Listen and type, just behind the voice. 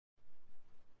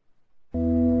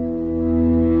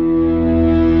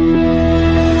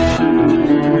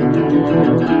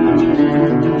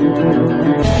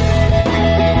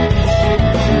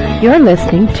You're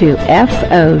listening to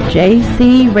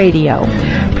FOJC Radio,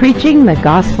 preaching the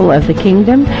gospel of the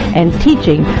kingdom and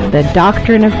teaching the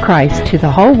doctrine of Christ to the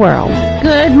whole world.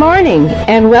 Good morning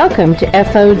and welcome to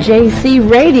FOJC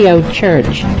Radio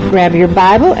Church. Grab your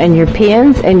Bible and your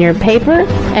pens and your paper,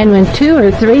 and when 2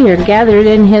 or 3 are gathered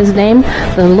in His name,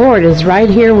 the Lord is right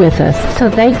here with us. So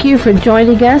thank you for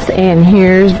joining us, and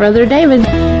here's Brother David.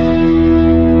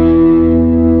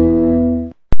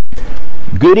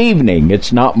 Good evening.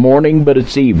 It's not morning, but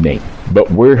it's evening. But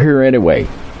we're here anyway,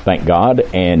 thank God,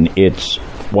 and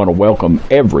want to welcome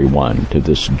everyone to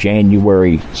this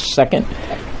January 2nd,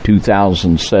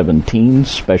 2017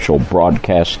 special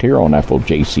broadcast here on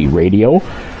FOJC Radio.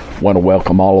 Want to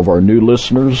welcome all of our new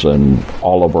listeners and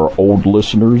all of our old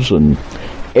listeners and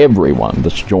everyone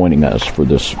that's joining us for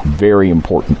this very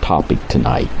important topic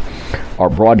tonight. Our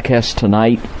broadcast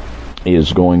tonight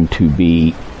is going to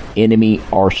be Enemy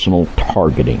Arsenal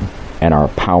Targeting and Our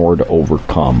Power to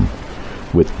Overcome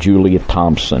with Julia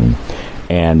Thompson.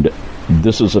 And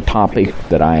this is a topic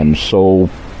that I am so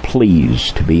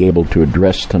pleased to be able to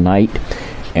address tonight,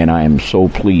 and I am so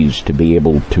pleased to be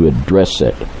able to address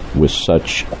it with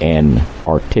such an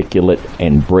articulate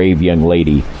and brave young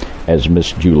lady as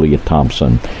Miss Julia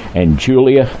Thompson. And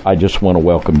Julia, I just want to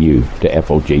welcome you to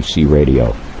FOJC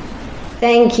Radio.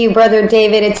 Thank you, Brother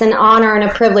David. It's an honor and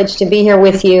a privilege to be here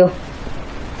with you.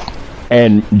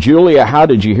 And Julia, how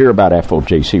did you hear about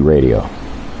FOJC Radio?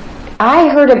 I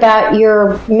heard about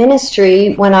your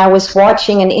ministry when I was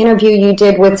watching an interview you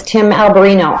did with Tim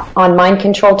Alberino on mind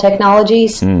control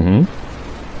technologies. Mm-hmm.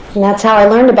 And that's how I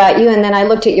learned about you. And then I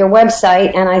looked at your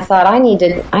website and I thought, I need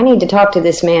to talk to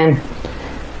this man.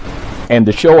 And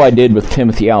the show I did with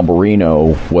Timothy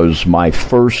Alberino was my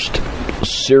first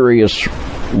serious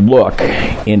look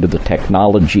into the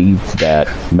technology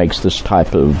that makes this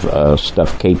type of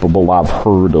stuff capable. I've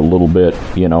heard a little bit,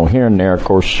 here and there, of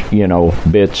course,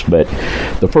 bits, but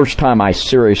the first time I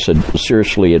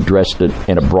seriously addressed it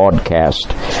in a broadcast,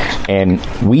 and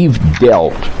we've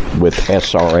dealt with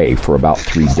SRA for about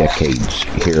 3 decades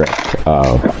here at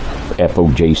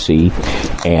FOJC,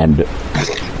 and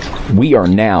we are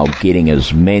now getting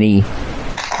as many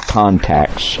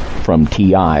contacts from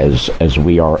TIs as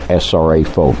we are SRA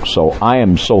folks. So I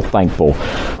am so thankful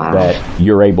that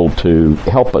you're able to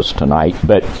help us tonight.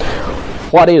 But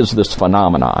what is this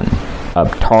phenomenon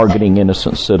of targeting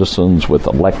innocent citizens with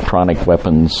electronic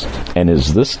weapons, and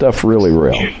is this stuff really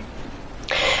real?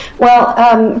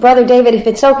 Well, Brother David, if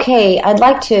it's okay, I'd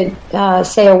like to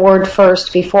say a word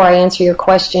first before I answer your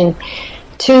question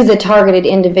to the targeted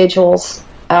individuals.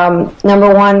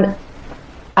 Number one,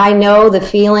 I know the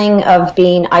feeling of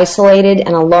being isolated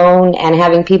and alone and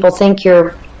having people think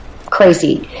you're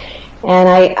crazy. And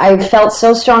I felt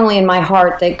so strongly in my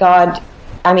heart that God,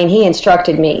 He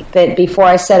instructed me that before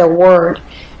I said a word,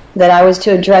 that I was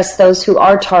to address those who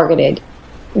are targeted,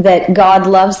 that God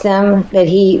loves them, that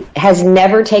He has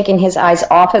never taken His eyes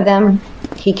off of them.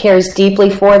 He cares deeply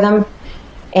for them.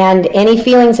 And any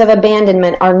feelings of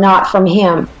abandonment are not from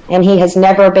Him. And He has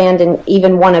never abandoned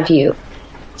even one of you.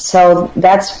 So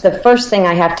that's the first thing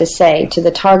I have to say to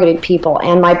the targeted people.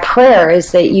 And my prayer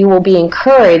is that you will be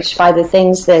encouraged by the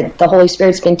things that the Holy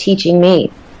Spirit's been teaching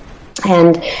me.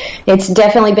 And it's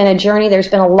definitely been a journey. There's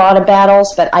been a lot of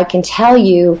battles, but I can tell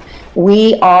you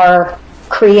we are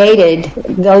created,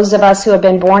 those of us who have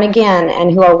been born again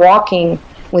and who are walking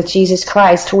with Jesus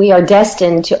Christ, we are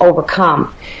destined to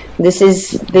overcome. This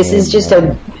is just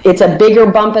it's a bigger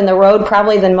bump in the road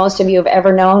probably than most of you have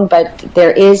ever known, but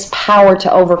there is power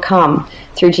to overcome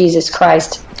through Jesus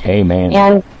Christ.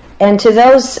 Amen. And to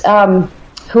those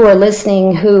who are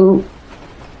listening, who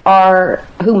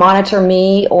monitor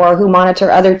me or who monitor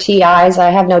other TIs,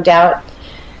 I have no doubt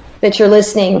that you're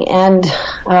listening, and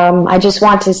I just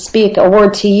want to speak a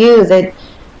word to you that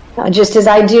just as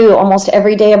I do almost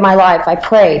every day of my life, I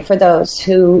pray for those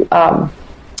who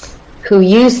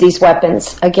use these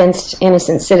weapons against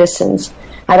innocent citizens.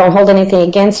 I don't hold anything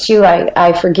against you.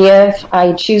 I forgive.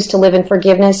 I choose to live in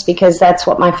forgiveness because that's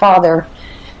what my Father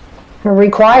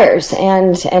requires,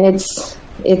 and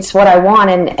it's what I want.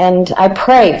 And I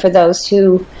pray for those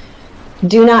who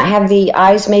do not have the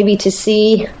eyes maybe to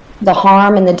see the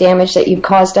harm and the damage that you've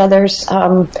caused others.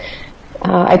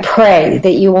 I pray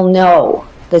that you will know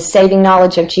the saving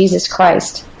knowledge of Jesus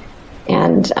Christ,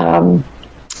 and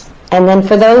then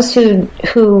for those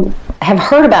who have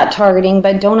heard about targeting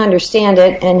but don't understand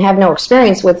it and have no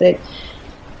experience with it,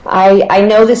 I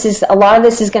know a lot of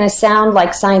this is going to sound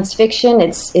like science fiction.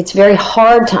 It's very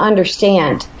hard to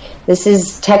understand. This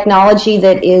is technology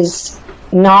that is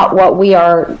not what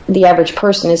the average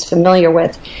person is familiar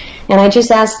with. And I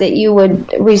just ask that you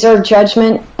would reserve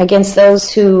judgment against those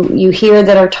who you hear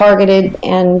that are targeted,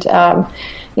 and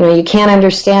you can't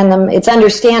understand them. It's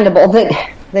understandable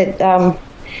that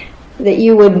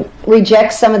you would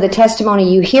reject some of the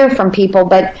testimony you hear from people,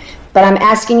 but I'm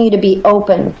asking you to be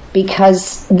open,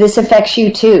 because this affects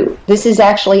you too. This is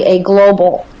actually a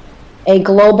global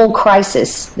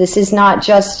crisis. This is not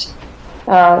just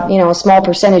a small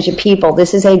percentage of people.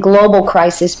 This is a global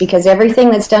crisis, because everything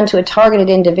that's done to a targeted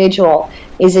individual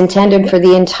is intended for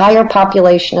the entire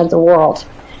population of the world.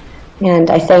 And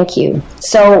I thank you.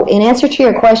 So in answer to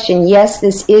your question, yes,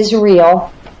 this is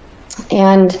real.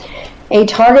 And a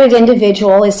targeted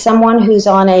individual is someone who's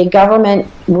on a government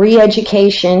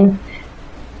re-education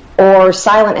or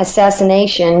silent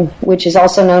assassination, which is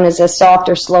also known as a soft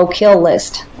or slow kill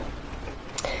list.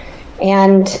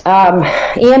 And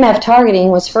EMF targeting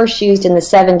was first used in the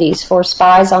 70s for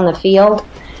spies on the field,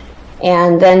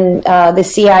 and then the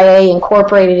CIA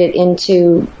incorporated it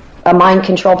into a mind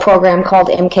control program called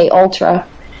MK Ultra,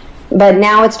 but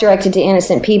now it's directed to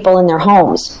innocent people in their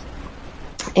homes.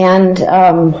 And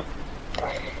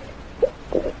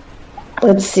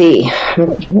let's see,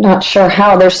 I'm not sure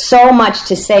how. There's so much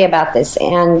to say about this,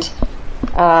 and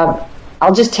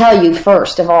I'll just tell you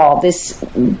first of all,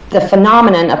 the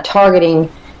phenomenon of targeting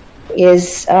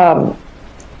is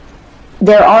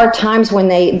there are times when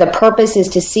the purpose is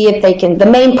to see if they can, the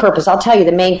main purpose, I'll tell you,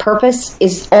 the main purpose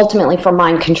is ultimately for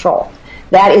mind control.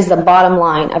 That is the bottom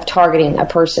line of targeting a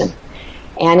person.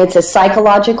 And it's a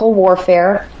psychological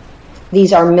warfare.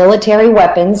 These are military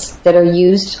weapons that are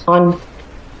used on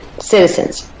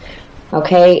citizens.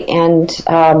 Okay, and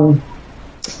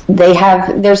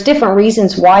there's different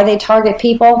reasons why they target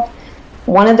people.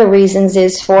 One of the reasons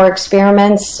is for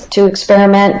experiments, to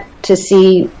experiment to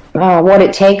see what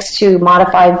it takes to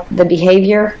modify the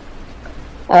behavior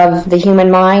of the human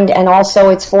mind, and also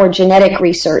it's for genetic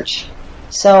research.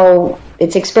 So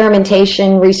it's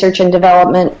experimentation, research and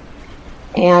development,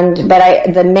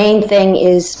 but the main thing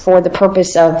is for the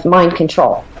purpose of mind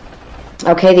control.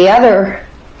 Okay, the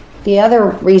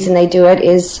other reason they do it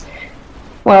is,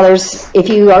 well, if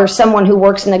you are someone who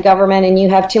works in the government and you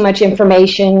have too much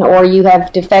information, or you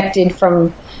have defected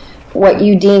from what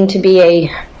you deem to be a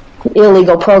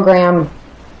illegal program.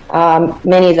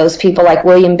 Many of those people, like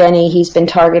William Benny, he's been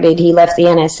targeted. He left the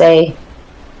NSA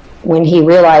when he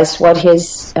realized what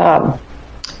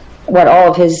all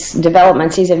of his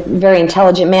developments. He's a very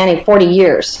intelligent man. He had 40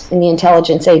 years in the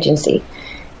intelligence agency.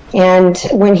 And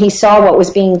when he saw what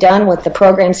was being done with the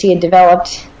programs he had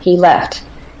developed, he left.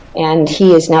 And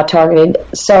he is now targeted.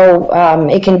 So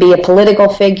it can be a political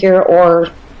figure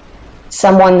or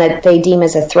someone that they deem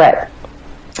as a threat.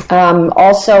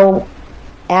 Also,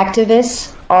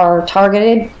 activists are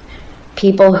targeted.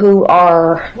 People who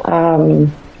are,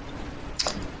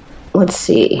 let's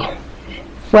see.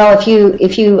 Well,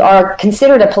 if you are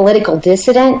considered a political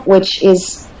dissident, which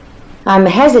is, I'm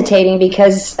hesitating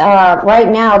because right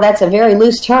now that's a very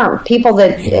loose term. People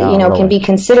that really can be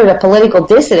considered a political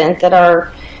dissident that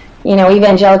are,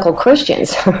 evangelical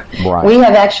Christians. Right. We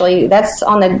have actually, that's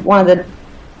on one of the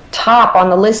top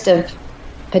on the list of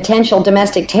potential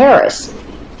domestic terrorists.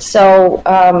 So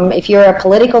if you're a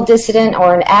political dissident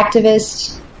or an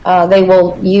activist, they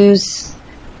will use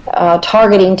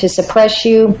targeting to suppress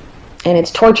you, and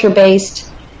it's torture-based.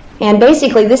 And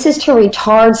basically, this is to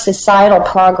retard societal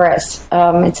progress.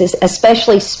 It's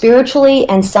especially spiritually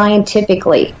and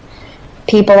scientifically.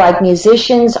 People like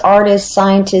musicians, artists,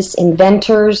 scientists,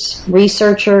 inventors,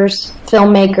 researchers,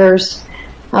 filmmakers,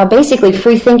 basically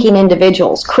free-thinking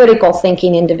individuals, critical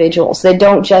thinking individuals that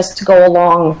don't just go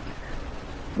along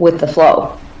with the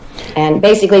flow. And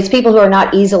basically, it's people who are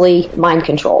not easily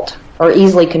mind-controlled or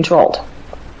easily controlled.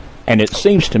 And it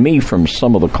seems to me from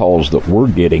some of the calls that we're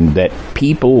getting that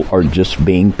people are just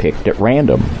being picked at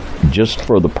random, just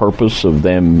for the purpose of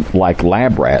them, like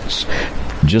lab rats,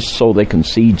 just so they can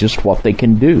see just what they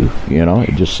can do.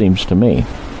 It just seems to me.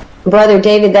 Brother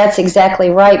David, that's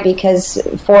exactly right, because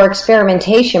for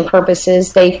experimentation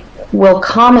purposes, they will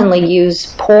commonly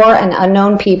use poor and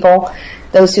unknown people,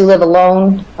 those who live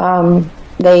alone.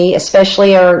 They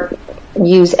especially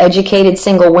use educated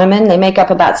single women. They make up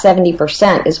about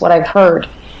 70%, is what I've heard.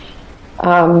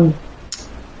 But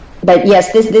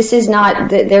yes, this is not,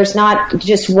 there's not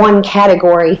just one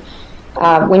category.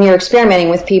 When you're experimenting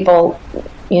with people,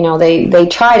 they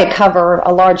try to cover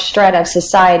a large strata of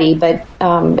society, but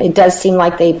it does seem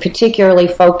like they particularly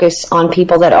focus on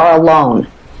people that are alone.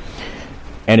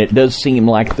 And it does seem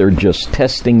like they're just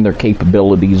testing their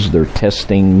capabilities. They're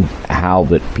testing how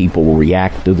that people will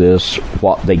react to this,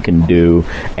 what they can do,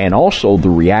 and also the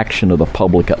reaction of the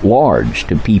public at large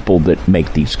to people that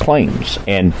make these claims.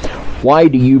 And why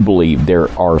do you believe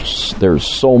there's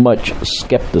so much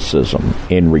skepticism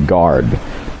in regard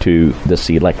to this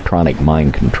electronic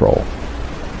mind control?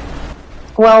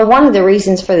 Well, one of the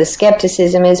reasons for the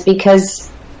skepticism is because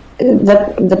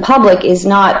the public is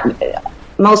not,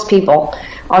 most people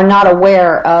are not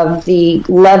aware of the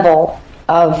level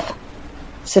of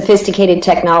sophisticated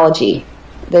technology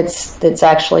that's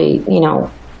actually,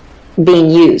 being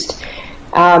used.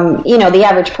 The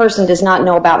average person does not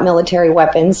know about military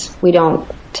weapons. We don't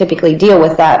typically deal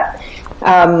with that.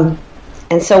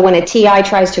 And so when a TI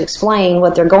tries to explain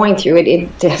what they're going through,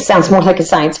 it sounds more like a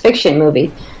science fiction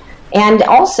movie. And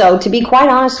also, to be quite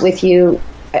honest with you,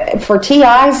 for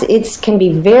TIs, it can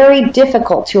be very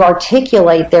difficult to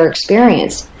articulate their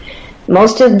experience.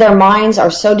 Most of their minds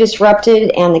are so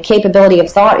disrupted, and the capability of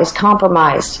thought is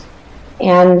compromised.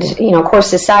 And, of course,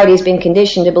 society has been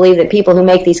conditioned to believe that people who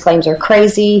make these claims are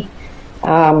crazy,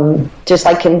 just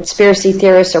like conspiracy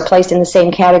theorists are placed in the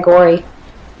same category.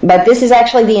 But this is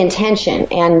actually the intention,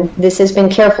 and this has been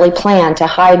carefully planned to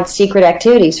hide secret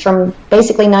activities from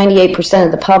basically 98%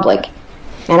 of the public.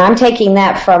 And I'm taking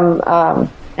that from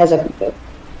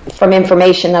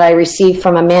information that I received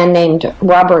from a man named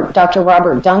Dr.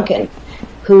 Robert Duncan,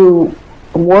 who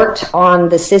worked on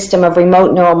the system of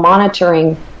remote neural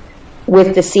monitoring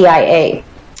with the CIA.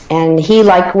 And he,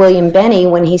 like William Benny,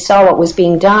 when he saw what was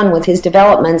being done with his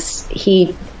developments,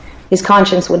 his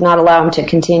conscience would not allow him to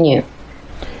continue.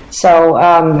 So,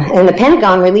 and the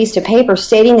Pentagon released a paper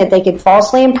stating that they could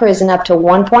falsely imprison up to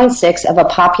 1.6 of a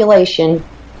population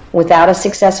without a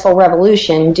successful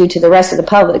revolution due to the rest of the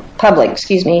public,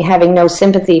 having no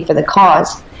sympathy for the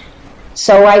cause.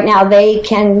 So right now they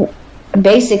can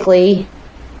basically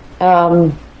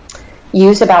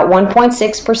use about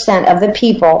 1.6% of the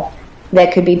people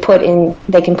that could be put in,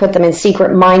 they can put them in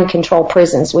secret mind control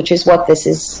prisons, which is what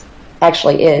this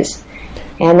actually is.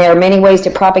 And there are many ways to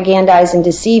propagandize and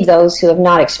deceive those who have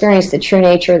not experienced the true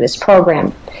nature of this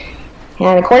program.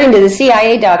 And according to the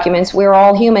CIA documents, we're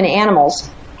all human animals.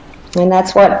 And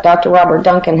that's what Dr. Robert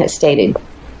Duncan has stated.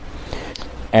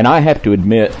 And I have to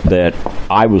admit that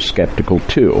I was skeptical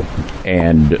too.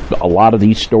 And a lot of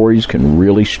these stories can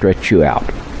really stretch you out.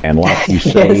 And like you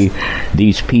say, yes,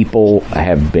 these people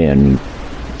have been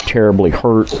terribly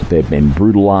hurt, they've been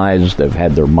brutalized, they've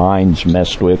had their minds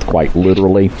messed with, quite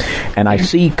literally. And I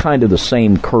see kind of the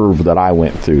same curve that I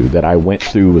went through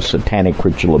with satanic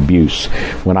ritual abuse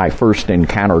when I first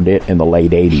encountered it in the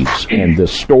late 80s. And the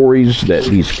stories that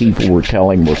these people were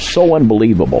telling were so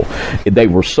unbelievable. They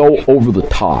were so over the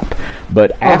top.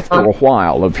 But after a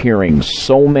while of hearing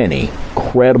so many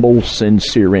credible,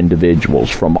 sincere individuals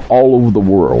from all over the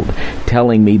world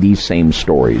telling me these same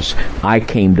stories, I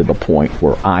came to the point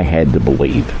where I had to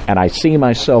believe. And I see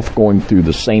myself going through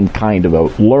the same kind of a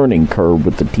learning curve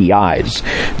with the TIs.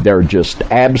 They're just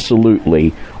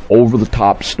absolutely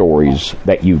over-the-top stories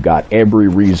that you've got every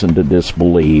reason to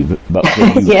disbelieve. But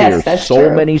when you yes, hear so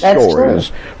true. many that's stories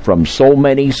true. From so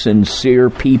many sincere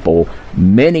people,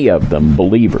 many of them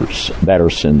believers that are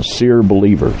sincere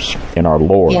believers in our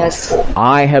Lord, yes,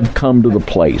 I have come to the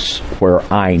place where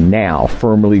I now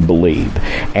firmly believe.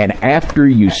 And after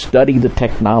you study the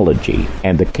technology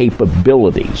and the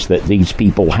capabilities that these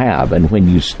people have, and when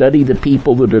you study the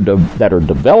people that are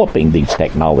developing these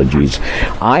technologies,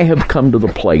 I have come to the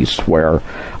place where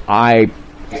I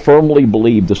firmly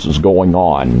believe this is going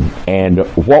on. And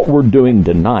what we're doing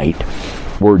tonight,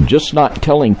 we're just not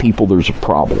telling people there's a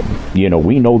problem.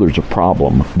 We know there's a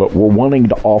problem, but we're wanting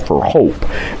to offer hope,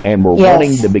 and we're yes,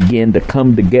 wanting to begin to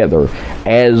come together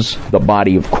as the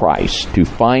body of Christ to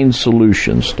find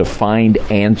solutions, to find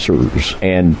answers,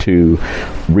 and to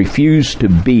refuse to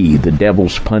be the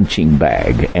devil's punching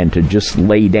bag and to just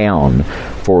lay down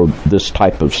for this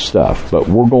type of stuff. But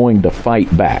we're going to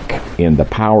fight back in the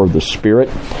power of the Spirit,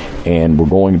 and we're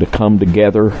going to come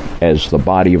together as the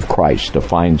body of Christ to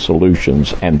find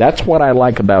solutions. And that's what I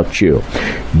like about you.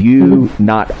 You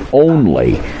not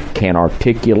only can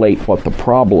articulate what the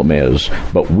problem is,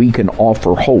 but we can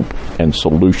offer hope and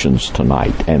solutions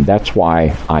tonight. And that's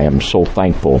why I am so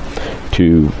thankful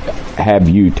to have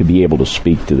you to be able to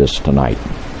speak to this tonight.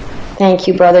 Thank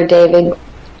you, Brother David.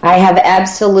 I have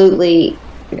absolutely,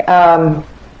 I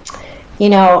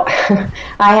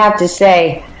have to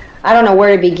say, I don't know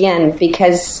where to begin,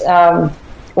 because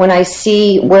when I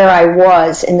see where I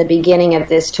was in the beginning of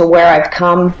this to where I've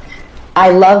come,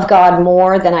 I love God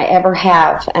more than I ever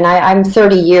have. And I'm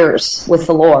 30 years with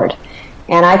the Lord.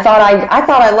 And I thought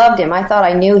I loved him. I thought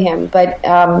I knew him. But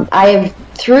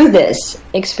through this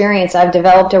experience, I've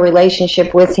developed a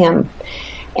relationship with him.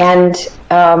 And,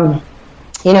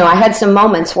 I had some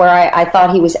moments where I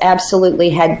thought he was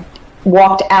had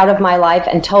walked out of my life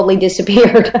and totally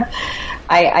disappeared.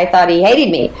 I thought he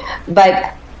hated me.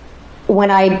 But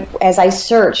as I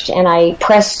searched and I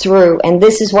pressed through, and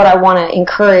this is what I want to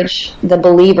encourage the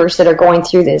believers that are going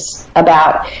through this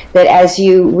about, that as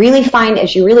you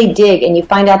really dig and you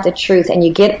find out the truth and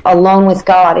you get alone with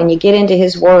God and you get into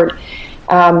His Word,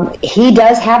 He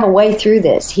does have a way through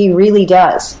this. He really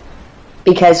does.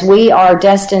 Because we are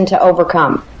destined to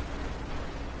overcome.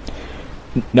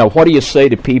 Now, what do you say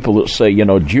to people that say,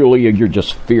 Julia, you're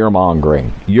just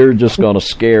fear-mongering. You're just going to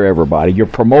scare everybody. You're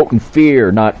promoting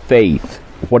fear, not faith.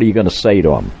 What are you going to say to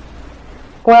them?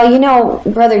 Well,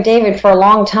 Brother David, for a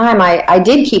long time, I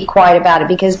did keep quiet about it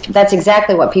because that's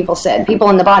exactly what people said. People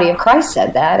in the body of Christ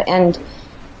said that. And,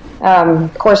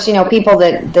 of course, people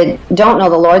that don't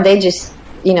know the Lord, they just,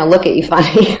 look at you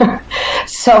funny.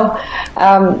 So,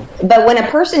 but when a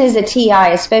person is a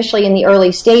TI, especially in the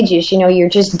early stages, you're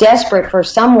just desperate for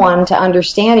someone to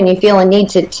understand, and you feel a need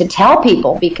to tell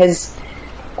people because,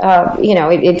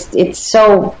 it's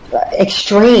so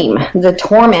extreme, the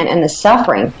torment and the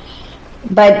suffering.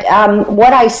 But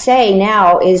what I say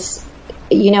now is,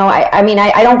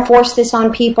 I don't force this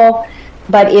on people.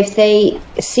 But if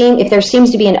there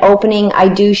seems to be an opening, I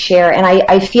do share. And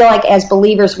I feel like as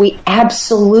believers, we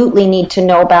absolutely need to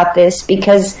know about this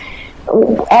because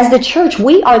as the church,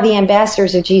 we are the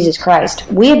ambassadors of Jesus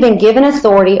Christ. We have been given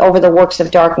authority over the works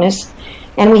of darkness,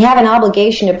 and we have an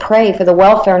obligation to pray for the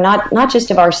welfare, not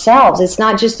just of ourselves. It's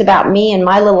not just about me and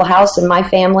my little house and my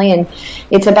family, and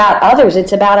it's about others.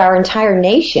 It's about our entire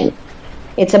nation.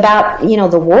 It's about,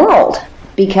 the world,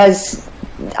 because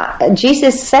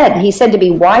Jesus said, He said to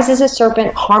be wise as a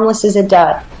serpent, harmless as a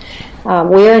dove.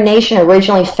 We're a nation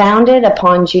originally founded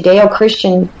upon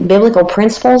Judeo-Christian biblical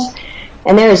principles,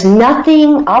 and there is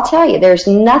nothing, I'll tell you, there's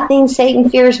nothing Satan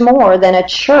fears more than a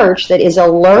church that is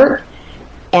alert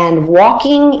and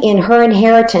walking in her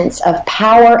inheritance of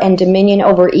power and dominion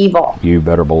over evil. You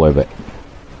better believe it.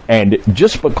 And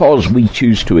just because we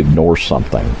choose to ignore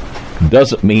something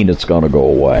doesn't mean it's going to go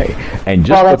away. And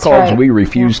just because we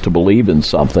refuse to believe in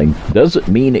something doesn't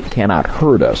mean it cannot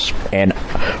hurt us. And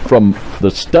from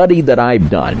the study that I've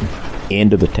done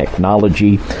into the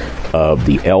technology of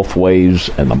the ELF waves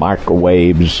and the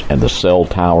microwaves and the cell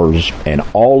towers and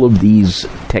all of these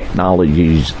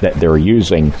technologies that they're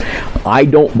using, I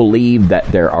don't believe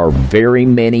that there are very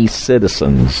many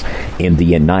citizens in the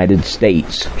United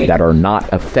States that are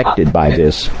not affected by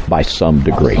this by some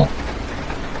degree.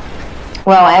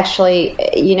 Well, actually,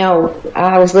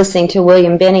 I was listening to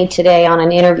William Binney today on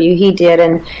an interview he did,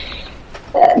 and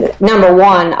number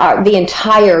one, the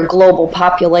entire global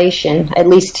population, at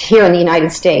least here in the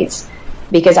United States,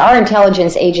 because our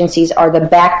intelligence agencies are the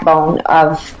backbone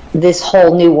of this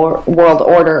whole new world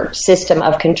order system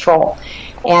of control.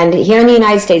 And here in the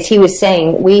United States, he was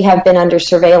saying, we have been under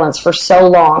surveillance for so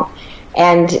long,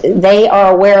 and they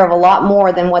are aware of a lot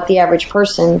more than what the average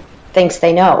person thinks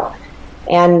they know.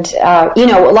 And, a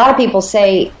lot of people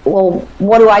say, well,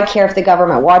 what do I care if the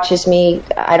government watches me?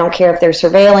 I don't care if they're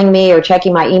surveilling me or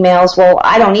checking my emails. Well,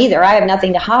 I don't either. I have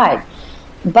nothing to hide.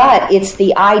 But it's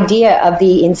the idea of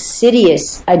the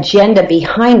insidious agenda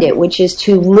behind it, which is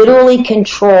to literally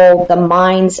control the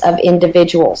minds of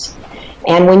individuals.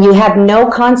 And when you have no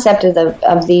concept of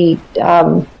the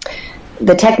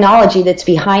technology that's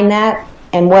behind that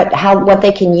and what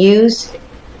they can use,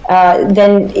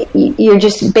 then you're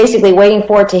just basically waiting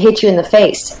for it to hit you in the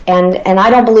face. And I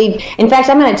don't believe, in fact,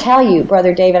 I'm going to tell you,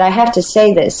 Brother David, I have to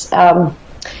say this.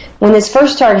 When this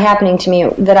first started happening to me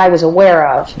that I was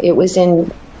aware of, it was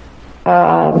this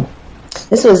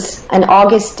was an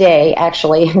August day,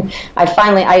 actually.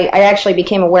 I actually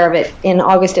became aware of it in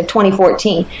August of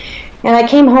 2014. And I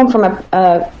came home from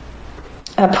a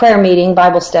prayer meeting,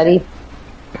 Bible study,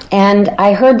 and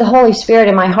I heard the Holy Spirit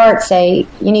in my heart say,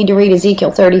 you need to read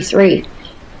Ezekiel 33.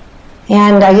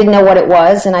 And I didn't know what it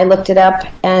was, and I looked it up,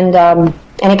 and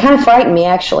it kind of frightened me,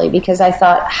 actually, because I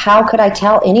thought, how could I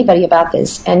tell anybody about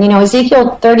this? And,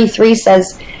 Ezekiel 33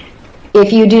 says,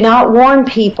 if you do not warn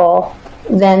people,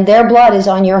 then their blood is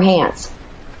on your hands.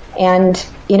 And,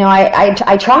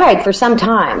 I tried for some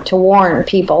time to warn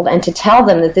people and to tell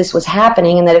them that this was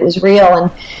happening and that it was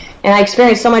real, and I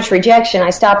experienced so much rejection,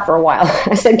 I stopped for a while.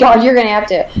 I said, God, you're going to have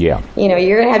to, you're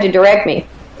going to have to direct me.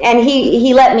 And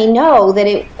he let me know that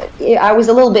I was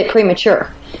a little bit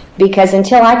premature, because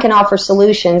until I can offer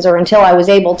solutions, or until I was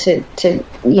able to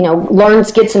learn,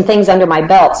 get some things under my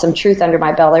belt, some truth under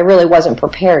my belt, I really wasn't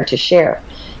prepared to share.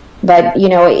 But,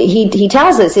 he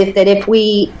tells us if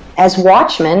we, as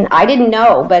watchmen, I didn't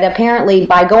know, but apparently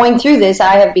by going through this,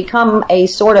 I have become a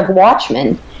sort of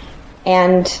watchman.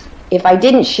 And if I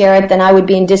didn't share it, then I would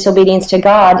be in disobedience to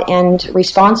God and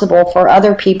responsible for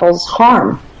other people's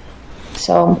harm.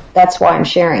 So that's why I'm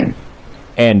sharing.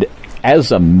 And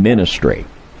as a ministry,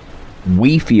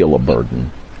 we feel a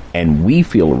burden and we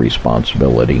feel a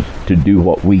responsibility to do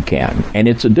what we can. And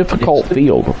it's a difficult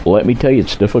field. Let me tell you,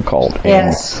 it's difficult.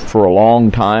 Yes. And for a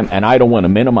long time, and I don't want to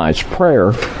minimize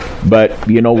prayer, but,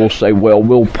 we'll say, well,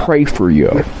 we'll pray for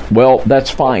you. Well, that's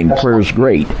fine. Prayer's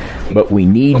great. But we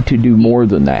need to do more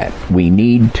than that. We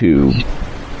need to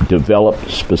develop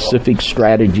specific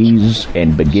strategies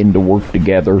and begin to work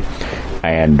together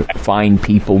and find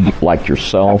people like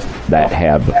yourself that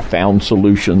have found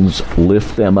solutions,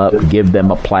 lift them up, give them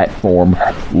a platform,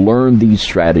 learn these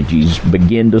strategies,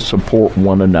 begin to support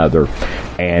one another.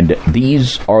 And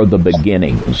these are the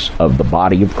beginnings of the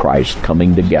body of Christ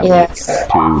coming together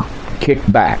to kick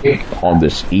back on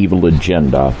this evil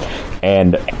agenda.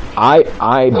 And I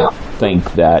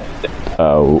think that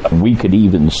we could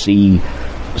even see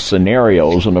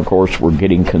scenarios, and of course we're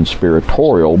getting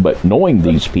conspiratorial, but knowing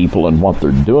these people and what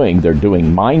they're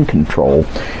doing mind control,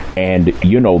 and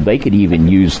they could even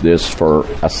use this for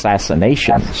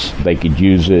assassinations. They could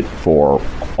use it for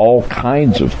all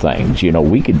kinds of things.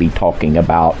 We could be talking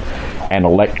about an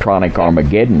electronic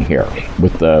Armageddon here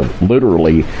with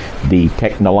literally the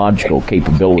technological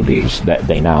capabilities that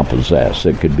they now possess.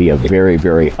 It could be a very,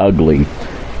 very ugly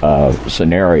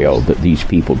scenario that these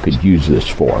people could use this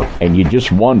for. And you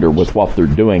just wonder with what they're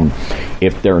doing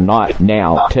if they're not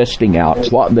now testing out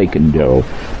what they can do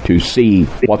to see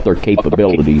what their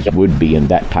capabilities would be in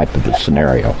that type of a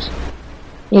scenario.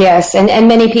 Yes, and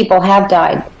many people have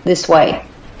died this way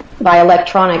by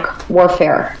electronic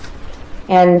warfare.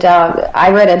 And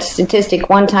I read a statistic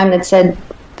one time that said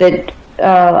that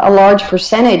a large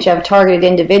percentage of targeted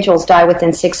individuals die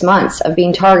within 6 months of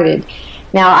being targeted.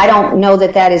 Now, I don't know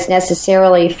that is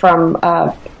necessarily from,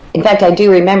 in fact, I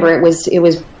do remember it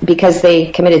was because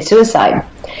they committed suicide.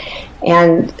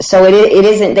 And so it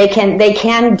isn't, they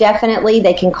can definitely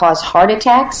cause heart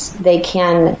attacks. They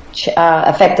can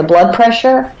affect the blood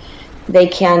pressure. They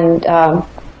can,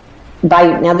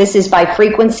 now this is by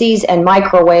frequencies and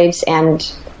microwaves, and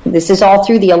this is all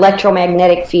through the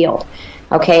electromagnetic field,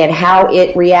 okay, and how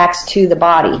it reacts to the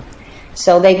body.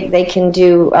 So they can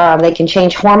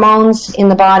change hormones in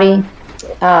the body.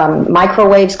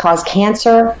 Microwaves cause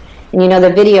cancer. And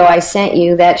the video I sent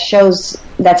you that's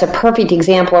a perfect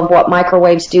example of what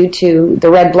microwaves do to the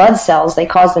red blood cells. They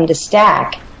cause them to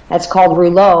stack. That's called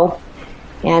rouleau.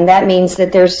 And that means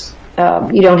that there's,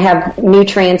 you don't have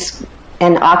nutrients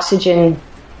and oxygen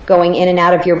going in and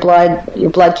out of your blood. Your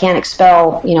blood can't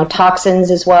expel,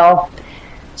 toxins as well.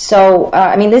 So,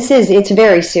 it's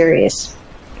very serious.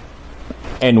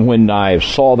 And when I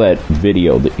saw that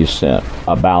video that you sent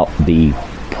about the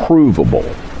provable,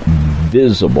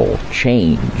 visible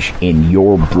change in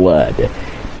your blood,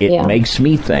 it makes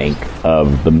me think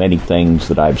of the many things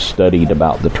that I've studied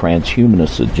about the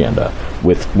transhumanist agenda,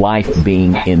 with life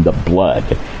being in the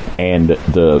blood, and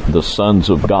the sons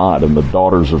of God and the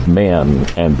daughters of men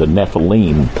and the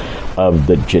Nephilim, of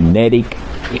the genetic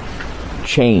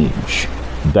change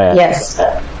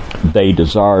that they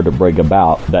desire to bring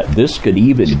about, that this could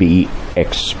even be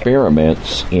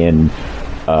experiments in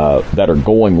that are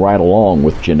going right along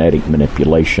with genetic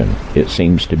manipulation. It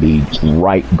seems to be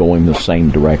going the same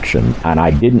direction. And I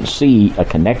didn't see a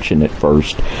connection at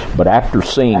first, but after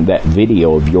seeing that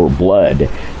video of your blood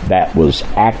that was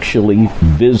actually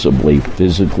visibly,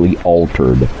 physically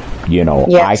altered,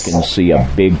 I can see a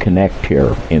big connect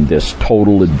here in this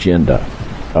total agenda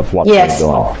of what they're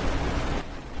doing.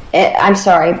 I'm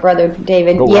sorry, Brother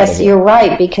David. Yes, you're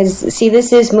right, because, see,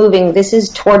 this is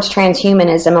towards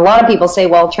transhumanism. A lot of people say,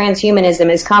 well,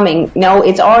 transhumanism is coming. No,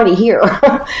 it's already here.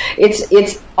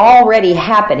 It's already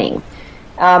happening.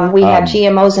 We have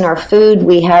GMOs in our food.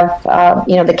 We have,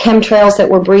 the chemtrails that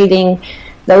we're breathing.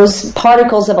 Those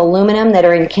particles of aluminum that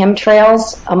are in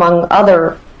chemtrails, among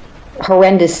other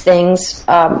horrendous things,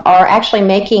 are actually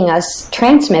making us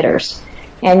transmitters.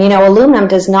 And, aluminum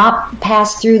does not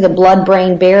pass through the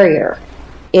blood-brain barrier.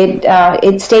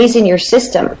 It stays in your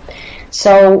system.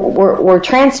 So we're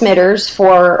transmitters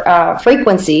for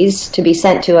frequencies to be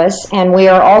sent to us, and we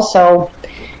are also,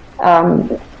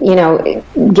 getting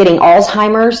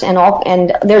Alzheimer's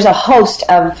and there's a host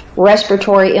of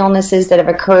respiratory illnesses that have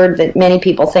occurred that many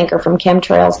people think are from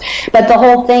chemtrails. But the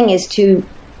whole thing is to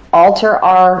alter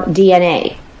our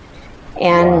DNA.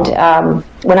 And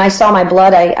when I saw my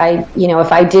blood, I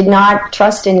if I did not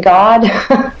trust in God,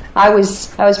 I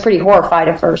was pretty horrified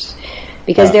at first.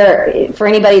 Because for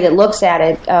anybody that looks at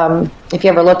it, if you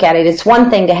ever look at it, it's one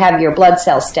thing to have your blood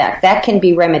cells stacked. That can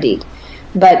be remedied.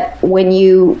 But when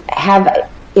you have,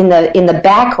 in the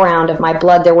background of my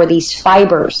blood, there were these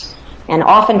fibers. And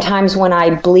oftentimes when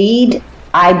I bleed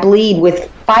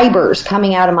with fibers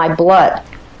coming out of my blood.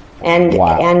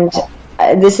 And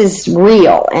this is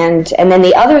real. And then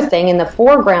the other thing in the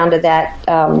foreground of that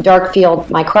dark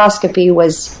field microscopy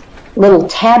was little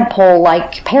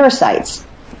tadpole-like parasites.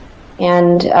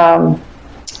 And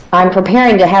I'm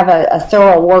preparing to have a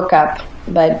thorough workup,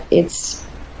 but it's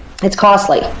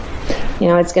costly.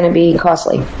 It's going to be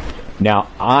costly. Now,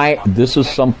 this is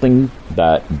something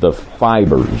that the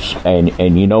fibers, and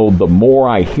the more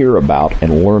I hear about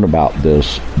and learn about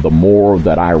this, the more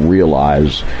that I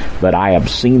realize that I have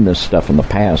seen this stuff in the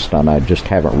past, and I just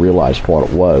haven't realized what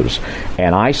it was.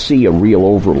 And I see a real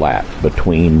overlap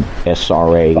between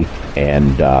SRA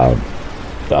and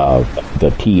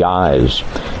the TIs.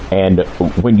 And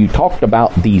when you talked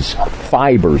about these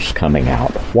fibers coming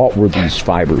out, what were these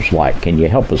fibers like? Can you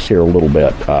help us here a little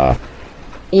bit?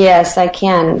 Yes, I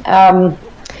can.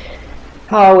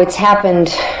 It's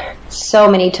happened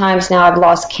so many times now I've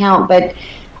lost count, but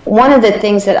one of the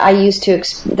things that I used to,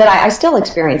 I still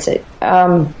experience it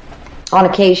on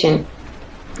occasion,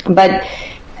 but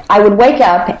I would wake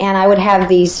up and I would have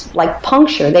these like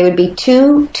puncture. They would be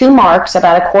two marks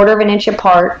about 1/4 of an inch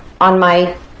apart on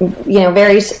my,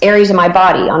 various areas of my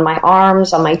body, on my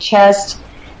arms, on my chest,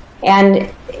 and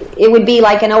it would be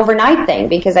like an overnight thing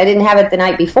because I didn't have it the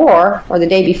night before or the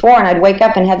day before, and I'd wake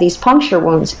up and have these puncture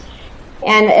wounds.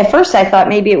 And at first I thought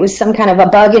maybe it was some kind of a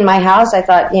bug in my house. I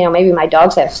thought, maybe my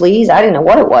dogs have fleas. I didn't know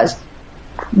what it was.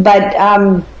 But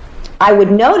I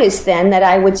would notice then that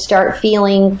I would start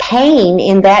feeling pain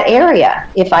in that area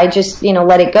if I just,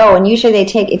 let it go. And usually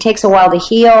it takes a while to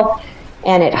heal,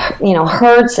 and it,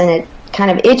 hurts, and it kind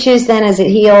of itches then as it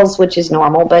heals, which is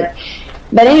normal. But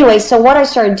anyway, so what I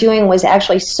started doing was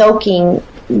actually soaking.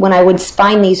 When I would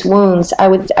find these wounds,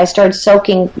 I started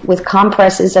soaking with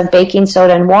compresses of baking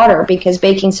soda and water, because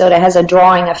baking soda has a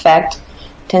drawing effect,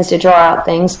 tends to draw out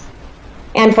things.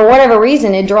 And for whatever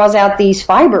reason, it draws out these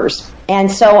fibers.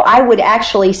 And so I would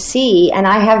actually see, and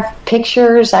I have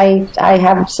pictures, I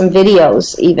have some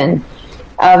videos even,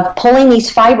 of pulling these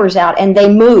fibers out, and they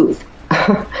move.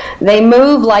 They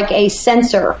move like a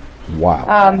sensor.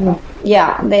 Wow.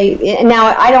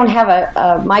 Now I don't have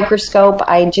a microscope.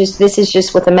 This is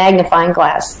just with a magnifying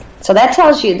glass. So that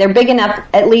tells you they're big enough,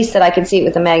 at least, that I can see it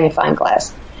with a magnifying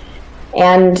glass.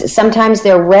 And sometimes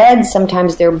they're red,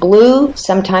 sometimes they're blue,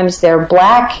 sometimes they're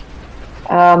black.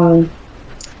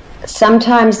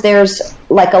 Sometimes there's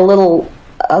like a little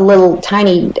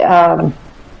tiny,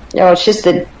 it's just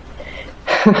a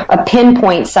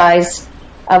pinpoint size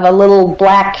of a little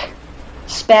black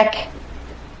speck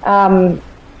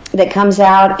that comes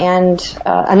out. And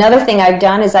another thing I've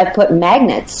done is I've put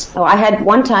magnets. I had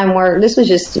one time where, this was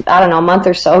just, a month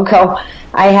or so ago,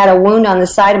 I had a wound on the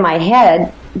side of my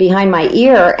head behind my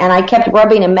ear, and I kept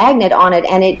rubbing a magnet on it,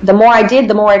 and the more I did,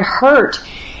 the more it hurt.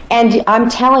 And I'm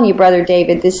telling you, Brother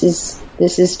David, this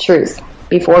is truth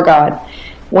before God.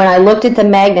 When I looked at the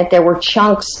magnet, there were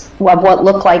chunks of what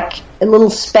looked like little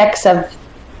specks of,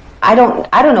 I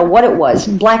don't know what it was,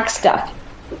 black stuff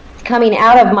coming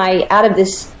out of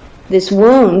this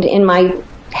wound in my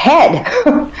head.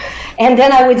 And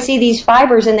then I would see these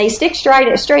fibers, and they stick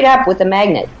straight up with the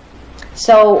magnet.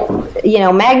 So,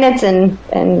 magnets and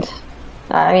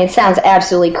it sounds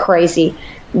absolutely crazy,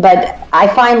 but I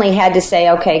finally had to say,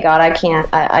 okay, God, I can't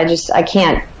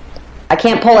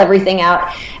pull everything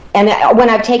out. And when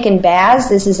I've taken baths,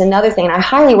 this is another thing, and I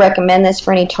highly recommend this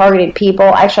for any targeted people.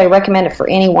 Actually, I recommend it for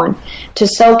anyone, to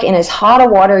soak in as hot a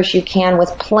water as you can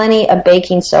with plenty of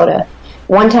baking soda.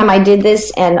 One time I did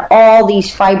this, and all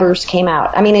these fibers came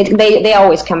out. I mean, they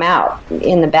always come out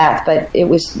in the bath, but it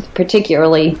was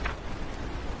particularly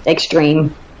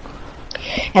extreme.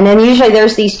 And then usually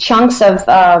there's these chunks of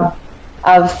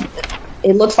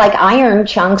it looks like iron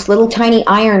chunks, little tiny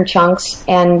iron chunks,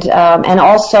 and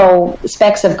also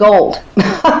specks of gold.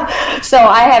 So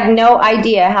I have no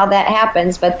idea how that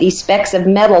happens, but these specks of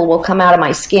metal will come out of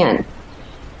my skin.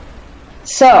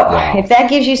 So if that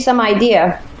gives you some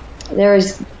idea,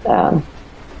 there's a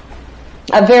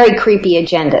very creepy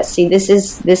agenda. See, this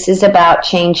is about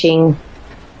changing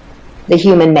the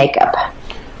human makeup.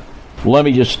 Let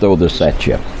me just throw this at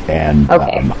you. And,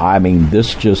 okay. I mean,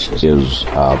 this just is,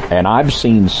 and I've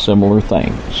seen similar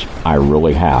things. I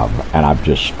really have. And I've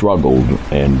just struggled,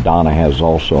 and Donna has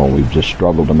also, and we've just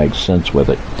struggled to make sense with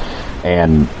it.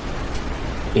 And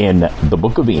in the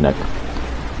book of Enoch,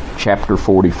 chapter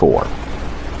 44,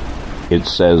 it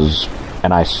says,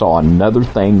 "And I saw another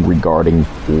thing regarding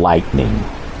lightning,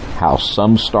 how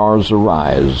some stars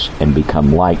arise and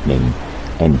become lightning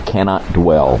and cannot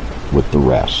dwell with the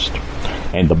rest."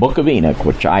 And the book of Enoch,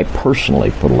 which I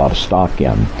personally put a lot of stock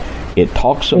in, it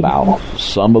talks about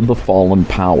some of the fallen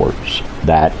powers,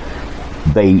 that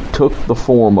they took the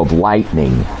form of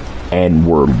lightning and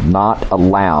were not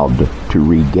allowed to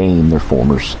regain their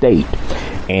former state.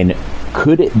 And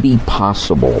could it be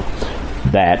possible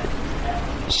that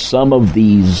some of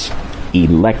these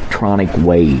electronic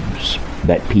waves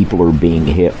that people are being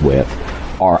hit with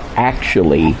are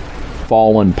actually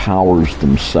fallen powers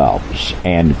themselves?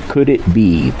 And could it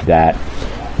be that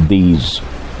these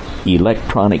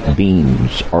electronic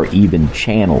beams are even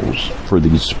channels for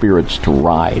these spirits to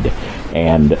ride?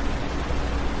 And,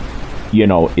 you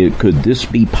know, could this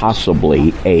be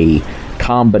possibly a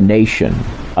combination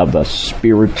of a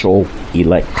spiritual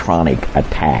electronic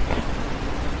attack?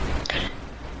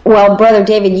 Well, Brother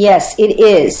David, yes, it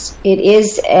is. It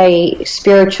is a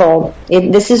spiritual.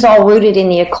 This is all rooted in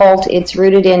the occult. It's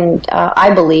rooted in, I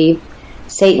believe,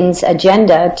 Satan's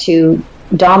agenda to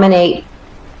dominate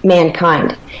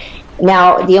mankind.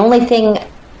 Now, the only thing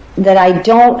that I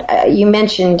don't,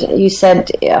 you said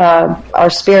our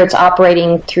spirits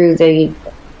operating through the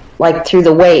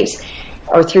waves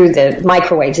or through the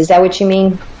microwaves. Is that what you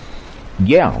mean?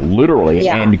 Yeah, literally.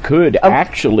 Yeah. And could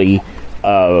actually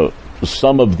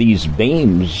some of these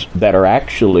beams that are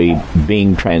actually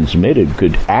being transmitted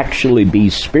could actually be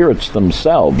spirits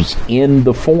themselves in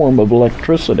the form of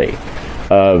electricity.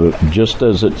 Just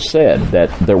as it said that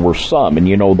there were some, and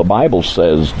you know, the Bible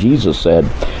says, Jesus said,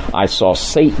 "I saw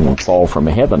Satan fall from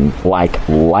heaven like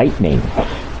lightning."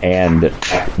 And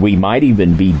we might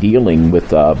even be dealing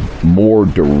with a more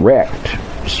direct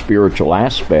spiritual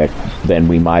aspect than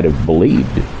we might have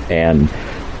believed. And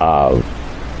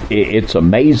it's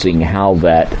amazing how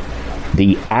that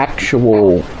the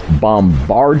actual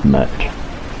bombardment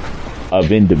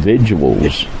of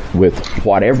individuals with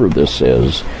whatever this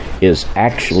is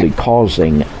actually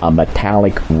causing a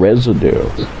metallic residue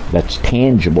that's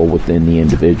tangible within the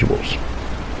individuals.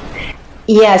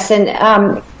 Yes, and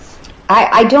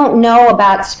I don't know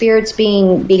about spirits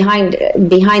being behind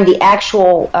the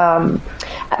actual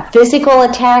physical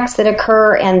attacks that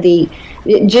occur, and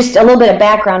just a little bit of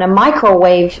background.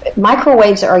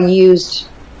 Microwaves are used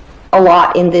a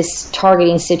lot in this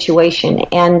targeting situation,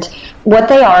 and what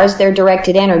they are is they're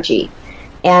directed energy.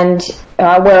 And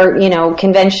where, you know,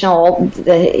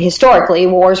 historically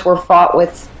wars were fought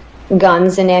with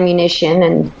guns and ammunition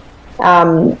and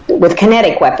with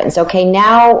kinetic weapons. Okay,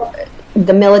 now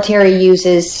the military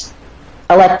uses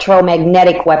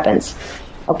electromagnetic weapons.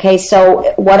 Okay,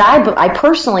 so what I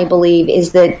personally believe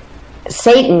is that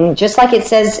Satan, just like it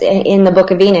says in the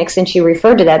book of Enoch, since you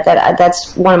referred to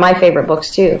that's one of my favorite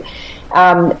books too.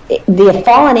 The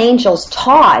fallen angels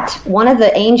taught, one of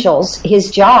the angels,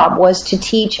 his job was to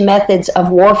teach methods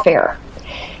of warfare.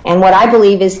 And what I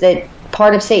believe is that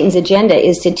part of Satan's agenda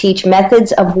is to teach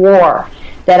methods of war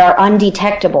that are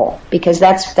undetectable, because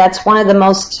that's one of the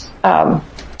most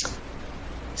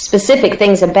specific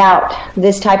things about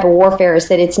this type of warfare, is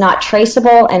that it's not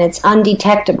traceable and it's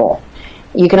undetectable.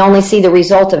 You can only see the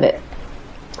result of it.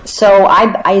 So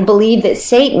I believe that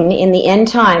Satan, in the end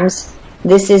times,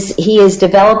 he is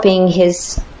developing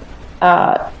his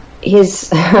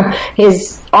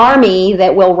army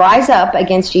that will rise up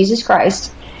against Jesus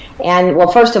Christ, and, well,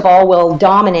 first of all, will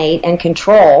dominate and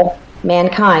control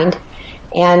mankind,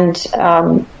 and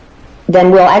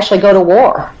then we'll actually go to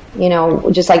war. You know,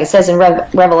 just like it says in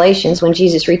Revelations, when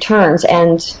Jesus returns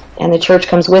and the church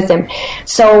comes with him.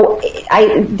 So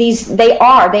they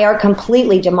are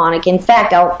completely demonic. In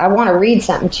fact, I want to read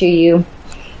something to you.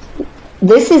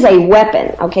 This is a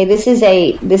weapon, okay? This is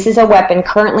a weapon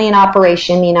currently in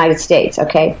operation in the United States,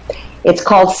 okay? It's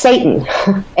called Satan.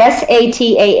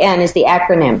 SATAN is the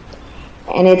acronym.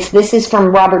 And this is from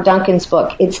Robert Duncan's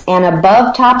book. It's an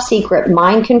above top secret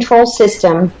mind control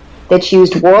system that's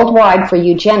used worldwide for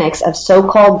eugenics of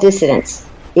so-called dissidents.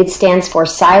 It stands for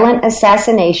silent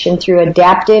assassination through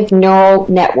adaptive neural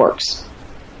networks.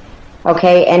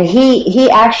 Okay, and he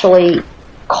actually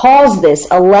calls this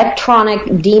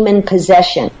electronic demon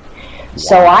possession. Wow.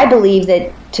 So I believe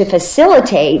that to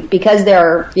facilitate, because there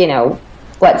are,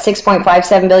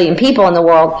 6.57 billion people in the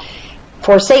world,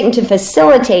 for Satan to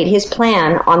facilitate his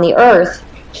plan on the earth,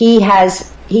 he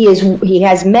has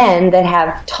men that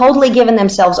have totally given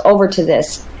themselves over to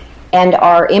this and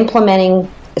are implementing,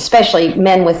 especially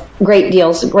men with great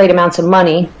amounts of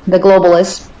money, the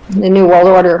globalists, the New World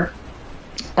Order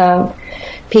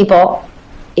people,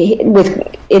 with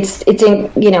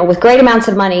great amounts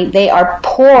of money, they are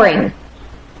pouring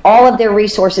all of their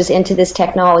resources into this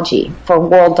technology for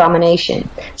world domination.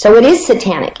 So it is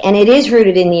satanic, and it is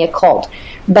rooted in the occult.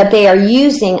 But they are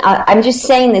using, I'm just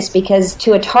saying this because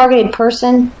to a targeted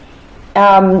person,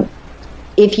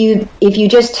 if you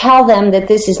just tell them that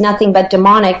this is nothing but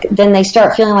demonic, then they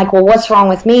start feeling like, well, what's wrong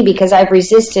with me? Because I've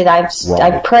resisted,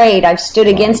 I've prayed, I've stood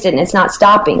against it, and it's not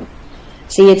stopping.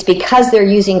 See, it's because they're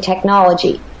using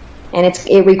technology, and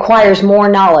it requires more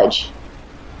knowledge.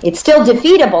 It's still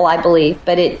defeatable, I believe,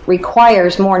 but it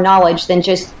requires more knowledge than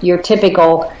just your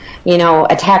typical,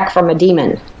 attack from a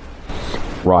demon.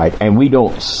 Right, and we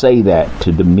don't say that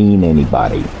to demean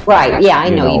anybody. Right, yeah, I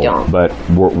know you don't. But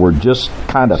we're just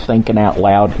kind of thinking out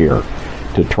loud here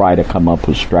to try to come up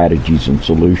with strategies and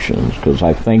solutions, because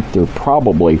I think there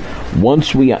probably,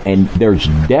 and there's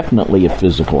definitely a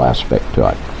physical aspect to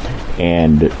it,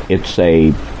 and it's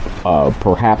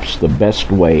perhaps the best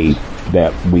way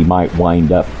that we might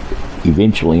wind up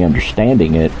eventually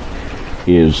understanding it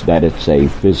is that it's a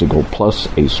physical plus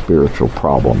a spiritual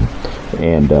problem,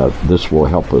 and this will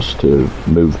help us to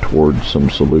move towards some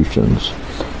solutions.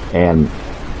 And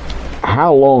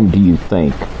how long do you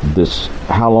think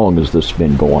how long has this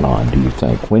been going on, do you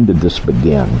think? When did this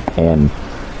begin? And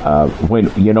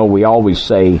when, we always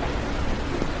say,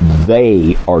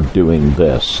 they are doing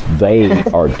this, they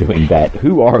are doing that.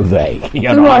 Who are they?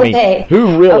 They?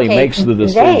 Who really makes the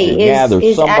decision?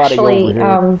 There's somebody actually, over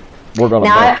here. We're going to.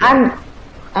 Now,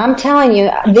 I'm telling you,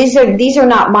 these are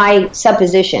not my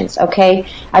suppositions. Okay,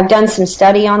 I've done some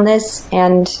study on this,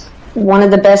 and one of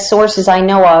the best sources I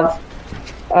know of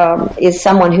is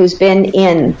someone who's been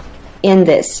in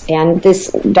this. And this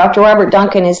Dr. Robert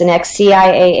Duncan is an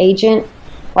ex-CIA agent.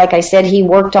 Like I said, he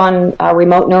worked on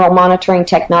remote neural monitoring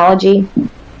technology.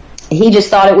 He just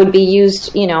thought it would be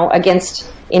used,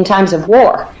 against in times of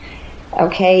war.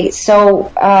 Okay, so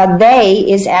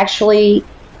they is actually,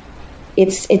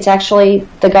 it's actually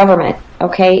the government.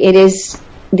 Okay, it is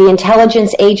the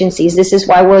intelligence agencies. This is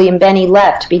why William Benny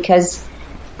left, because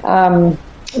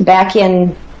back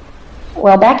in around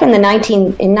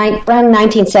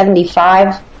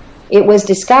 1975. It was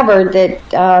discovered that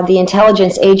the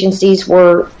intelligence agencies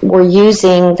were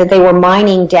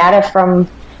mining data from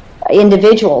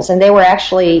individuals, and they were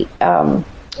actually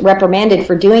reprimanded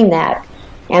for doing that.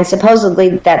 And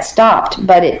supposedly that stopped,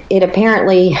 but it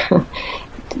apparently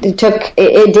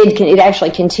it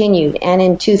actually continued. And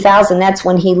in 2000, that's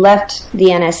when he left the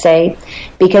NSA,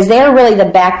 because they are really the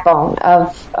backbone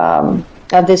of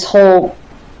this whole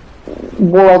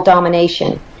world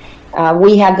domination.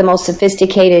 We have the most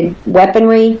sophisticated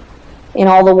weaponry in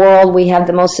all the world. We have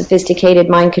the most sophisticated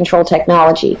mind control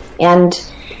technology. And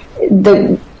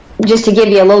just to give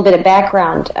you a little bit of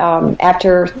background,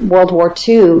 after World War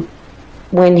II,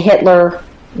 when Hitler,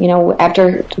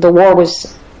 after the war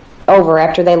was over,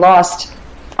 after they lost,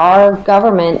 our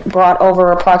government brought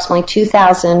over approximately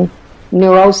 2,000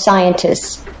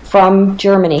 neuroscientists from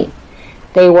Germany.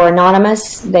 They were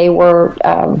anonymous. They were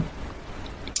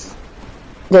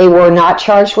not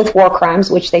charged with war crimes,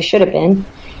 which they should have been,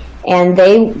 and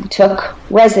they took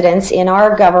residence in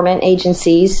our government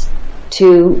agencies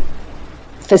to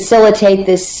facilitate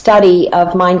this study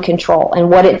of mind control and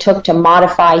what it took to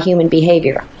modify human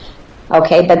behavior.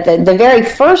 Okay, but the very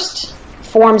first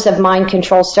forms of mind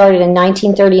control started in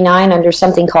 1939 under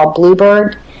something called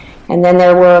Bluebird, and then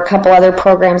there were a couple other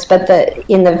programs. But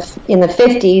in the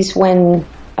 50s,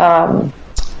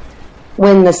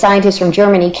 when the scientists from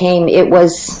Germany came, it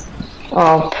was,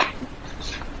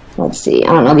 let's see,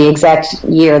 I don't know the exact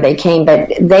year they came, but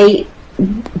the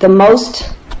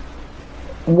most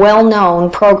well-known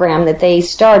program that they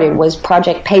started was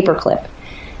Project Paperclip.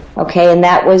 Okay, and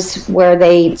that was where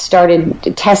they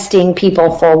started testing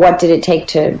people for what did it take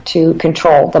to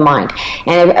control the mind.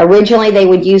 And originally they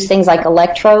would use things like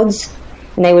electrodes,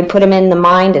 and they would put them in the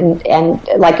mind and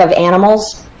like of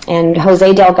animals. And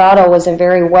Jose Delgado was a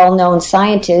very well-known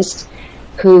scientist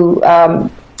who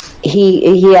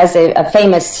he has a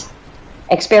famous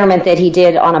experiment that he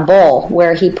did on a bull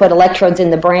where he put electrodes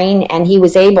in the brain, and he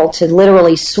was able to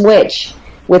literally switch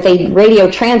with a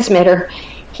radio transmitter.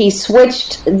 He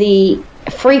switched the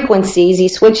frequencies. He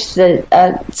switched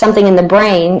something in the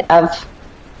brain of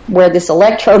where this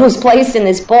electrode was placed in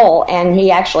this bull, and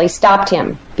he actually stopped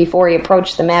him before he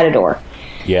approached the matador.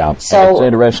 Yeah, so it's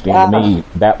interesting to me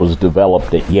that was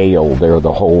developed at Yale. They're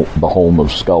the home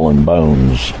of Skull and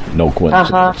Bones. No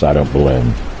coincidence, I don't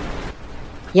believe.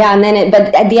 Yeah, and then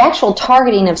but the actual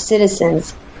targeting of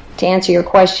citizens. To answer your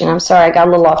question, I'm sorry I got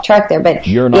a little off track there, but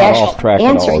you're not off track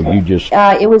at all. You just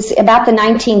it was about the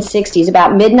 1960s,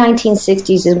 about mid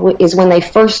 1960s is when they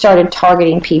first started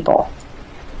targeting people,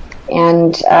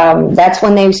 and that's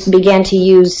when they began to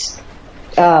use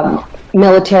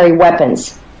military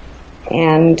weapons,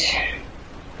 and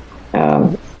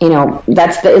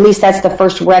that's at least that's the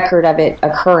first record of it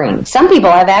occurring. Some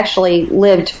people have actually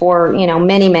lived for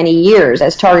many years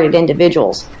as targeted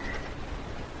individuals.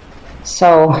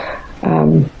 So,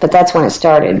 but that's when it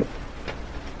started.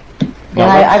 And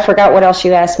I forgot what else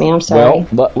you asked me. I'm sorry.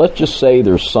 Well, let's just say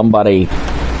there's somebody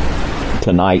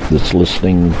tonight that's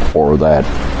listening or that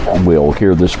will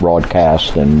hear this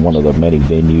broadcast in one of the many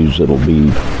venues it'll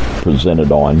be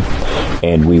presented on,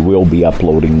 and we will be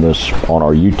uploading this on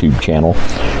our YouTube channel.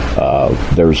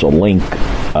 There's a link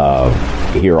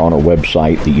here on our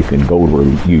website that you can go to our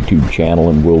YouTube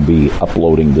channel, and we'll be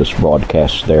uploading this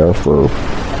broadcast there for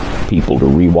people to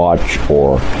rewatch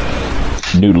or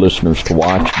new listeners to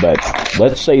watch. But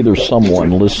let's say there's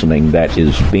someone listening that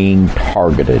is being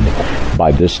targeted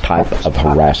by this type of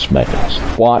harassment.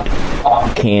 What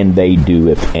can they do,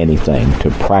 if anything, to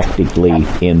practically,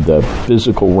 in the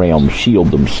physical realm,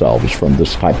 shield themselves from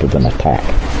this type of an attack?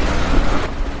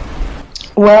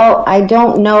 Well, I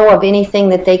don't know of anything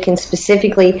that they can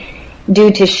specifically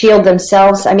do to shield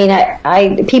themselves. I mean,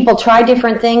 people try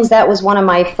different things. That was one of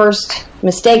my first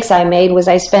mistakes I made, was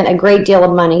I spent a great deal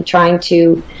of money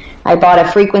I bought a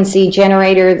frequency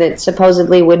generator that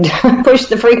supposedly would push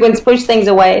things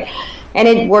away, and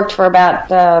it worked for about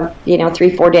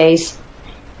 3-4 days.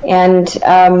 And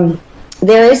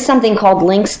there is something called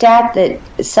LinkStat that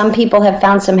some people have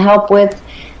found some help with.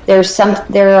 There are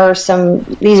some.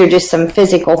 These are just some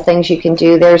physical things you can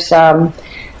do. There's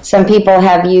some people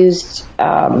have used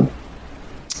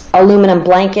aluminum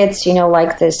blankets,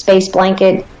 like the space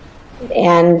blanket,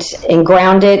 and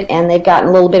ground it, and they've gotten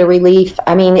a little bit of relief.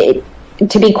 I mean,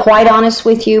 to be quite honest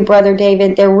with you, Brother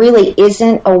David, there really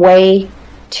isn't a way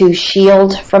to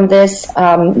shield from this.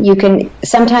 You can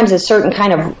sometimes a certain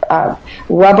kind of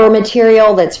rubber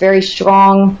material that's very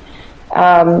strong.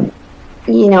 I'm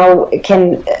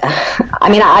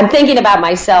thinking about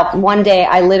myself. One day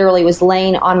I literally was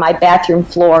laying on my bathroom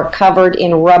floor covered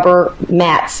in rubber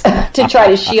mats to try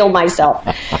to shield myself.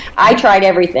 I tried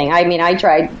everything. I mean, I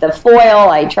tried the foil.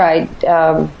 I tried,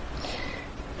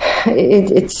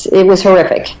 it was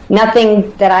horrific.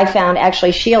 Nothing that I found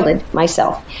actually shielded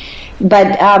myself.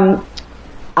 But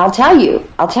I'll tell you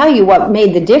what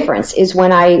made the difference is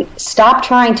when I stopped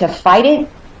trying to fight it,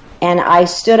 and I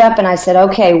stood up and I said,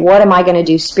 okay, what am I going to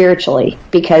do spiritually?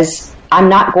 Because I'm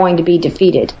not going to be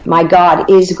defeated. My God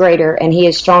is greater and He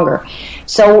is stronger.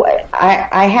 So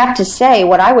I have to say,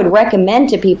 what I would recommend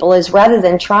to people is, rather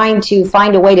than trying to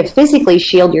find a way to physically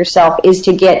shield yourself, is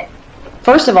to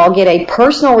first of all, get a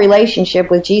personal relationship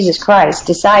with Jesus Christ.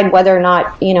 Decide whether or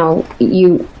not, you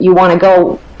want to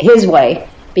go His way,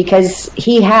 because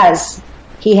He has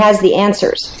the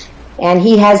answers, and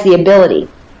He has the ability.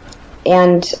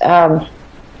 And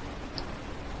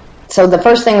so the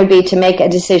first thing would be to make a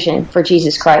decision for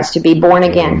Jesus Christ, to be born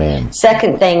again. Amen.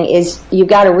 Second thing is, you've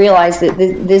got to realize that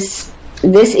this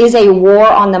is a war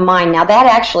on the mind. Now, that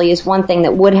actually is one thing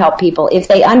that would help people if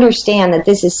they understand that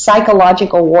this is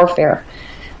psychological warfare.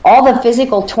 All the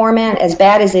physical torment, as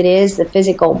bad as it is, the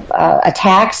physical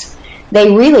attacks,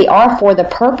 they really are for the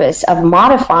purpose of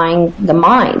modifying the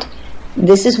mind.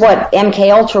 This is what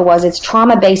MK Ultra was. It's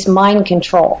trauma-based mind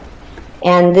control.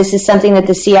 And this is something that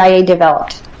the CIA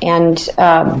developed. And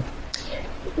the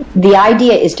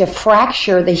idea is to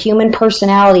fracture the human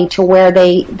personality to where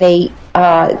they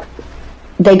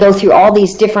go through all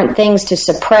these different things to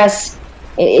suppress.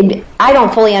 I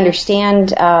don't fully understand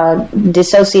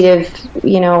dissociative,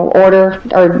 order,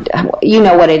 or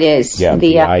what it is. Yeah,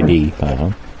 DID.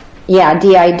 Yeah,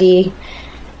 DID.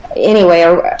 Anyway,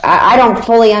 I don't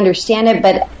fully understand it,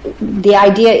 but the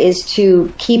idea is to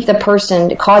keep the person,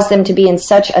 to cause them to be in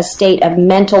such a state of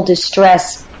mental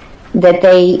distress that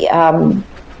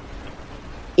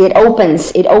it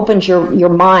opens your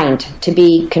mind to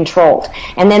be controlled.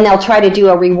 And then they'll try to do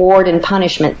a reward and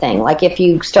punishment thing. Like if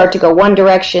you start to go one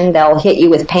direction, they'll hit you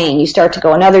with pain. You start to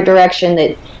go another direction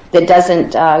that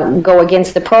doesn't go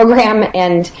against the program,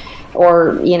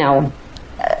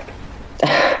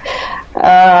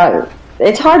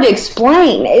 it's hard to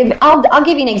explain. I'll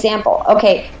give you an example.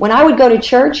 Okay, when I would go to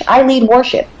church, I lead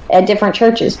worship at different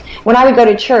churches. When I would go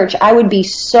to church, I would be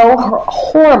so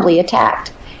horribly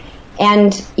attacked.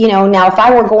 And, now if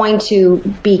I were going to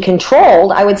be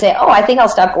controlled, I would say, I think I'll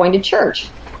stop going to church.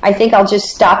 I think I'll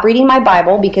just stop reading my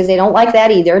Bible, because they don't like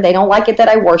that either. They don't like it that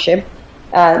I worship.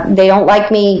 They don't like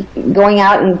me going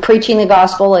out and preaching the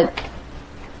gospel at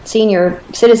senior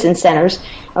citizen centers.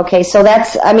 Okay, so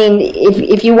that's,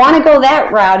 if you want to go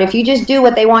that route, if you just do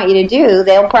what they want you to do,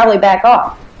 they'll probably back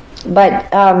off.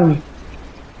 But I'm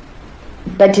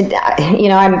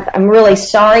really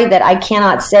sorry that I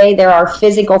cannot say there are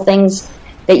physical things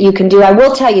that you can do. I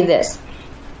will tell you this.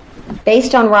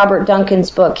 Based on Robert Duncan's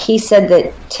book, he said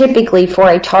that typically for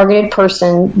a targeted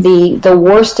person, the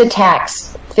worst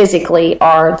attacks physically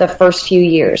are the first few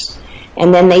years,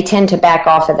 and then they tend to back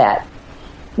off of that.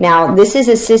 Now, this is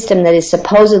a system that is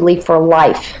supposedly for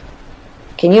life.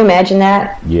 Can you imagine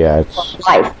that? Yeah, it's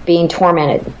life being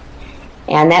tormented.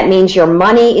 And that means your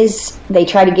money they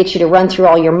try to get you to run through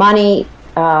all your money.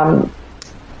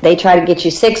 They try to get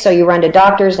you sick, so you run to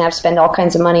doctors and have to spend all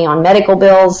kinds of money on medical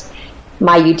bills.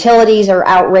 My utilities are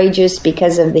outrageous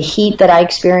because of the heat that I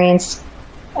experience.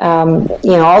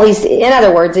 All these, in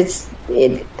other words, it's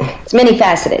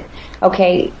many-faceted.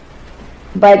 Okay,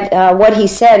 but what he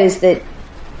said is that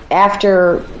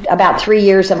after about 3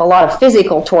 years of a lot of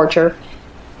physical torture,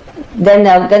 then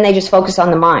they just focus on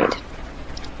the mind.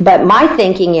 But my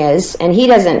thinking is, and he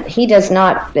does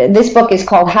not, this book is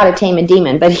called How to Tame a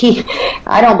Demon, but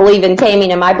I don't believe in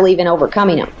taming him, I believe in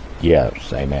overcoming him.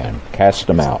 yes, amen. Cast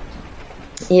them out.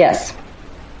 Yes.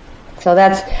 So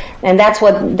that's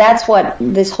what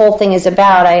this whole thing is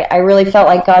about. I really felt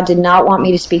like God did not want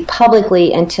me to speak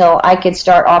publicly until I could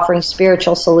start offering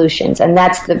spiritual solutions, and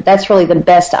that's really the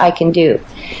best I can do.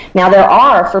 Now, there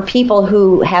are, for people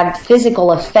who have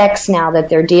physical effects now that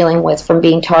they're dealing with from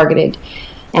being targeted,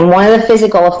 and one of the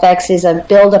physical effects is a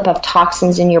buildup of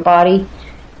toxins in your body.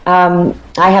 I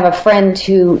have a friend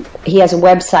he has a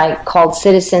website called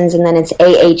Citizens, and then it's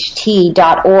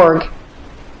AHT.org.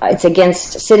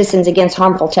 It's Citizens Against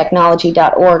Harmful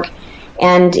Technology.org,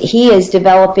 and he is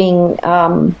developing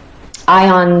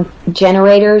ion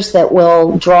generators that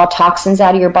will draw toxins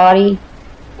out of your body,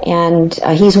 and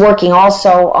he's working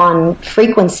also on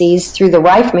frequencies through the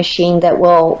Rife machine that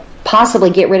will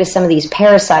possibly get rid of some of these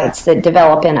parasites that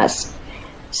develop in us.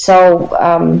 So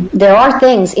there are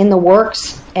things in the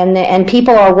works, and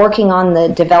people are working on the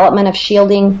development of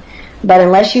shielding. But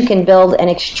unless you can build an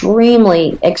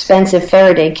extremely expensive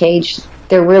Faraday cage,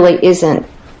 there really isn't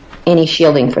any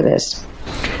shielding for this.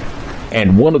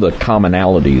 And one of the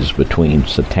commonalities between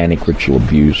satanic ritual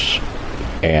abuse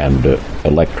and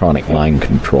electronic mind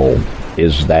control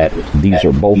is that these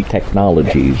are both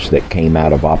technologies that came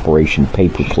out of Operation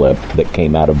Paperclip, that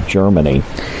came out of Germany,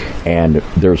 and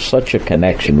there's such a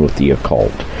connection with the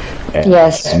occult.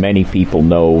 Yes. Many people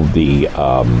know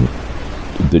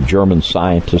the German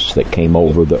scientists that came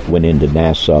over that went into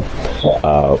NASA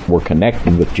were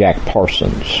connected with Jack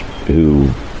Parsons, who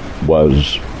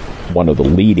was one of the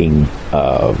leading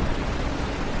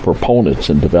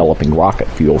proponents in developing rocket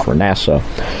fuel for NASA,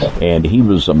 and he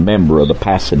was a member of the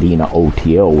Pasadena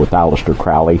OTO with Aleister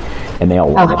Crowley and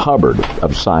L. Ron Hubbard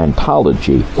of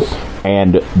Scientology.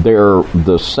 And they're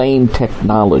the same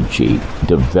technology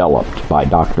developed by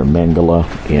Dr. Mengele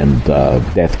in the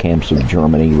death camps of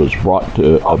Germany was brought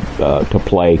to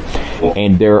play.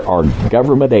 And there are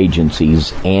government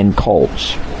agencies and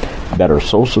cults that are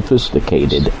so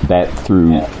sophisticated that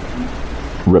through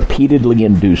repeatedly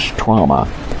induced trauma,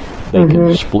 they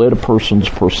can split a person's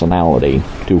personality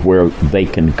to where they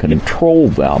can control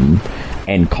them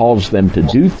and cause them to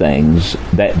do things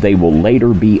that they will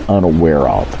later be unaware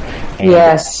of. And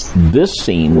yes. This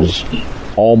seems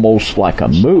almost like a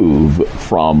move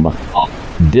from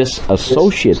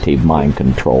disassociative mind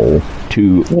control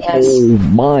to whole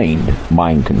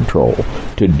mind control,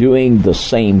 to doing the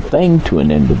same thing to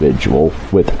an individual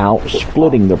without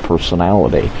splitting their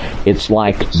personality. It's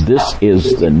like this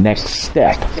is the next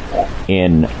step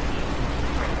in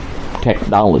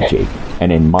technology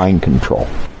and in mind control.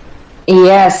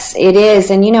 Yes, it is.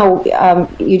 And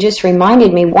you just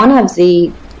reminded me, one of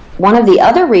the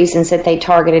other reasons that they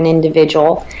target an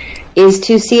individual is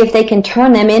to see if they can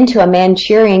turn them into a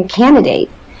Manchurian candidate,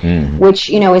 which,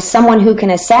 is someone who can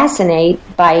assassinate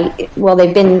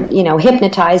they've been,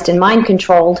 hypnotized and mind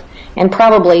controlled and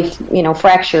probably,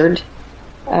 fractured.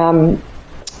 And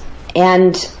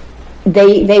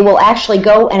they will actually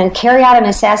go and carry out an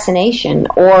assassination,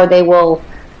 or they will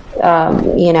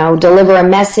deliver a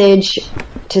message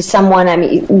to someone. I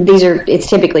mean, it's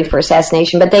typically for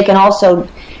assassination, but they can also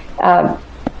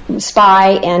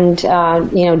spy and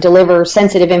deliver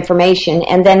sensitive information,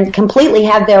 and then completely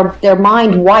have their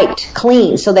mind wiped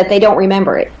clean so that they don't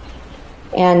remember it.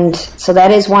 And so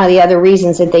that is one of the other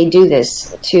reasons that they do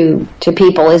this to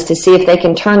people, is to see if they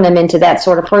can turn them into that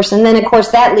sort of person. And then, of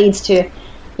course, that leads to,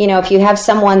 if you have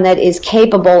someone that is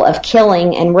capable of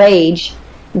killing and rage,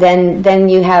 then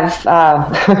you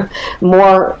have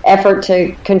more effort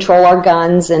to control our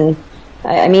guns. And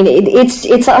I mean,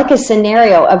 it's like a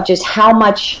scenario of just how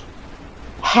much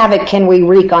havoc can we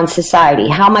wreak on society,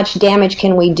 how much damage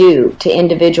can we do to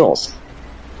individuals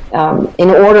in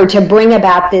order to bring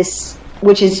about this,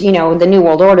 which is, the New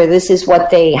World Order. This is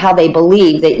how they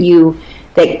believe that you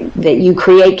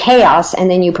create chaos and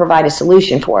then you provide a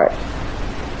solution for it.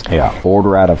 Yeah,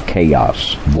 order out of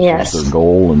chaos. This is their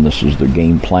goal, and this is their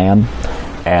game plan.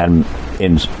 And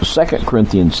in 2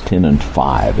 Corinthians 10 and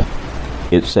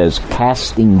 5, it says,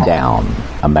 casting down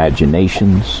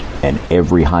imaginations and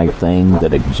every high thing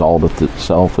that exalteth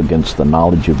itself against the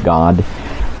knowledge of God,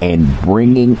 and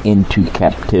bringing into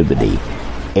captivity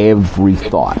every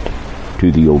thought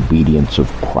to the obedience of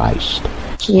Christ.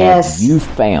 Yes. Have you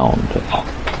found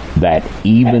that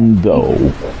even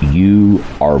though you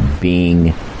are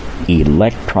being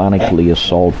electronically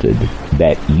assaulted,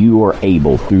 that you are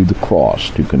able through the cross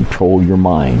to control your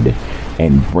mind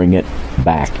and bring it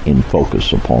back in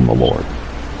focus upon the Lord?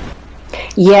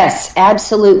 Yes,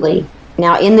 absolutely.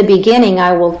 Now, in the beginning,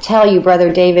 I will tell you,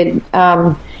 Brother David,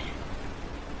 I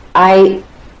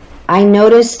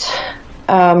noticed,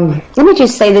 let me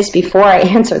just say this before I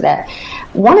answer that.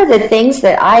 One of the things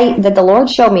that the Lord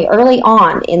showed me early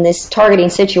on in this targeting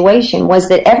situation was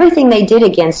that everything they did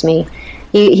against me,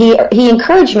 He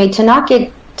encouraged me to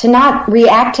not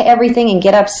react to everything and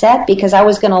get upset, because I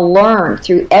was going to learn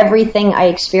through everything I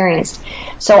experienced.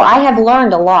 So I have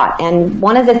learned a lot, and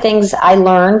one of the things I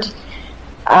learned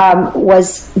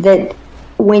was that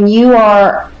when you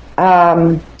are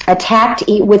attacked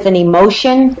with an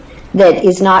emotion that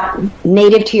is not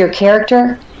native to your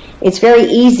character, it's very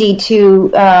easy to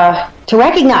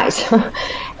recognize.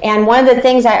 And one of the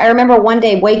things, I remember one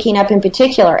day waking up in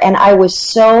particular, and I was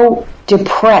so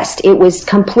depressed. It was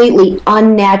completely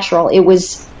unnatural. It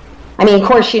was, of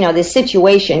course, this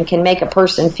situation can make a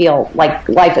person feel like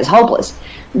life is hopeless.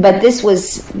 But this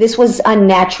was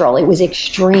unnatural. It was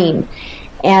extreme.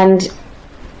 And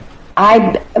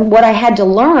what I had to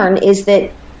learn is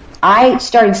that I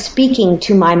started speaking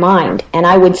to my mind, and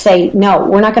I would say, no,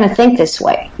 we're not going to think this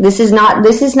way. This is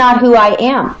not who I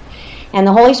am. And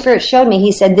the Holy Spirit showed me,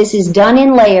 He said, this is done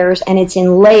in layers, and it's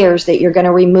in layers that you're going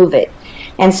to remove it.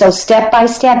 And so step by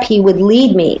step, He would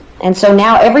lead me. And so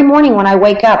now every morning when I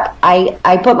wake up,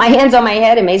 I put my hands on my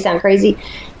head. It may sound crazy,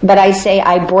 but I say,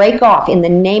 I break off, in the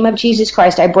name of Jesus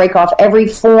Christ, I break off every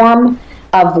form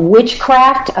of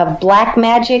witchcraft, of black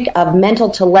magic, of mental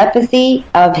telepathy,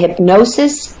 of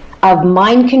hypnosis, of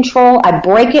mind control. I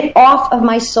break it off of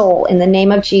my soul in the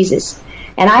name of Jesus.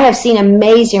 And I have seen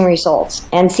amazing results.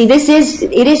 And see,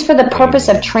 it is for the purpose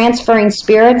of transferring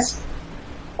spirits,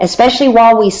 especially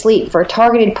while we sleep. For a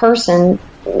targeted person,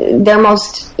 their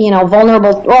most,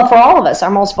 vulnerable, well, for all of us,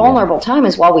 our most vulnerable time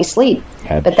is while we sleep.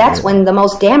 Absolutely. But that's when the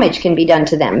most damage can be done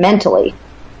to them mentally.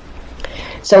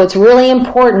 So it's really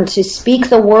important to speak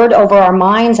the word over our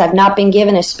minds. I've not been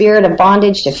given a spirit of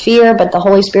bondage to fear, but the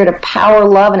Holy Spirit of power,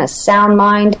 love, and a sound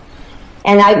mind.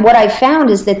 And what I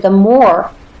found is that the more,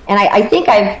 and I think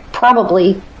I've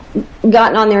probably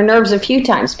gotten on their nerves a few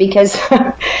times, because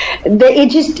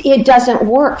it doesn't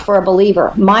work for a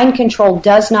believer. Mind control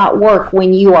does not work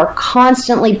when you are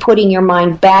constantly putting your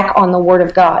mind back on the Word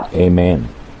of God. Amen.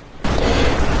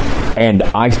 And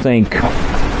I think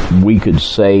we could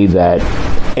say that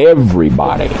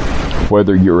everybody,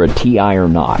 whether you're a TI or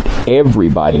not,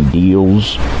 everybody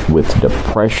deals with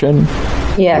depression,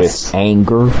 with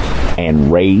anger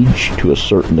and rage to a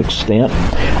certain extent,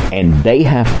 and they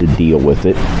have to deal with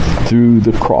it through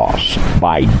the cross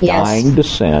by dying to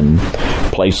sin,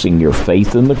 placing your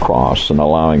faith in the cross, and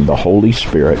allowing the Holy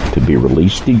Spirit to be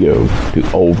released to you to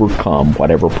overcome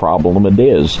whatever problem it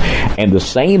is. And the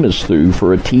same is true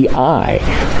for a TI.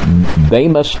 They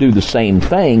must do the same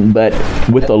thing, but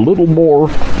with a little more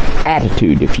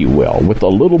attitude, if you will, with a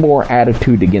little more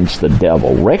attitude against the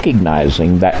devil,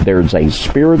 recognizing that there's a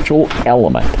spiritual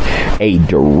element, a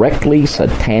directly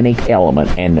satanic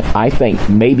element, and I think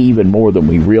maybe even more than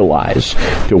we realize,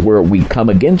 to where we come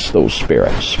against those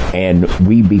spirits and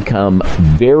we become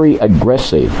very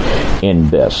aggressive in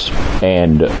this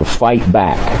and fight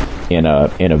back in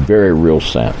a very real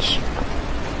sense.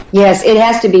 Yes, it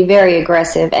has to be very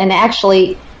aggressive. And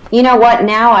actually, you know what,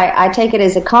 now I take it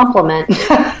as a compliment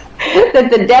that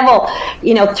the devil,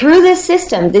 through this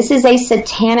system, this is a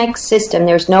satanic system.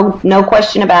 There's no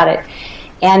question about it.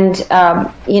 And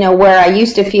where I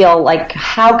used to feel like,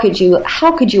 how could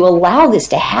you allow this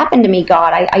to happen to me,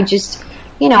 God? I just,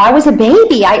 I was a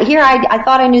baby. I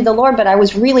thought I knew the Lord, but I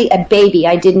was really a baby.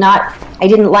 I didn't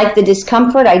like the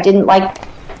discomfort.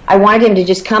 I wanted him to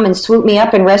just come and swoop me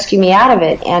up and rescue me out of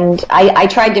it. And I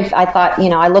thought,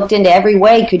 I looked into every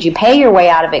way. Could you pay your way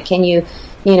out of it? Can you,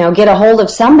 get a hold of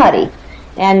somebody?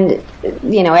 And,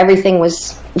 everything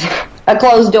was a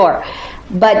closed door.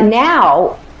 But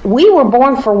now, we were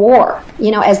born for war.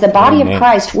 As the body of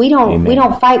Christ, we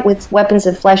don't fight with weapons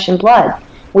of flesh and blood.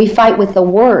 We fight with the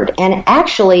Word. And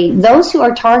actually, those who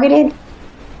are targeted,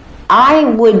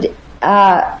 I'd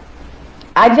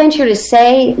venture to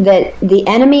say that the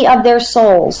enemy of their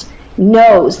souls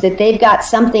knows that they've got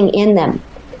something in them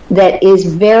that is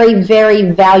very,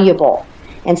 very valuable.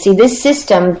 And see, this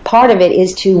system, part of it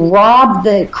is to rob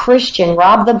the Christian,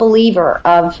 rob the believer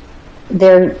of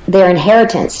their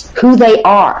inheritance, who they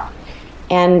are.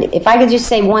 And if I could just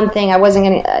say one thing, I don't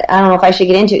know if I should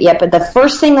get into it yet, but the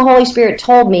first thing the Holy Spirit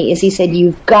told me is he said,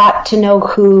 you've got to know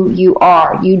who you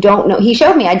are. You don't know. He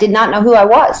showed me I did not know who I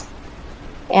was.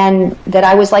 And that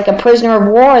I was like a prisoner of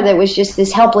war that was just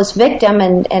this helpless victim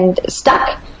and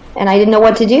stuck. And I didn't know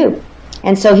what to do.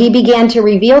 And so he began to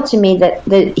reveal to me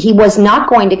that he was not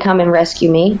going to come and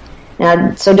rescue me.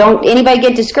 So don't anybody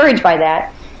get discouraged by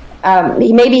that.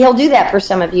 Maybe he'll do that for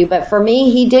some of you, but for me,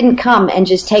 he didn't come and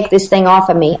just take this thing off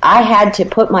of me. I had to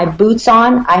put my boots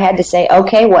on. I had to say,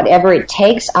 okay, whatever it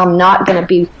takes, this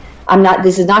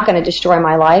is not going to destroy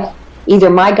my life. Either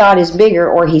my God is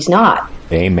bigger or he's not.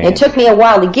 Amen. It took me a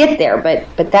while to get there, but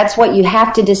that's what you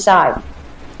have to decide.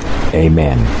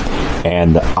 Amen.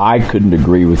 And I couldn't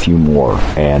agree with you more.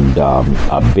 And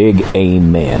a big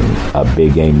amen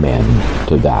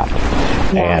to that.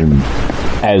 Yeah. And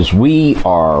as we're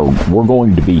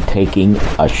going to be taking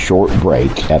a short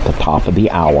break at the top of the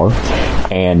hour.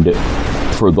 And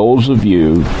for those of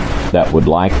you that would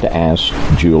like to ask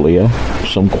Julia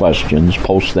some questions,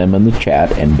 post them in the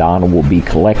chat, and Donna will be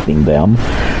collecting them,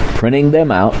 printing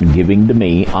them out, and giving to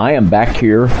me. I am back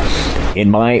here in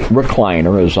my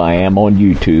recliner as I am on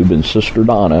YouTube, and Sister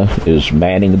Donna is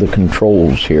manning the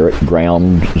controls here at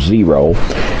Ground Zero,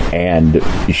 and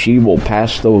she will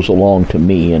pass those along to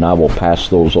me, and I will pass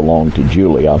those along to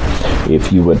Julia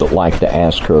if you would like to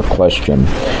ask her a question.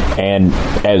 And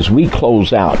as we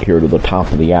close out here to the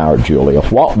top of the hour, Julia,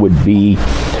 what would be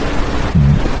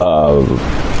of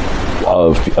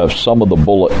some of the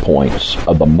bullet points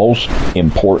of the most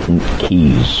important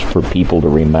keys for people to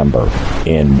remember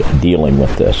in dealing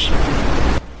with this?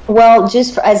 Well,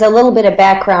 just as a little bit of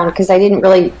background, because I didn't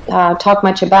really talk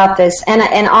much about this,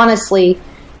 and honestly,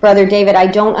 Brother David, I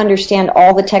don't understand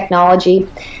all the technology,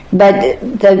 but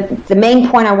the main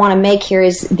point I want to make here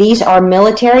is these are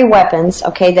military weapons,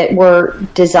 okay, that were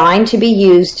designed to be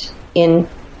used in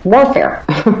warfare.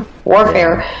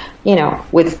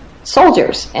 With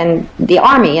soldiers and the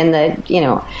army and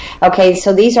okay,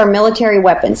 so these are military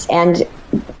weapons, and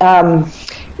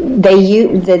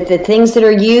the things that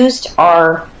are used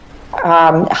are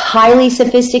highly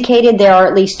sophisticated. There are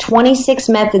at least 26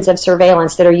 methods of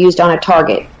surveillance that are used on a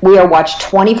target. We are watched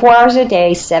 24 hours a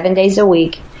day, 7 days a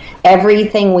week.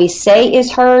 Everything we say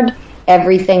is heard.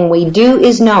 Everything we do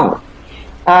is known.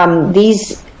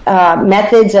 These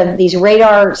methods of these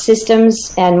radar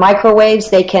systems and microwaves,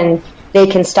 they can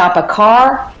stop a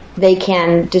car. They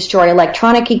can destroy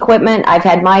electronic equipment. I've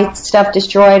had my stuff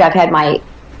destroyed. I've had my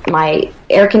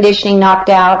air conditioning knocked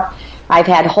out. I've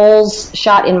had holes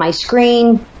shot in my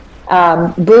screen,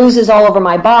 bruises all over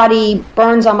my body,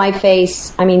 burns on my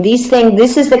face. I mean,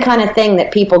 this is the kind of thing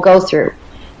that people go through.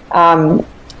 And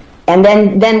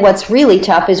then what's really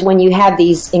tough is when you have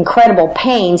these incredible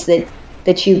pains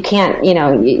that you can't,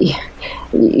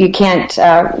 you can't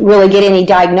really get any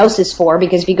diagnosis for,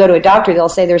 because if you go to a doctor, they'll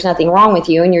say there's nothing wrong with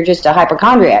you and you're just a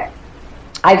hypochondriac.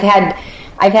 I've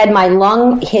had my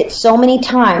lung hit so many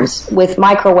times with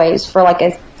microwaves for like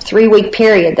a 3-week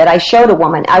period that I showed a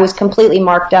woman. I was completely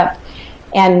marked up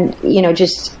and,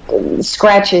 just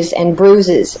scratches and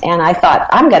bruises. And I thought,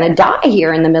 I'm going to die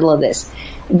here in the middle of this.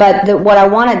 But the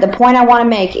point I want to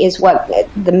make is what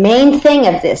the main thing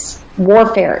of this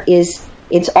warfare is.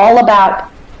 It's all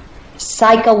about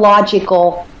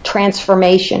psychological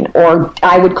transformation, or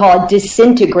I would call it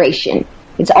disintegration.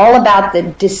 It's all about the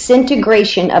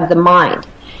disintegration of the mind.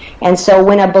 And so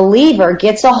when a believer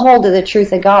gets a hold of the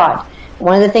truth of God,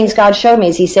 one of the things God showed me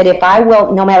is he said, if I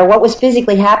will, no matter what was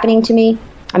physically happening to me,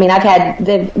 I mean,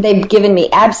 they've given me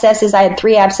abscesses. I had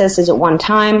 3 abscesses at one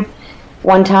time.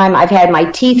 One time I've had my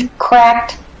teeth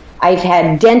cracked. I've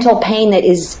had dental pain that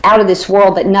is out of this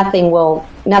world that nothing will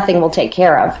take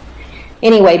care of.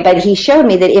 Anyway, but he showed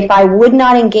me that if I would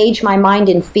not engage my mind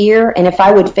in fear, and if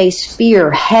I would face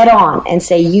fear head on and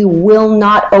say, you will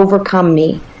not overcome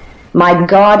me, my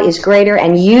God is greater,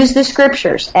 and use the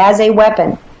scriptures as a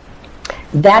weapon,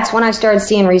 that's when I started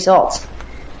seeing results.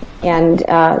 And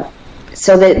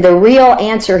so the real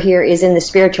answer here is in the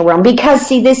spiritual realm. Because,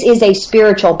 see, this is a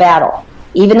spiritual battle.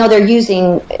 Even though they're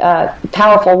using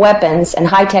powerful weapons and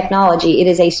high technology, it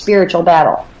is a spiritual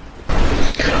battle.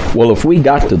 Well, if we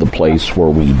got to the place where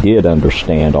we did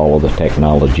understand all of the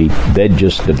technology, they'd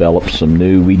just develop some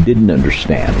new we didn't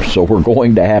understand. So we're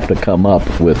going to have to come up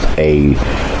with a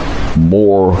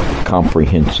more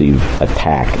comprehensive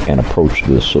attack and approach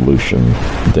to the solution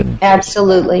than...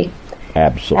 Absolutely.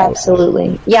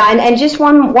 Yeah, and just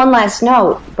one last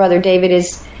note, Brother David,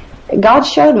 is God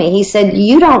showed me. He said,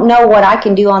 you don't know what I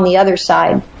can do on the other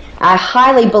side. I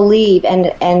highly believe and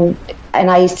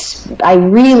I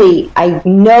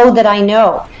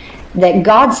know that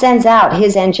God sends out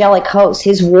his angelic host,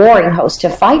 his warring host, to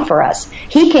fight for us.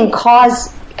 He can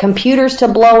cause computers to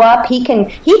blow up. He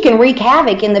can wreak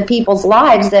havoc in the people's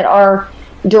lives that are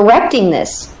directing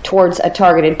this towards a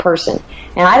targeted person.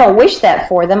 And I don't wish that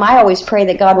for them. I always pray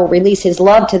that God will release his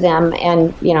love to them,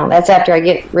 and that's after I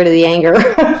get rid of the anger.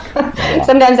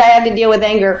 Sometimes I have to deal with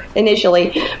anger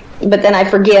initially, but then I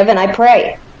forgive and I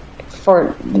pray.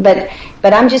 But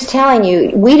I'm just telling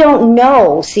you, we don't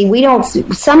know. See,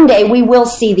 someday we will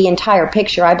see the entire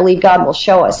picture. I believe God will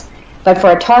show us. But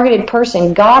for a targeted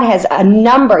person, God has a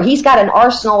number. He's got an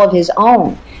arsenal of his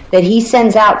own that he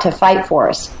sends out to fight for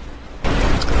us.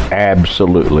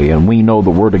 Absolutely. And we know the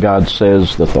Word of God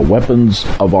says that the weapons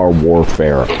of our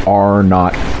warfare are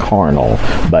not carnal,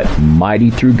 but mighty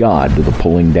through God to the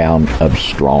pulling down of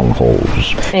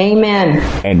strongholds. Amen.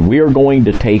 And we are going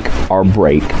to take our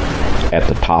break at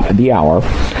the top of the hour.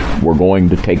 We're going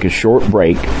to take a short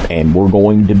break, and we're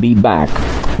going to be back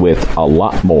with a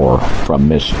lot more from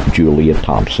Miss Julia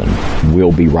Thompson.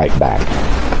 We'll be right back.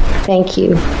 Thank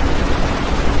you.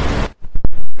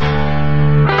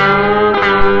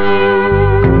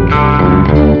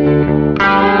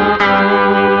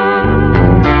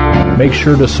 Make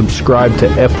sure to subscribe to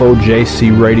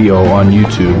FOJC Radio on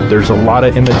YouTube. There's a lot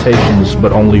of imitations,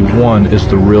 but only one is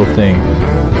the real thing.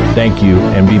 Thank you,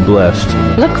 and be blessed.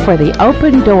 Look for the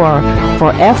open door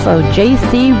for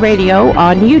FOJC Radio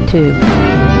on YouTube.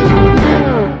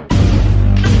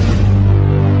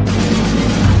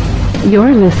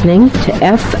 You're listening to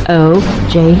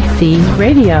FOJC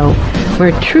Radio,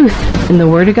 where truth in the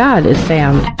Word of God is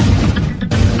found.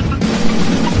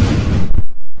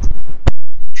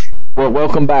 Well,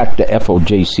 welcome back to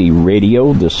FOJC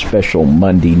Radio, this special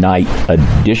Monday night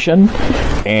edition.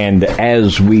 And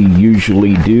as we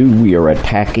usually do, we are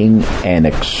attacking an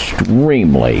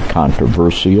extremely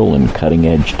controversial and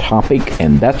cutting-edge topic,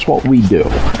 and that's what we do.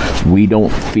 We don't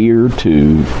fear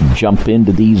to jump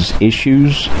into these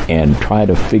issues and try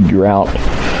to figure out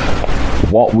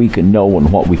what we can know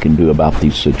and what we can do about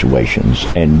these situations.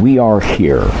 And we are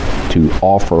here to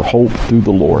offer hope through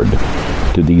the Lord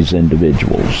to these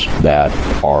individuals that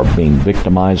are being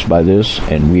victimized by this,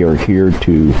 and we are here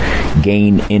to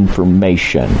gain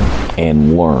information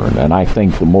and learn. And I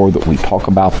think the more that we talk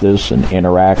about this and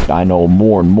interact, I know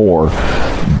more and more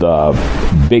the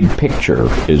big picture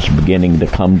is beginning to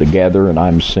come together, and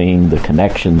I'm seeing the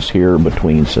connections here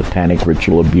between satanic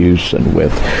ritual abuse and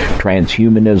with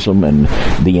transhumanism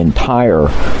and the entire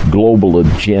global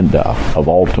agenda of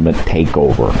ultimate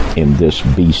takeover in this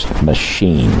beast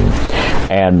machine.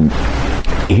 And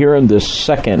here in this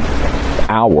second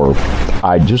hour,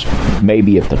 I just,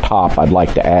 maybe at the top, I'd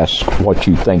like to ask what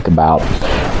you think about,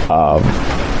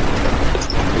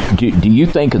 do you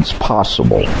think it's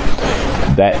possible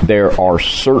that there are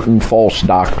certain false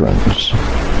doctrines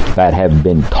that have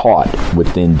been taught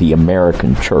within the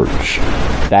American church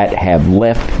that have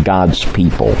left God's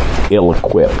people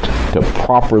ill-equipped to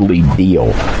properly deal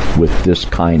with this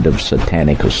kind of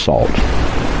satanic assault?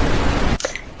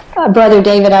 Brother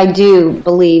David, I do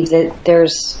believe that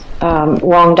there's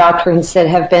wrong doctrines that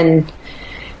have been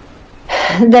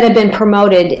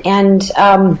promoted, and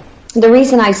the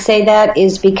reason I say that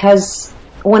is because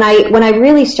when I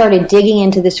really started digging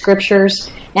into the scriptures,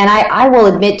 and I will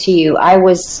admit to you, I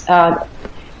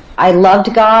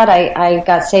loved God. I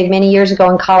got saved many years ago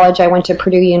in college. I went to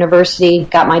Purdue University,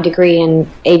 got my degree in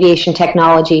aviation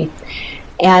technology,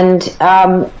 and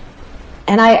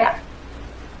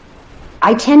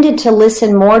I tended to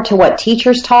listen more to what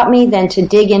teachers taught me than to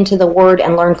dig into the Word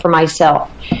and learn for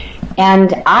myself.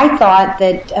 And I thought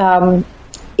that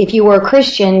if you were a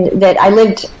Christian, that I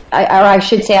lived I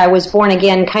should say I was born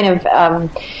again kind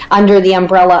of under the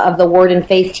umbrella of the Word and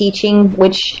Faith teaching,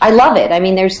 which I love it. I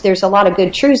mean, there's a lot of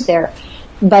good truths there.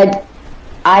 But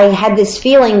I had this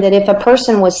feeling that if a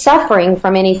person was suffering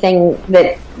from anything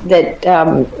that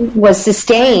was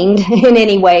sustained in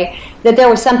any way, that there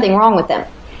was something wrong with them.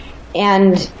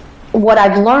 And what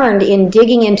I've learned in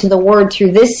digging into the Word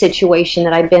through this situation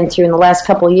that I've been through in the last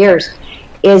couple of years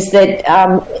is that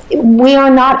we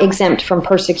are not exempt from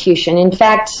persecution. In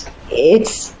fact,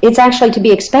 it's actually to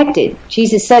be expected.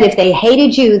 Jesus said, if they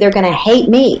hated you, they're going to hate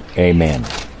me. Amen.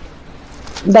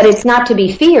 But it's not to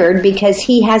be feared, because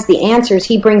he has the answers.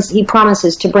 He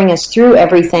promises to bring us through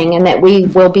everything, and that we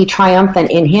will be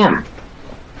triumphant in him.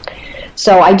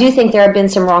 So I do think there have been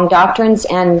some wrong doctrines,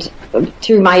 and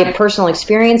through my personal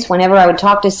experience, whenever I would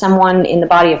talk to someone in the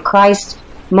body of Christ,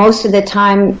 most of the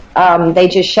time they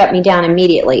just shut me down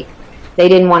immediately. They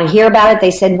didn't want to hear about it.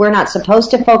 They said, we're not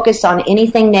supposed to focus on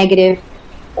anything negative.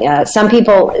 Some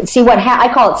people, see what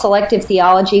I call it selective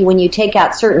theology, when you take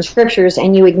out certain scriptures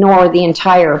and you ignore the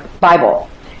entire Bible.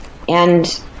 And,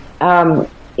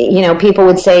 people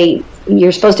would say,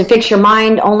 you're supposed to fix your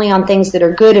mind only on things that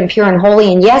are good and pure and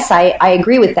holy. And yes, I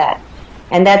agree with that.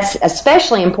 And that's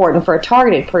especially important for a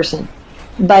targeted person.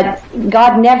 But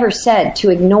God never said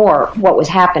to ignore what was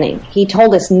happening. He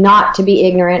told us not to be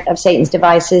ignorant of Satan's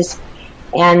devices,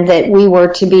 and that we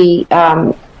were to be,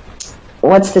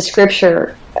 what's the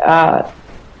scripture?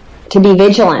 To be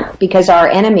vigilant, because our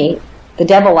enemy, the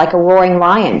devil, like a roaring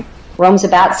lion, roams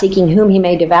about seeking whom he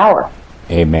may devour.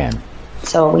 Amen.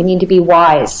 So we need to be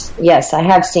wise. Yes, I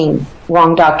have seen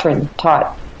wrong doctrine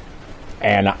taught.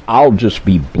 And I'll just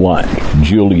be blunt.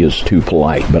 Julia's too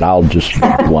polite, but I'll just be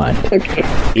blunt. Okay.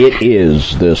 It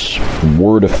is this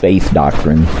word of faith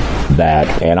doctrine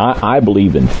that, and I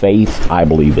believe in faith, I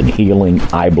believe in healing,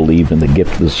 I believe in the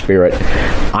gift of the Spirit,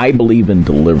 I believe in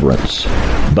deliverance.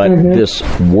 But this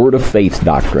word of faith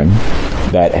doctrine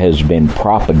that has been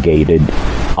propagated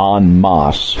en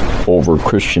masse over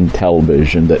Christian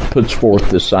television, that puts forth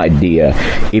this idea: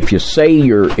 if you say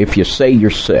you're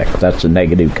sick, that's a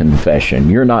negative confession.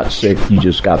 You're not sick, you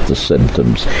just got the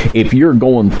symptoms. If you're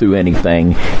going through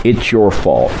anything, it's your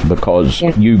fault because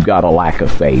you've got a lack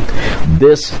of faith.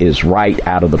 This is right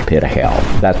out of the pit of hell.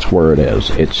 That's where it is.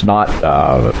 It's not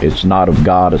of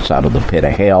God. It's out of the pit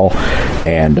of hell.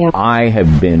 And I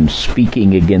have been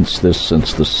speaking against this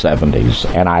since the 70s,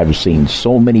 and I've seen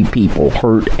so many people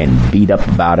hurt and beat up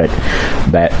about it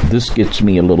that this gets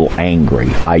me a little angry.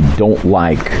 I don't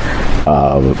like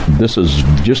this is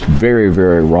just very,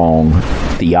 very wrong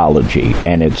theology,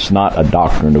 and it's not a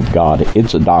doctrine of God.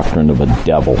 It's a doctrine of a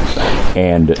devil.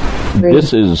 And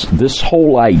this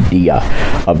whole idea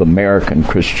of American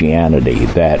Christianity,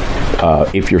 that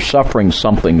if you're suffering,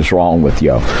 something's wrong with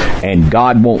you, and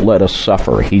God won't let us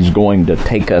suffer. He's going to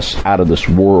take us out of this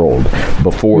world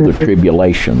before the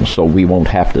tribulation so we won't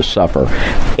have to suffer.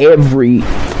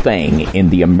 Everything in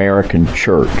the American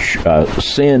church,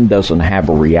 sin doesn't have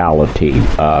a reality.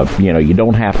 You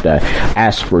don't have to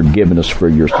ask forgiveness for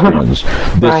your sins.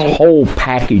 This whole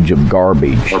package of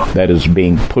garbage that is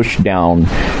being pushed down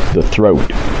the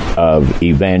throat of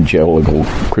evangelical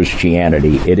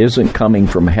Christianity, it isn't coming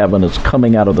from heaven, it's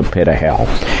coming out of the pit of hell.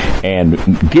 And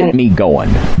get me going.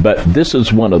 But this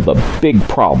is one of the big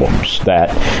problems, that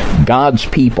God's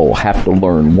people have to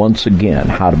learn once again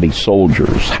how to be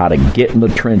soldiers, how to get in the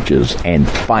trenches and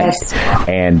fight,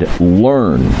 and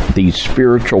learn these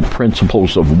spiritual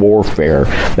principles of warfare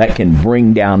that can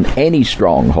bring down any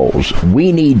strongholds.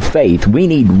 We need faith. We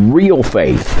need real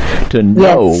faith to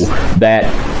know that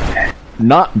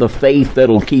not the faith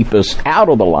that'll keep us out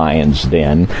of the lion's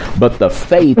den, but the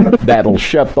faith that'll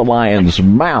shut the lion's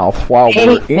mouth while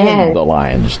we're in the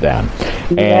lion's den.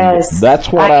 And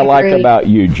that's what I like about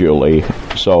you, Julie.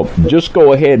 So just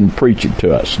go ahead and preach it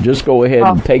to us. Just go ahead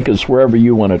and take us wherever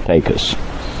you want to take us.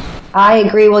 I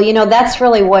agree. Well, that's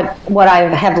really what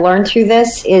I have learned through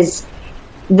this is,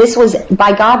 this was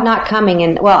by God not coming.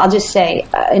 And, well, I'll just say,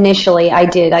 initially I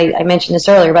mentioned this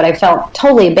earlier, but I felt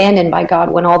totally abandoned by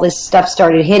God when all this stuff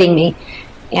started hitting me.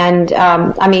 And,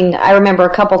 I remember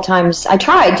a couple times I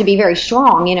tried to be very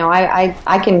strong.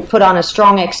 I can put on a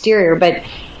strong exterior, but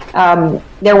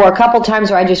there were a couple times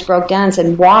where I just broke down and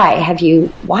said, why have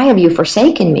you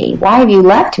forsaken me? Why have you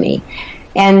left me?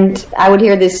 And I would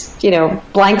hear this,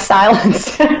 blank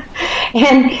silence.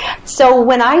 And so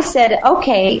when I said,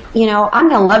 okay, I'm going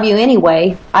to love you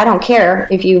anyway. I don't care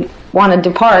if you want to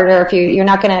depart, or if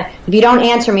if you don't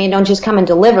answer me and don't just come and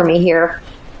deliver me here,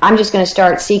 I'm just going to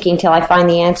start seeking till I find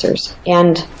the answers.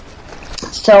 And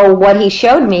so what he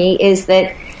showed me is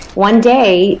that one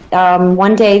day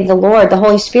the Lord, the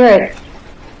Holy Spirit,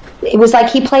 it was like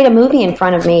he played a movie in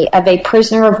front of me of a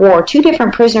prisoner of war, 2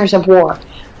 different prisoners of war.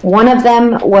 One of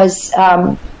them was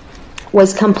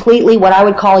completely what I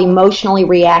would call emotionally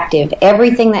reactive.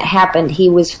 Everything that happened, he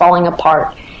was falling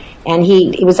apart. And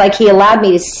it was like he allowed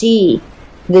me to see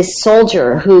this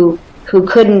soldier who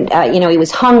couldn't, he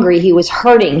was hungry, he was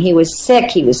hurting, he was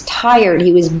sick, he was tired,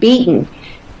 he was beaten,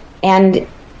 and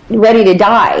ready to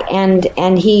die.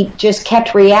 And he just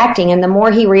kept reacting. And the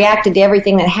more he reacted to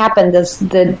everything that happened,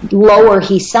 the lower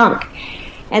he sunk.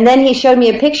 And then he showed me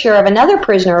a picture of another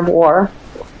prisoner of war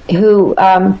who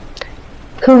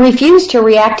refused to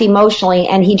react emotionally,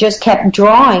 and he just kept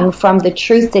drawing from the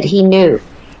truth that he knew,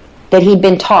 that he'd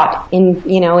been taught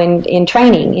in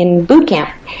training, in boot camp.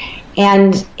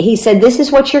 And he said, this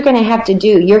is what you're going to have to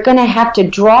do. You're going to have to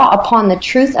draw upon the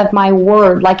truth of my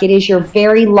word like it is your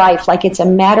very life, like it's a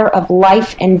matter of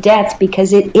life and death,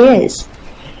 because it is.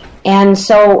 And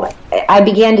so I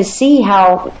began to see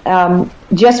how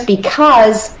just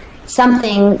because some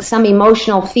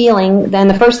emotional feeling, then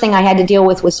the first thing I had to deal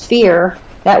with was fear.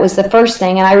 That was the first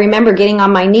thing. And I remember getting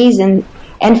on my knees and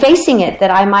facing it,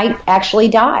 that I might actually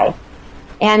die.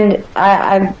 And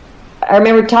I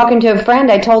remember talking to a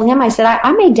friend. I told him, I said,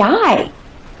 I may die.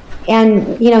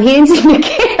 And, he didn't seem to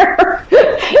care.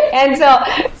 And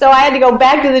so I had to go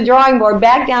back to the drawing board,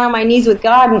 back down on my knees with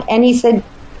God. And he said,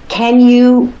 can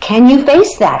you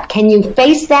face that? Can you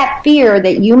face that fear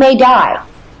that you may die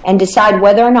and decide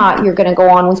whether or not you're going to go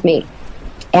on with me?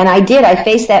 And I did. I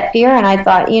faced that fear, and I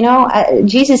thought,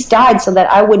 Jesus died so that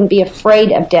I wouldn't be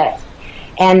afraid of death.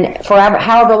 And forever,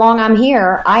 however long I'm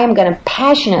here, I am going to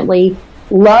passionately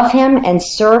love him and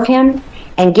serve him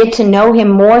and get to know him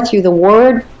more through the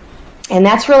word. And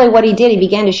that's really what he did. He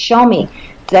began to show me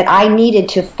that I needed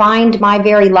to find my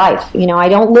very life. I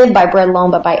don't live by bread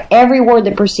alone, but by every word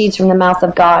that proceeds from the mouth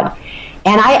of God.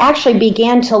 And I actually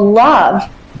began to love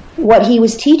what he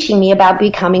was teaching me about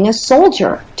becoming a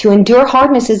soldier, to endure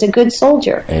hardness as a good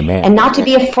soldier. Amen. And not to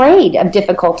be afraid of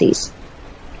difficulties.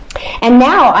 And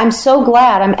now I'm so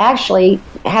glad I'm actually,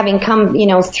 having come,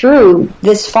 through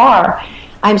this far,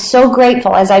 I'm so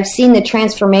grateful as I've seen the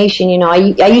transformation. I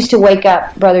used to wake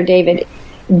up, Brother David,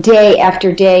 day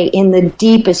after day in the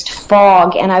deepest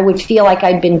fog, and I would feel like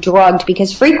I'd been drugged,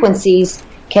 because frequencies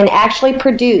can actually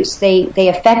produce, they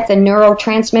affect the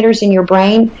neurotransmitters in your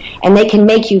brain, and they can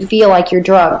make you feel like you're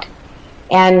drugged.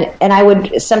 And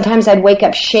sometimes I'd wake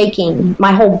up shaking,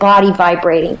 my whole body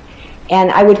vibrating, and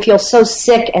I would feel so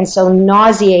sick and so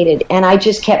nauseated, and I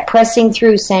just kept pressing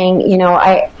through saying,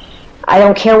 I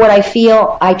don't care what I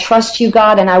feel, I trust you,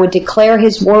 God, and I would declare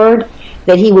his word,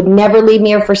 that he would never leave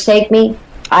me or forsake me.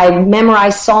 I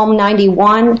memorized Psalm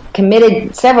 91,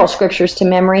 committed several scriptures to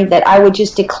memory that I would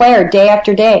just declare day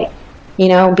after day.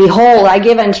 Behold, I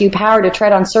give unto you power to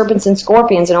tread on serpents and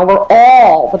scorpions and over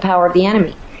all the power of the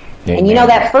enemy. Amen. And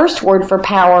that first word for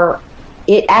power,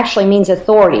 it actually means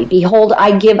authority. Behold,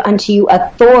 I give unto you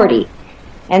authority.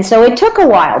 And so it took a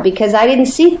while, because I didn't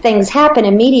see things happen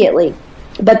immediately.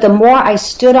 But the more I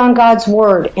stood on God's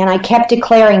word and I kept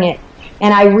declaring it,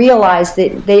 and I realized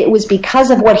that it was because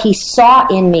of what he saw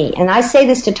in me. And I say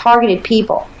this to targeted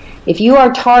people. If you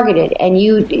are targeted and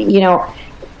you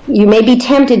may be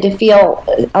tempted to feel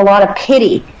a lot of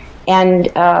pity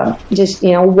and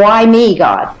why me,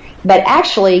 God? But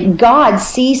actually, God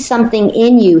sees something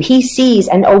in you. He sees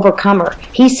an overcomer.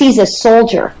 He sees a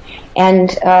soldier.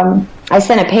 And I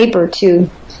sent a paper to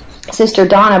Sister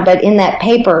Donna, but in that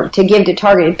paper, to give to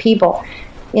targeted people,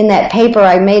 in that paper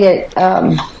I made it...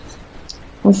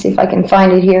 let's see if I can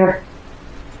find it here.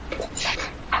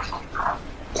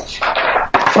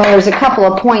 Well, there's a couple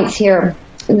of points here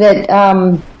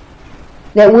that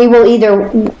we will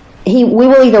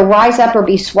either rise up or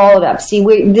be swallowed up. See,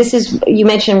 you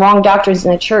mentioned wrong doctrines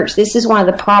in the church. This is one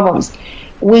of the problems.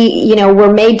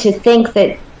 We're made to think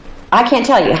that, I can't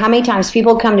tell you how many times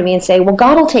people come to me and say, well,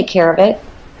 God will take care of it.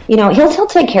 He'll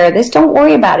take care of this. Don't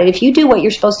worry about it. If you do what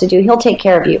you're supposed to do, he'll take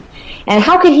care of you. And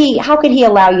how could he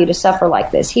allow you to suffer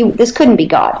like this? This couldn't be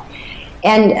God.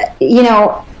 And,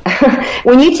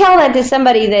 when you tell that to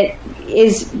somebody that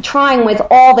is trying with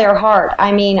all their heart,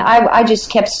 I just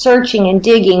kept searching and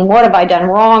digging. What have I done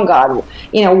wrong, God?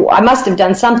 I must have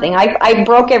done something. I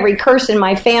broke every curse in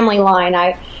my family line.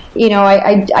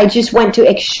 I just went to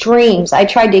extremes. I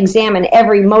tried to examine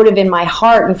every motive in my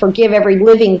heart and forgive every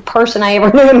living person I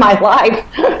ever knew in my life,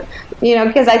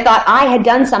 because I thought I had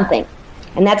done something.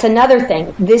 And that's another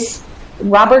thing. This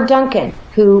Robert Duncan,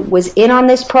 who was in on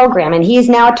this program, and he is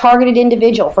now a targeted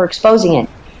individual for exposing it,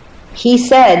 he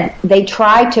said they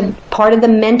tried to, part of the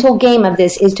mental game of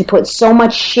this is to put so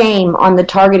much shame on the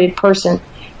targeted person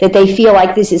that they feel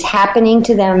like this is happening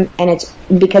to them and it's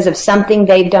because of something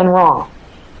they've done wrong.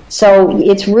 So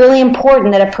it's really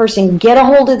important that a person get a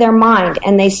hold of their mind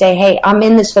and they say, hey, I'm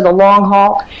in this for the long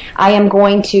haul. I am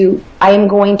going to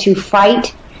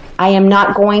fight. I am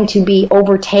not going to be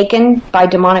overtaken by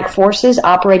demonic forces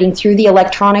operating through the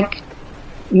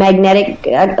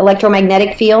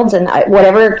electromagnetic fields and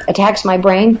whatever attacks my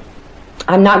brain.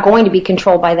 I'm not going to be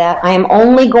controlled by that. I am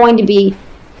only going to be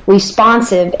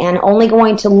responsive and only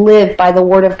going to live by the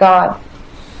Word of God.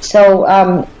 So,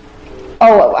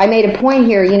 I made a point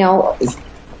here,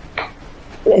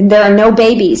 there are no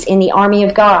babies in the army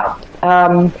of God.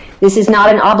 This is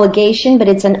not an obligation, but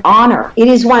it's an honor. It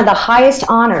is one of the highest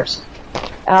honors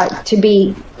to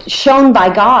be shown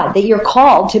by God that you're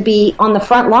called to be on the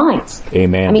front lines.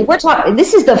 Amen. I mean,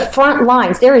 this is the front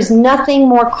lines. There is nothing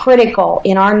more critical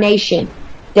in our nation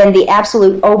than the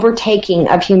absolute overtaking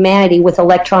of humanity with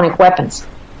electronic weapons.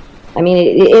 I mean,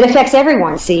 it affects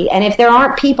everyone, see? And if there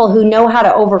aren't people who know how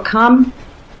to overcome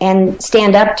and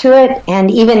stand up to it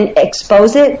and even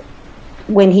expose it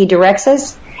when He directs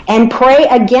us and pray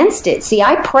against it. See,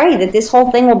 I pray that this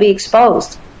whole thing will be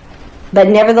exposed. But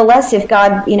nevertheless, if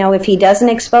God, if He doesn't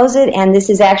expose it and this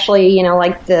is actually,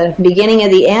 like the beginning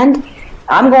of the end,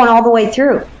 I'm going all the way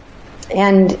through.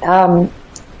 And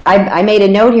I made a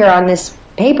note here on this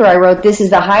paper I wrote, this is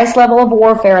the highest level of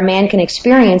warfare a man can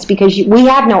experience because we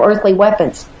have no earthly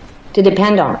weapons to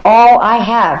depend on. All I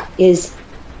have is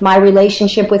my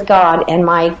relationship with God and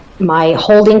my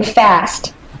holding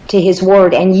fast to His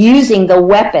Word and using the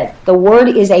weapon. The Word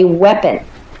is a weapon,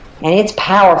 and it's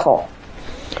powerful.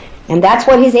 And that's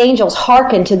what His angels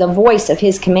hearken to the voice of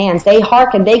His commands. They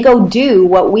hearken, they go do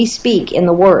what we speak in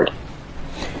the Word.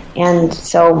 And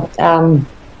so,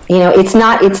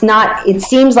 it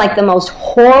seems like the most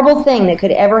horrible thing that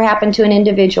could ever happen to an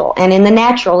individual. And in the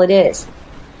natural, it is.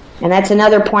 And that's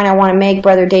another point I want to make,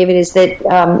 Brother David, is that,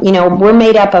 we're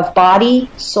made up of body,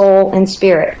 soul, and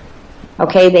spirit.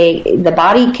 Okay, the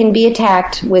body can be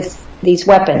attacked with these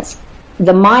weapons.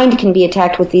 The mind can be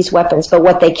attacked with these weapons. But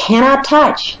what they cannot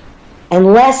touch,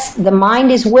 unless the mind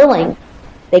is willing,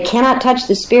 they cannot touch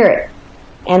the spirit.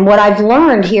 And what I've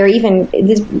learned here, even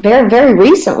very, very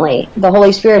recently, the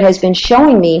Holy Spirit has been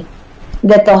showing me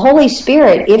that the Holy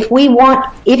Spirit, if we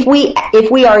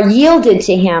are yielded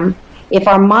to Him, if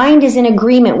our mind is in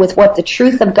agreement with what the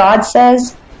truth of God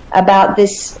says about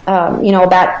this,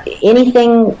 about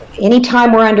anything,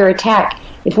 anytime we're under attack,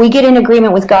 if we get in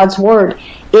agreement with God's Word,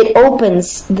 it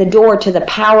opens the door to the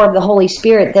power of the Holy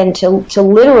Spirit then to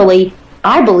literally,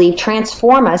 I believe,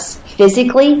 transform us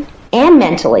physically and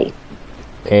mentally.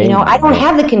 Amen. I don't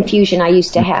have the confusion I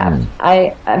used to have.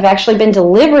 I've actually been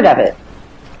delivered of it.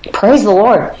 Praise the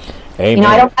Lord. Amen.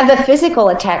 I don't have the physical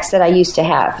attacks that I used to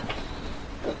have.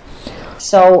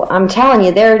 So I'm telling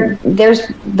you, there's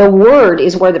the Word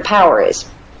is where the power is.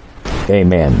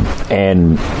 Amen.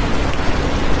 And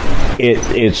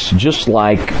it's just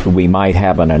like we might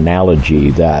have an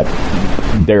analogy that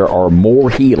there are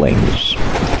more healings,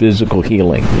 physical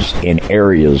healings, in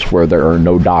areas where there are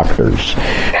no doctors.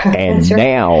 And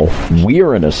now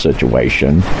we're in a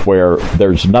situation where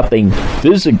there's nothing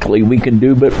physically we can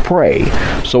do but pray.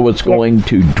 So it's going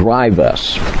to drive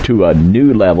us to a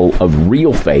new level of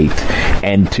real faith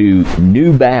and to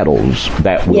new battles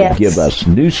that will give us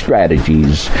new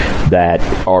strategies that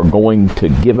are going to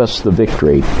give us the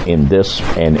victory in this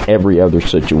and every other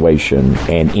situation.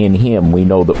 And in Him, we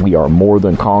know that we are more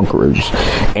than conquerors.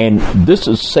 And this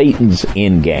is Satan's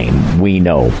end game. We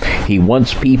know he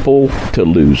wants people to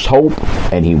lose hope,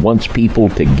 and he wants people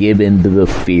to give into the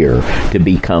fear, to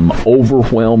become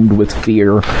overwhelmed with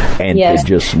fear, and to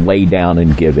just lay down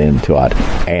and give into it.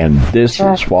 And this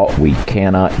is what we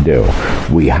cannot do.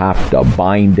 We have to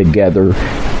bind together,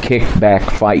 kick back,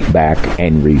 fight back,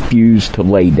 and refuse to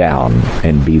lay down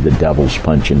and be the devil's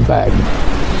punching bag.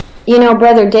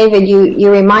 Brother David, you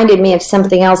reminded me of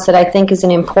something else that I think is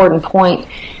an important point.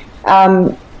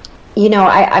 I'm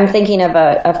thinking of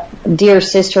a dear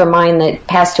sister of mine that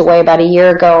passed away about a year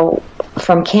ago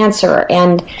from cancer.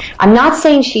 And I'm not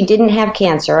saying she didn't have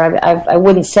cancer. I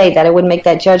wouldn't say that. I wouldn't make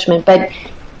that judgment. But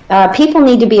people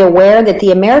need to be aware that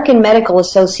the American Medical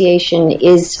Association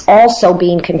is also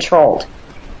being controlled.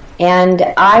 And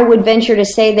I would venture to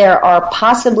say there are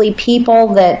possibly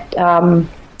people that are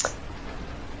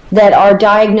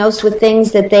diagnosed with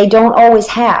things that they don't always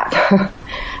have.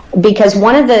 Because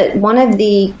one of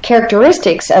the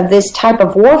characteristics of this type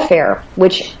of warfare,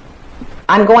 which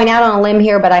I'm going out on a limb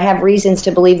here, but I have reasons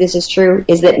to believe this is true,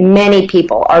 is that many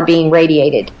people are being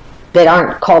radiated that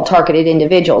aren't called targeted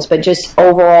individuals, but just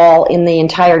overall in the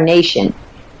entire nation.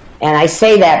 And I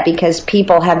say that because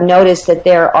people have noticed that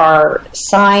there are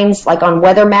signs, like on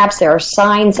weather maps, there are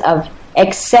signs of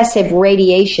excessive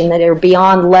radiation that are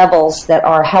beyond levels that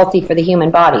are healthy for the human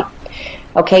body.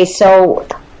 Okay, so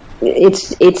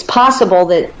it's possible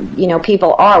that, you know,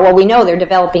 people are, well, we know they're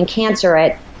developing cancer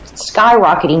at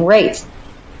skyrocketing rates,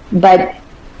 but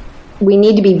we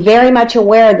need to be very much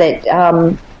aware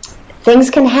that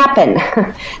things can happen.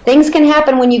 Things can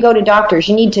happen when you go to doctors.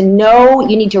 You need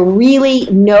to really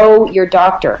know your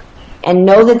doctor and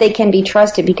know that they can be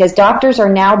trusted, because doctors are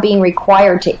now being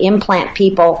required to implant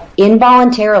people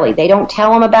involuntarily. They don't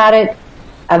tell them about it.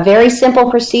 A very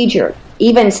simple procedure,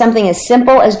 even something as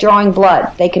simple as drawing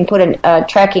blood, they can put a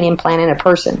tracking implant in a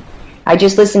person. I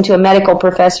just listened to a medical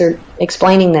professor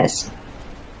explaining this.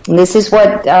 And this is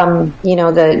what, you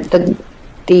know,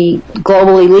 the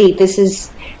global elite, this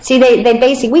is, see, they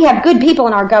basically, we have good people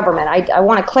in our government. I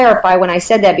want to clarify when I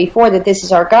said that before, that this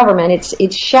is our government.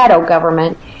 It's shadow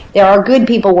government. There are good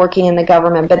people working in the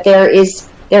government, but there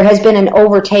has been an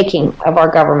overtaking of our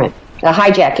government. A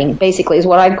hijacking, basically, is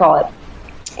what I'd call it.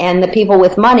 And the people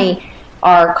with money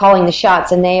are calling the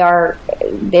shots, and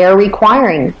they're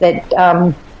requiring that,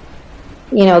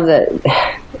 you know,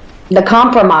 the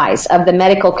compromise of the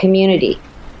medical community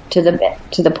to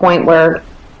the point where,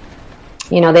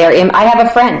 you know, I have a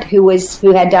friend who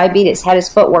had diabetes, had his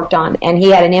foot worked on, and he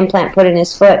had an implant put in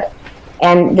his foot,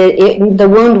 and the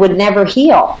wound would never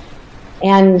heal.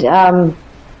 And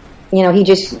you know, he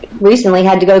just recently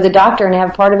had to go to the doctor and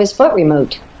have part of his foot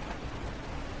removed.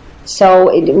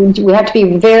 So we have to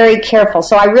be very careful.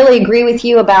 So I really agree with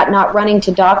you about not running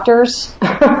to doctors.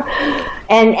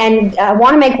 And I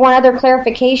want to make one other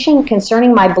clarification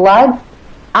concerning my blood.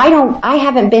 I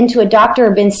haven't been to a doctor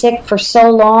or been sick for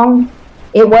so long.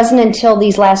 It wasn't until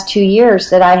these last 2 years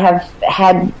that I have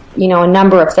had, you know, a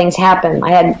number of things happen.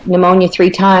 I had pneumonia 3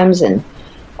 times, and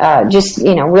just,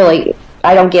 you know, really,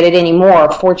 I don't get it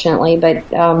anymore, fortunately. But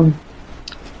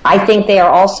I think they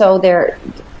are also there.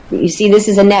 You see, this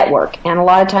is a network, and a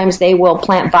lot of times they will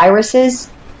plant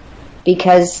viruses,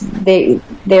 because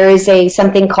there is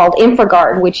something called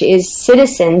InfraGard, which is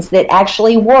citizens that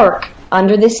actually work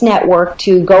under this network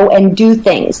to go and do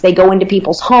things. They go into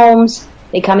people's homes.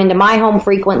 They come into my home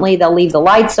frequently. They'll leave the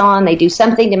lights on. They do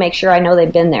something to make sure I know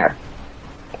they've been there.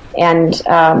 And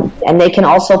they can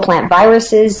also plant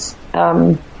viruses,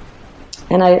 and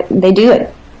they do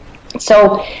it.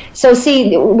 So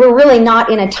see, we're really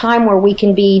not in a time where we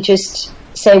can be just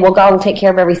say, well, God will take care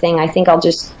of everything. I think I'll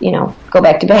just, you know, go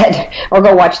back to bed or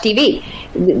go watch TV.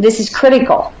 This is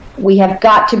critical. We have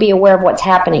got to be aware of what's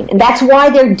happening. And that's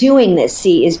why they're doing this,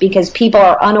 see, is because people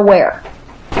are unaware.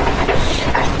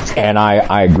 And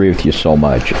I agree with you so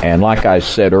much. And like I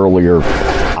said earlier,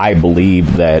 I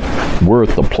believe that we're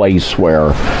at the place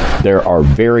where there are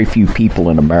very few people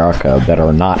in America that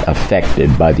are not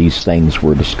affected by these things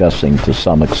we're discussing to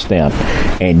some extent.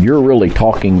 And you're really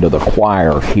talking to the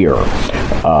choir here,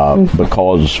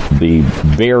 because the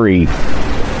very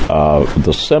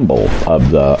the symbol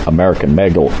of the American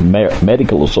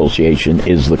Medical Association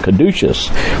is the caduceus,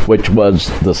 which was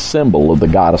the symbol of the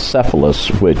god Cephalus,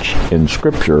 which in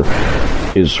Scripture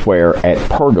is where at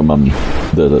Pergamum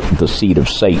the seat of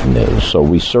Satan is. So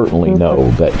we certainly know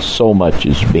that so much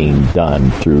is being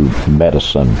done through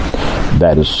medicine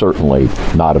that is certainly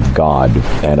not of God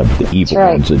and of the evil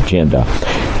one's agenda.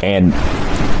 And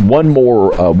one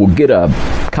more, we'll get a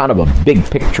kind of a big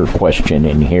picture question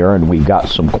in here, and we've got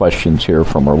some questions here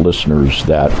from our listeners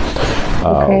that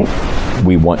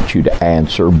we want you to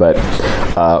answer. But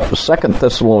 2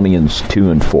 Thessalonians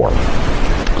 2 and 4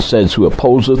 says, who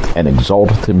opposeth and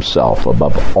exalteth himself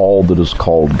above all that is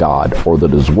called God, or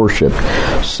that is worshipped,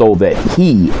 so that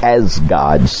he as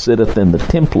God sitteth in the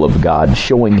temple of God,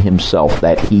 showing himself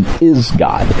that he is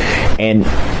God. And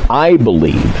I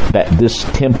believe that this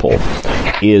temple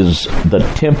is the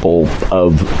temple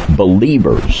of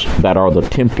believers that are the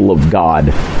temple of God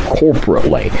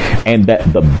corporately, and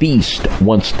that the beast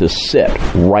wants to sit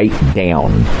right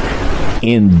down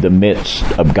in the midst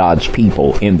of God's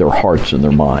people, in their hearts and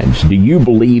their minds. Do you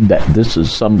believe that this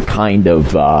is some kind of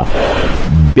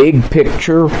big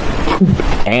picture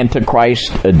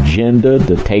Antichrist agenda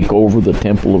to take over the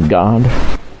temple of God?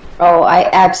 Oh, I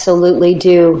absolutely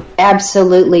do.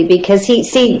 Absolutely. Because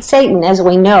Satan, as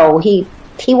we know, he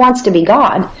wants to be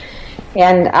God.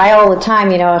 And I all the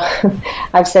time, you know,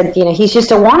 I've said, you know, he's just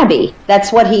a wannabe.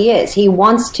 That's what he is. He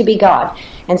wants to be God.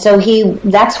 And so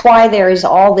that's why there is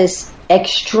all this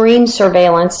extreme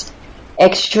surveillance,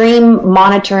 extreme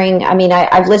monitoring. I mean,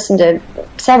 I've listened to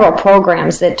several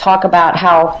programs that talk about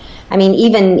how, I mean,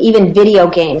 even video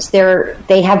games,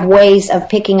 they have ways of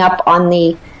picking up on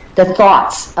the the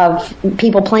thoughts of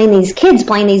people kids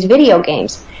playing these video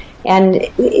games. And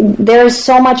there's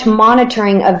so much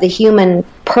monitoring of the human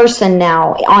person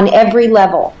now on every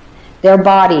level. Their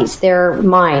bodies, their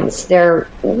minds, their,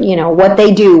 what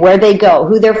they do, where they go,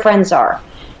 who their friends are.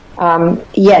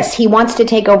 Yes, he wants to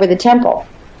take over the temple.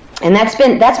 And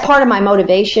that's part of my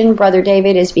motivation, Brother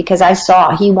David, is because I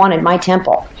saw he wanted my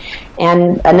temple.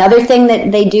 And another thing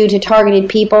that they do to targeted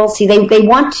people, see, they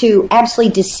want to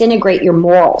absolutely disintegrate your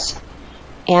morals.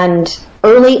 And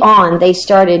early on, they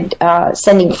started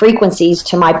sending frequencies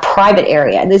to my private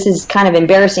area. This is kind of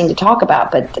embarrassing to talk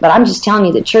about, but I'm just telling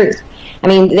you the truth. I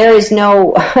mean, there is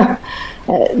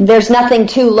there's nothing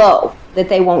too low that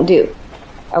they won't do.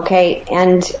 Okay?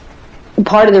 And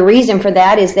part of the reason for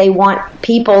that is they want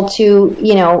people to,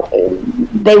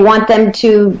 they want them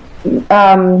to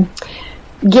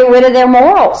get rid of their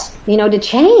morals, to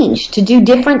change, to do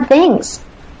different things.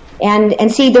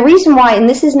 And see, the reason why, and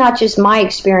this is not just my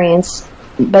experience,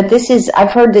 but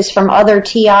I've heard this from other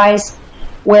TIs,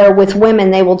 where with women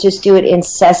they will just do it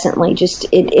incessantly.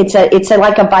 It's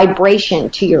like a vibration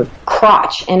to your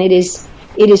crotch, and it is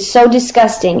so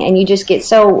disgusting, and you just get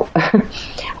so.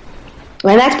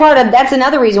 And that's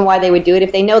another reason why they would do it,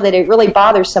 if they know that it really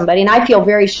bothers somebody. And I feel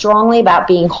very strongly about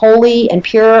being holy and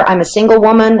pure. I'm a single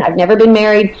woman. I've never been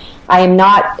married. I am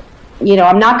not,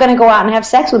 I'm not going to go out and have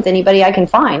sex with anybody I can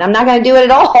find. I'm not going to do it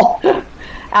at all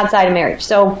outside of marriage.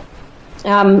 So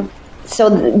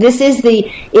this is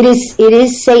it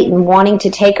is Satan wanting to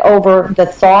take over the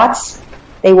thoughts.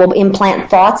 They will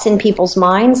implant thoughts in people's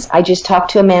minds. I just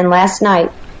talked to a man last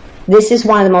night. This is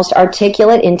one of the most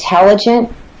articulate,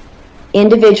 intelligent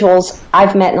individuals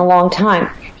I've met in a long time.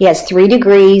 He has 3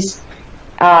 degrees.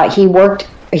 He was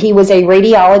a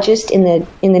radiologist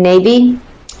in the Navy,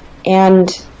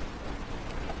 and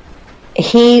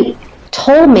he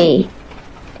told me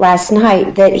last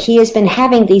night that he has been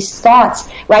having these thoughts.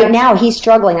 Right now he's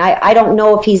struggling. I don't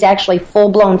know if he's actually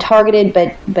full-blown targeted,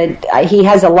 but he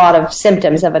has a lot of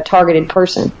symptoms of a targeted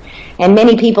person. And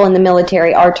many people in the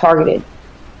military are targeted.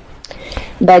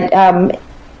 But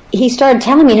he started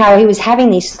telling me how he was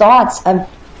having these thoughts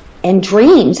and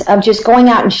dreams of just going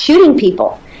out and shooting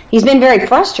people. He's been very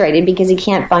frustrated because he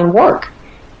can't find work.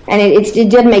 And it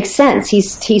didn't make sense.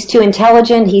 He's too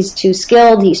intelligent, he's too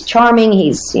skilled, he's charming,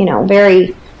 he's,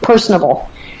 very personable.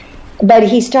 But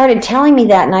he started telling me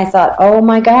that, and I thought, oh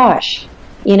my gosh,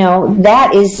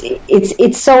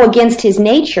 it's so against his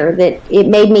nature that it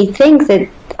made me think that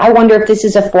I wonder if this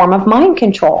is a form of mind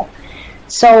control.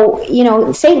 So,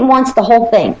 Satan wants the whole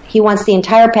thing. He wants the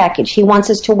entire package. He wants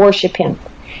us to worship him.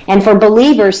 And for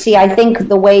believers, see, I think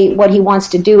what he wants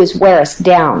to do is wear us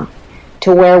down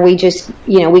to where we just,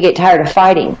 we get tired of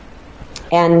fighting.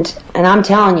 And I'm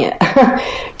telling you,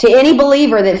 to any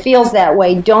believer that feels that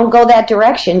way, don't go that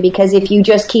direction, because if you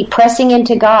just keep pressing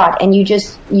into God and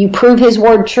you prove his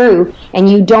word true and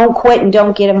you don't quit and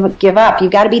don't give up,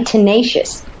 you've got to be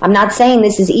tenacious. I'm not saying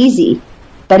this is easy,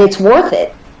 but it's worth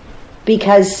it.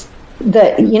 Because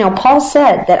Paul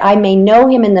said that I may know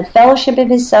him in the fellowship of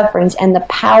his sufferings and the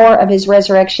power of his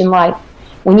resurrection life.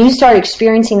 When you start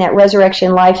experiencing that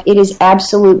resurrection life, it is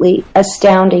absolutely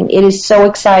astounding. It is so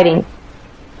exciting.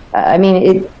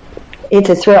 It's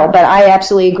a thrill. But I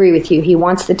absolutely agree with you. He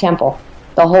wants the temple,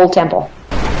 the whole temple.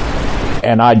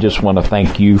 And I just want to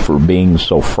thank you for being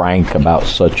so frank about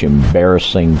such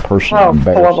embarrassing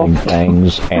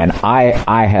things. And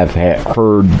I have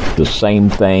heard the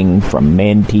same thing from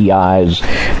men TIs.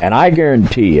 And I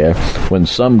guarantee you, when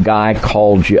some guy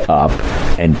calls you up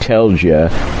and tells you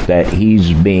that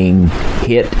he's being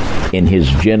hit in his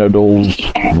genitals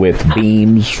with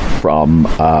beams from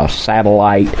a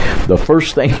satellite, the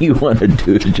first thing you want to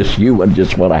do is just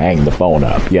want to hang the phone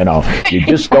up. You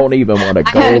just don't even want to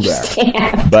go there.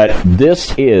 But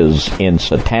this is in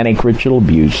satanic ritual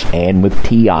abuse and with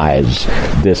TIs.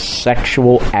 This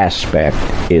sexual aspect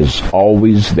is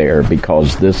always there,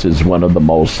 because this is one of the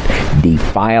most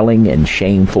defiling and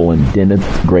shameful and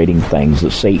denigrating things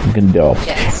that Satan can do.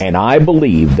 Yes. And I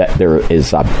believe that there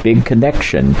is a big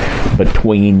connection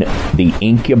between the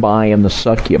incubi and the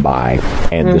succubi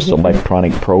and this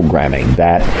electronic programming.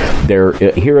 That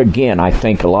here again, I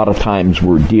think a lot of times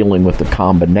we're dealing with the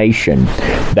combination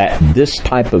that this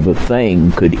type of a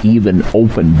thing could even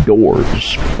open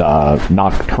doors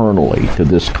nocturnally to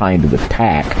this kind of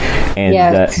attack. And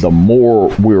Yes. that the more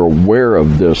we're aware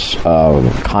of this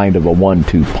kind of a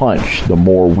 1-2 punch, the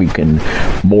more we can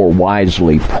more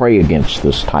wisely pray against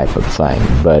this type of thing.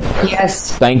 But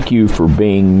Yes. thank you for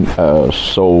being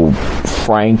so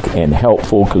frank and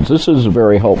helpful, because this is a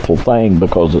very helpful thing,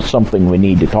 because it's something we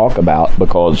need to talk about,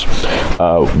 because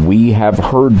we have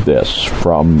heard this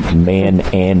from men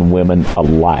and women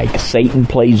alike. Satan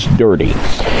plays dirty.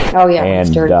 Oh, yeah, And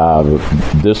it's dirty.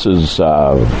 this is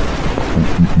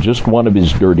just one of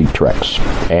his dirty tricks.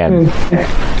 And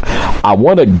I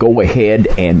want to go ahead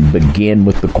and begin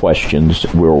with the questions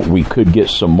where we could get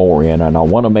some more in, and I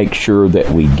want to make sure that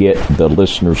we get the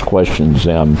listeners' questions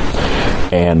in.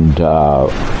 And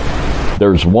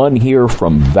there's one here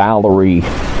from Valerie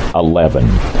 11.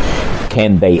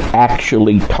 Can they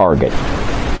actually target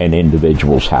an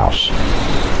individual's house?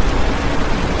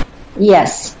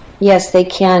 Yes. Yes, they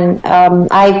can.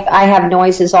 I have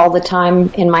noises all the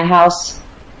time in my house.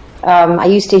 I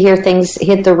used to hear things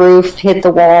hit the roof, hit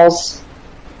the walls.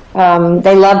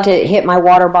 They love to hit my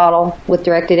water bottle with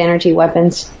directed energy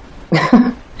weapons.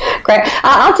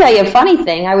 I'll tell you a funny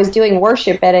thing. I was doing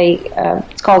worship at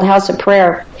it's called House of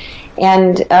Prayer,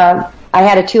 and I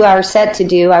had a 2-hour set to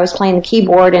do. I was playing the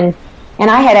keyboard, and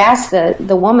I had asked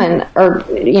the woman, or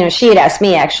she had asked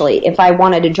me actually, if I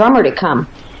wanted a drummer to come.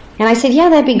 And I said, yeah,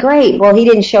 that'd be great. Well, he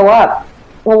didn't show up.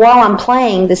 Well, while I'm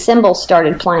playing, the cymbals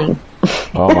started playing.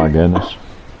 Oh, my goodness.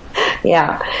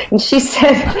 Yeah. And she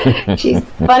said,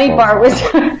 funny part was,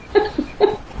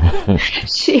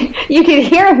 you could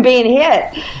hear him being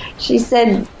hit. She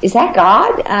said, is that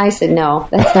God? And I said, no,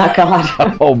 that's not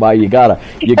God. Oh, my, you gotta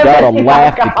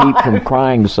laugh to keep from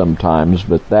crying sometimes,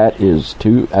 but that's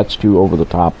too over the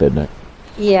top, isn't it?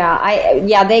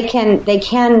 Yeah, they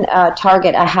can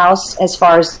target a house as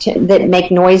far as that make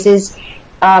noises.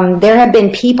 There have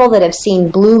been people that have seen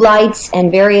blue lights and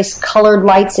various colored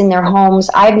lights in their homes.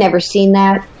 I've never seen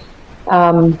that,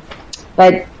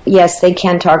 but yes, they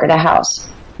can target a house.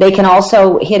 They can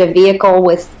also hit a vehicle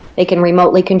they can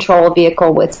remotely control a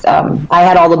vehicle with. I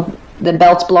had all the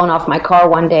belts blown off my car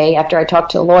one day after I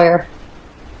talked to a lawyer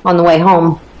on the way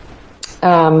home.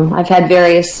 I've had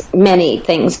many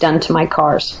things done to my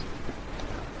cars.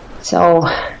 So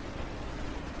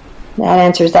that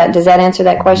answers that. Does that answer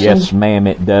that question? Yes, ma'am,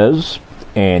 it does.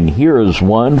 And here is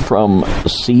one from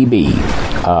CB.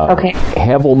 Okay.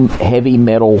 Heavy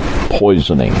metal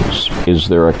poisonings. Is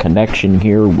there a connection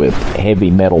here with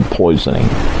heavy metal poisoning?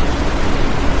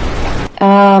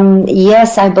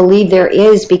 Yes, I believe there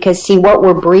is, because see, what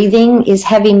we're breathing is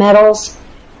heavy metals.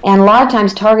 And a lot of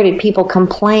times targeted people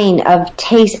complain of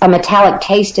a metallic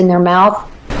taste in their mouth.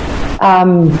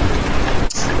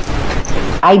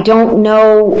 I don't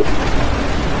know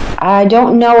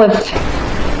if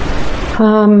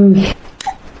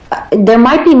there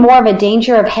might be more of a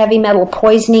danger of heavy metal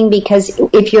poisoning, because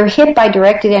if you're hit by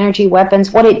directed energy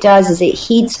weapons, what it does is it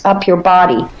heats up your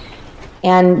body.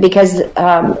 And because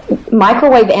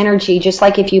microwave energy, just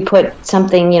like if you put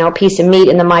something, a piece of meat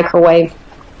in the microwave,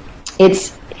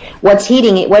 what's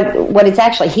heating it, what it's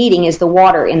actually heating is the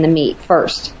water in the meat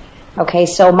first. Okay,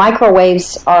 so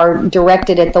microwaves are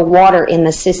directed at the water in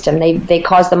the system. They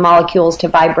cause the molecules to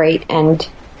vibrate and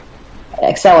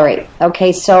accelerate.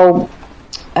 Okay, so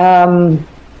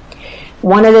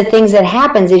one of the things that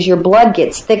happens is your blood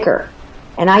gets thicker.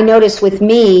 And I notice with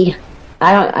me,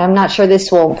 I'm not sure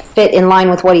this will fit in line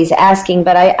with what he's asking,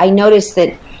 but I noticed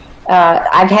that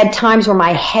I've had times where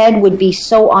my head would be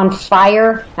so on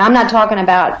fire. Now, I'm not talking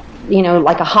about,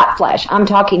 like a hot flash. I'm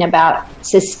talking about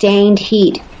sustained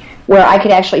heat, where I could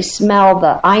actually smell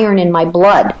the iron in my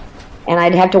blood, and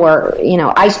I'd have to wear,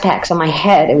 ice packs on my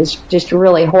head. It was just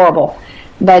really horrible.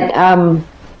 But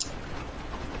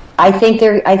I think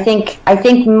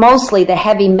mostly the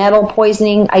heavy metal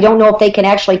poisoning. I don't know if they can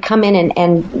actually come in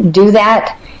and do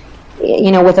that,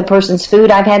 with a person's food.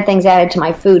 I've had things added to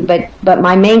my food, but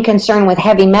my main concern with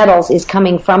heavy metals is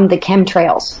coming from the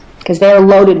chemtrails, because they're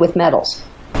loaded with metals.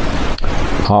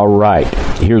 All right.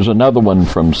 Here's another one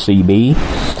from CB.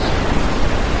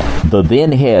 The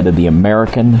then head of the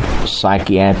American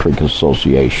Psychiatric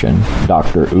Association,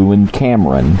 Dr. Ewan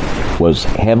Cameron, was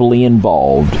heavily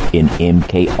involved in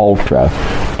MK Ultra,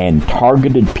 and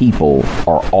targeted people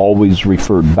are always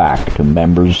referred back to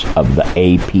members of the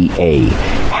APA.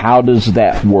 How does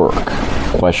that work? ?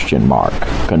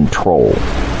 Control.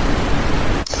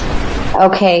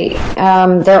 Okay,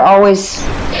 they're always,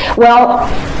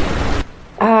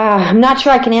 I'm not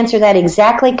sure I can answer that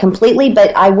exactly, completely,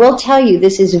 but I will tell you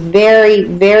this is very,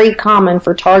 very common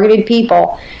for targeted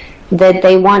people, that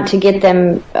they want to get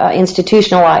them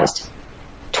institutionalized.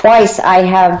 Twice I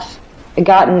have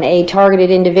gotten a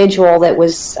targeted individual that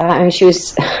was, she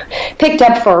was picked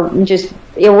up for just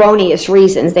erroneous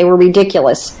reasons. They were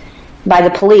ridiculous by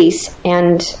the police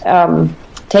and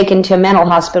taken to a mental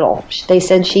hospital. They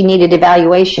said she needed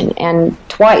evaluation, and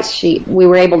twice we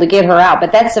were able to get her out.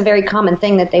 But that's a very common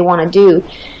thing that they want to do.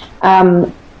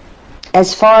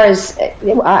 As far as,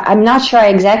 I'm not sure I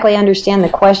exactly understand the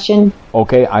question.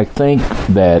 Okay, I think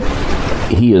that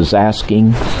he is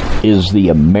asking, is the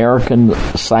American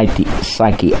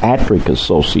Psychiatric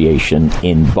Association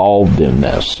involved in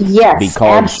this? Yes,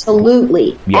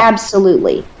 absolutely. Yeah.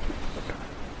 Absolutely.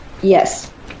 Yes.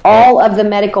 All of the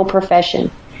medical profession,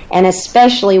 and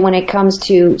especially when it comes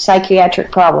to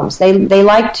psychiatric problems. They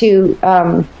like to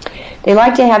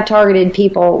have targeted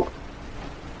people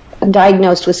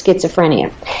diagnosed with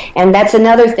schizophrenia. And that's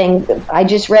another thing I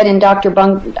just read in Dr.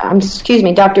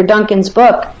 Duncan's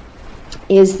book,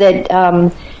 is that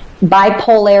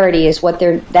bipolarity is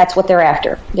that's what they're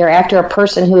after. They're after a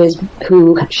person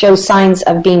who shows signs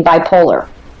of being bipolar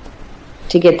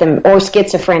to get them, or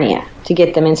schizophrenia, to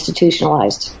get them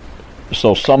institutionalized.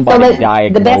 So somebody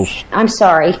diagnosed... I'm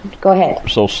sorry, go ahead.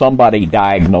 So somebody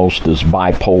diagnosed as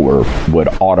bipolar would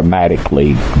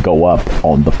automatically go up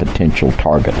on the potential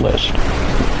target list?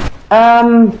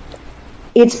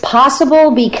 It's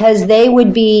possible, because it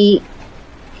would be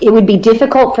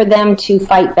difficult for them to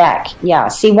fight back. Yeah.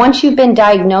 See, once you've been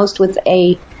diagnosed with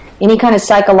any kind of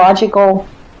psychological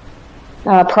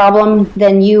problem,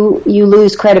 then you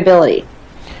lose credibility.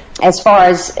 As far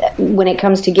as when it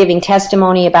comes to giving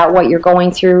testimony about what you're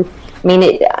going through, I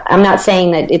mean, I'm not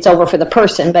saying that it's over for the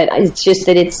person, but it's just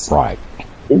that it's right.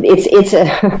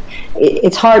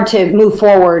 It's hard to move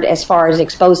forward as far as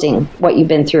exposing what you've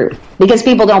been through, because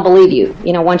people don't believe you,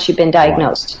 once you've been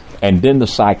diagnosed. Right. And then the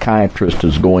psychiatrist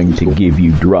is going to give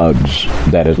you drugs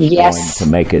that is going to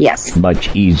make it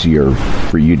much easier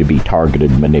for you to be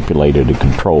targeted, manipulated, and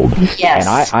controlled.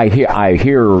 Yes. And I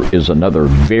hear is another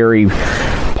very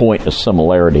point of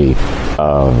similarity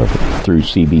through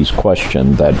CB's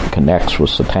question that connects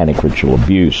with satanic ritual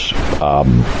abuse.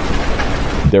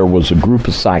 There was a group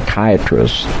of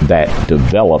psychiatrists that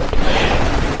developed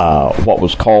what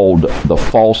was called the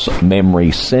False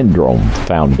Memory Syndrome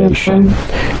Foundation.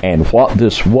 And what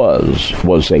this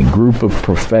was a group of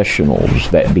professionals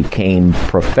that became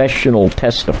professional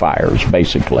testifiers,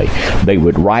 basically. They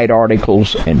would write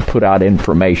articles and put out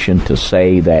information to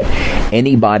say that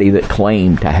anybody that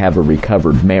claimed to have a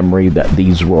recovered memory, that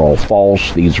these were all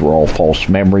false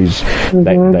memories,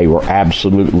 that they were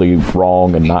absolutely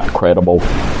wrong and not credible.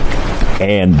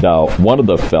 And one of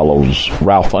the fellows,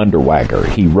 Ralph Underwager,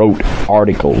 he wrote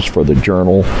articles for the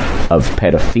Journal of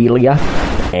Pedophilia,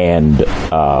 and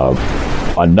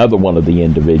another one of the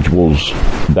individuals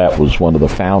that was one of the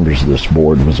founders of this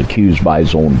board was accused by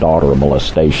his own daughter of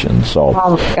molestation. So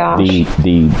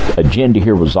the agenda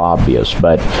here was obvious,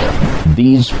 but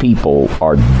these people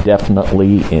are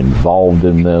definitely involved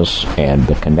in this, and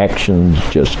the connections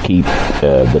just keep,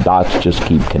 the dots just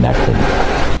keep connecting.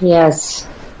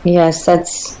 Yes,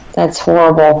 that's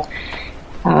horrible.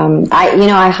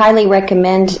 I highly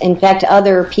recommend. In fact,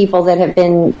 other people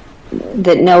that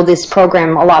know this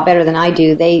program a lot better than I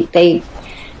do, they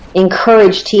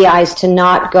encourage TIs to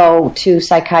not go to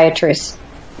psychiatrists.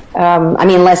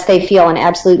 Unless they feel an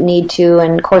absolute need to.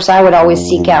 And of course, I would always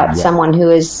seek out someone who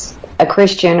is a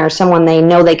Christian or someone they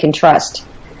know they can trust.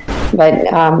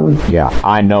 But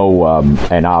I know,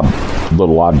 and I'll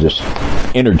just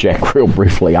interject real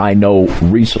briefly. I know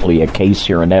recently a case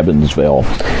here in Evansville.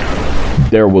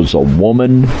 There was a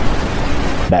woman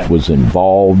that was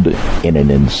involved in an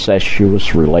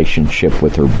incestuous relationship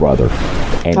with her brother,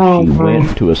 and she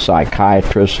went to a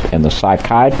psychiatrist, and the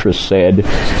psychiatrist said,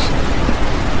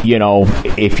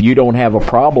 if you don't have a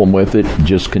problem with it,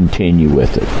 just continue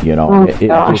with it.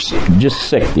 Just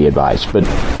sick, the advice. But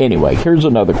anyway, here's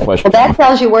another question. Well, that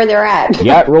tells you where they're at.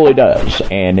 Yeah, it really does.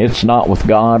 And it's not with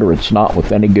God, or it's not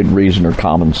with any good reason or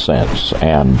common sense.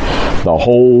 And the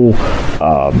whole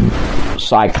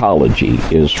psychology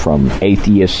is from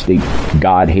atheistic,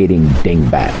 God-hating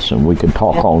dingbats. And we could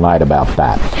talk all night about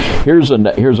that. Here's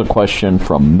a question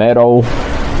from Meadow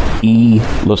E.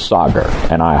 Lasager,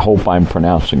 and I hope I'm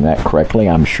pronouncing that correctly.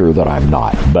 I'm sure that I'm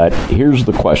not. But here's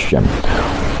the question.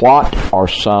 What are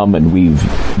some, and we've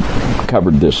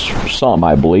covered this some,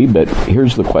 I believe, but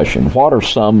here's the question. What are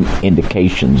some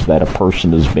indications that a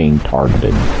person is being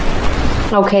targeted?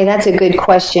 Okay, that's a good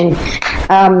question.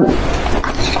 I've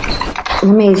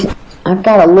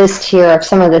got a list here of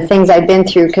some of the things I've been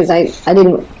through, because some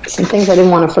things I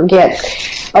didn't want to forget.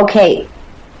 Okay.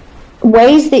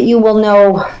 Ways that you will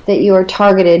know that you are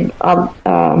targeted.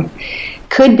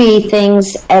 Could be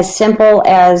things as simple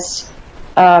as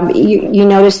you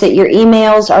notice that your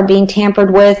emails are being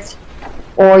tampered with,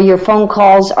 or your phone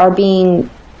calls are being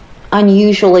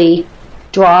unusually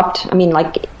dropped. I mean,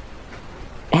 like,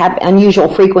 have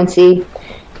unusual frequency.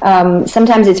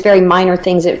 Sometimes it's very minor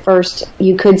things at first.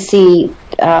 You could see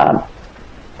an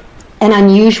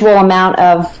unusual amount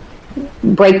of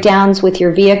breakdowns with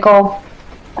your vehicle.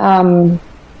 For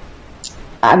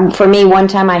me, one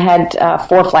time I had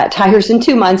 4 flat tires in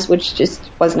 2 months, which just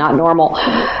was not normal.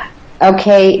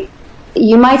 Okay,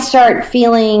 you might start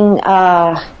feeling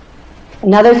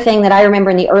another thing that I remember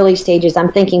in the early stages.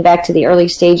 I'm thinking back to the early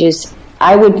stages.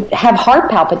 I would have heart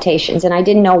palpitations, and I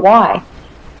didn't know why.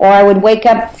 Or I would wake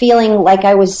up feeling like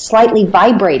I was slightly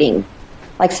vibrating,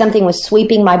 like something was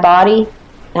sweeping my body.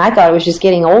 And I thought it was just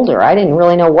getting older. I didn't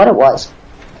really know what it was.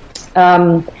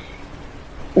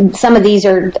 Some of these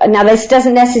are, now this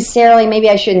doesn't necessarily, maybe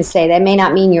I shouldn't say, that may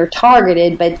not mean you're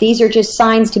targeted, but these are just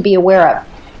signs to be aware of.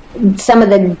 Some of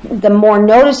the more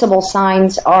noticeable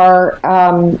signs are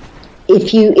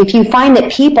if you find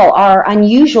that people are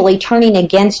unusually turning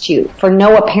against you for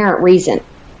no apparent reason.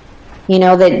 You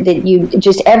know, that you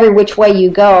just every which way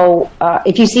you go,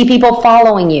 if you see people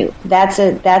following you,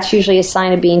 that's usually a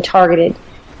sign of being targeted.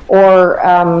 Or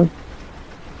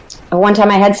one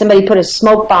time I had somebody put a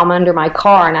smoke bomb under my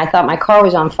car, and I thought my car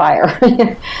was on fire.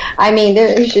 I mean,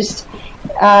 there's just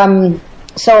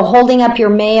so holding up your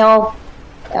mail.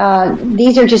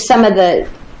 These are just some of the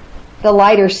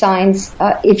lighter signs.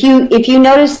 If you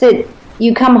notice that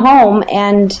you come home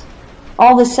and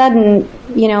all of a sudden,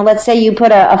 you know, let's say you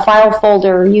put a file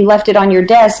folder, you left it on your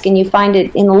desk, and you find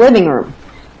it in the living room.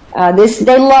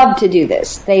 They love to do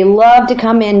this. They love to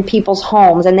come in people's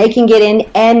homes, and they can get in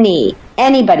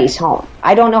anybody's home.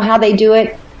 I don't know how they do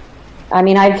it. I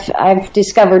mean, I've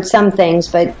discovered some things,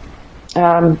 but they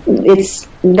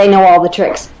know all the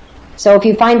tricks. So if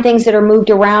you find things that are moved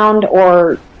around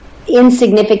or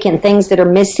insignificant things that are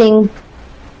missing,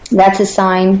 that's a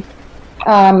sign.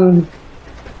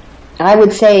 I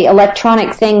would say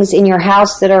electronic things in your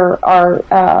house that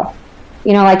are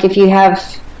you know, like if you have,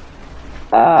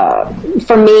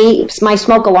 for me, my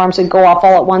smoke alarms would go off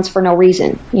all at once for no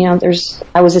reason. You know,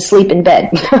 I was asleep in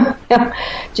bed.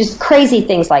 Just crazy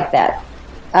things like that.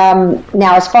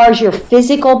 Now, as far as your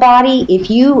physical body,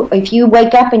 if you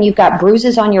wake up and you've got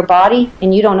bruises on your body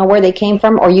and you don't know where they came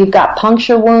from, or you've got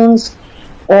puncture wounds,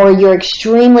 or you're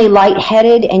extremely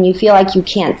lightheaded and you feel like you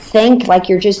can't think, like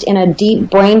you're just in a deep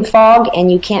brain fog and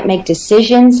you can't make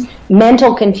decisions,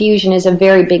 mental confusion is a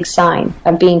very big sign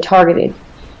of being targeted.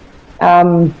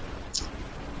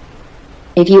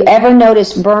 If you ever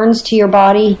notice burns to your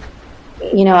body,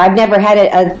 you know, I've never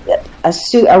had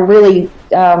a really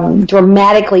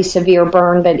dramatically severe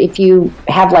burn, but if you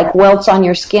have like welts on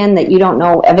your skin that you don't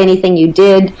know of anything you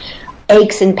did,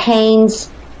 aches and pains,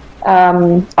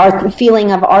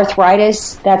 feeling of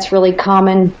arthritis, that's really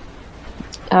common.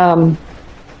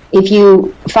 If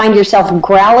you find yourself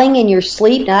growling in your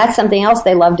sleep, now that's something else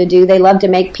they love to do. They love to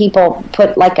make people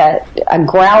put like a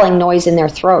growling noise in their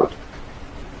throat.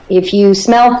 If you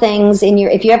smell things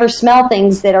if you ever smell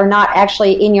things that are not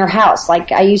actually in your house,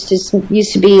 like I used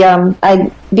to be,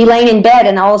 I'd be laying in bed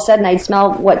and all of a sudden I'd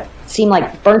smell what seemed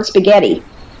like burnt spaghetti.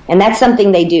 And that's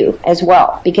something they do as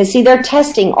well. Because, see, they're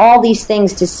testing all these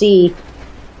things to see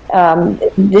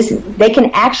they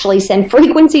can actually send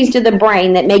frequencies to the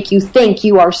brain that make you think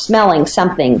you are smelling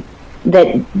something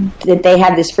that they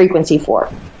have this frequency for.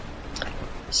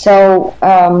 So,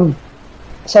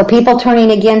 so people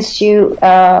turning against you,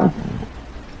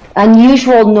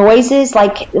 unusual noises,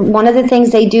 like one of the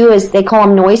things they do is they call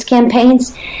them noise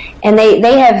campaigns, and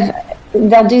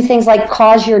they'll do things like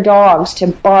cause your dogs to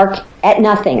bark at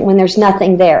nothing when there's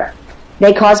nothing there.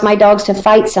 They cause my dogs to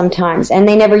fight sometimes, and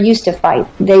they never used to fight.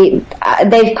 They've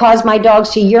caused my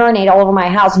dogs to urinate all over my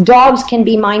house. Dogs can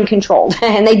be mind controlled,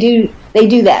 and they do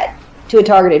that to a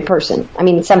targeted person. I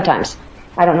mean, sometimes.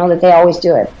 I don't know that they always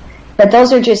do it. But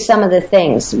those are just some of the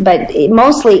things. But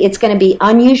mostly it's going to be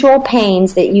unusual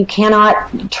pains that you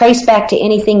cannot trace back to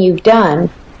anything you've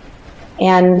done,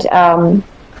 and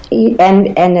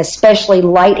especially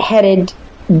lightheaded,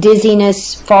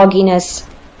 dizziness, fogginess,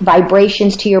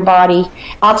 vibrations to your body.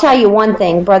 I'll tell you one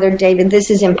thing, Brother David, this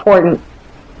is important.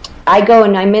 I go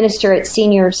and I minister at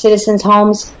senior citizens'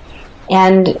 homes,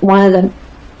 and one of the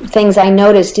things I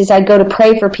noticed is I'd go to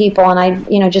pray for people, and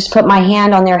I, just put my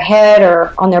hand on their head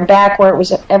or on their back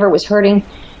wherever it was hurting,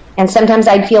 and sometimes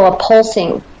I'd feel a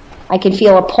pulsing. I could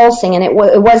feel a pulsing, and it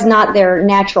was not their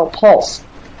natural pulse.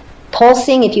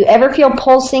 Pulsing, if you ever feel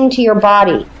pulsing to your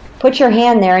body, put your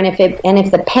hand there, and if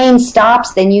the pain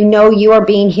stops, then you know you are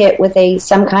being hit with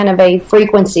some kind of a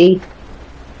frequency,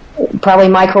 probably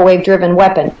microwave-driven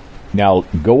weapon. Now,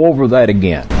 go over that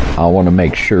again. I want to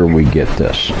make sure we get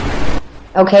this.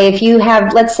 Okay, if you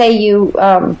have, let's say you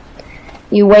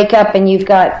wake up and you've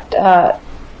got a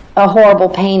horrible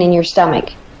pain in your stomach,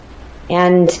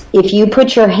 and if you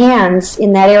put your hands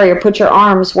in that area, put your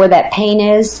arms where that pain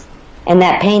is, and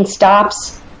that pain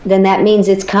stops, then that means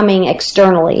it's coming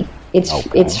externally.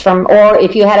 It's from, or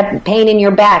if you had a pain in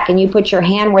your back and you put your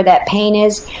hand where that pain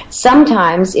is,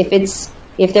 sometimes if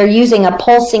they're using a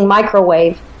pulsing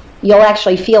microwave, you'll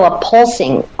actually feel a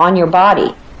pulsing on your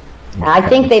body. Okay. I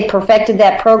think they've perfected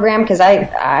that program, because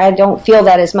I don't feel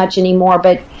that as much anymore,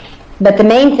 but the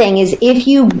main thing is, if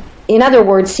you, in other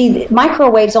words, see,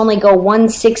 microwaves only go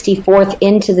 1/64th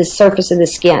into the surface of the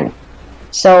skin,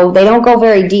 so they don't go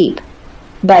very deep.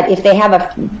 But if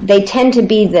they tend to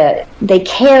be they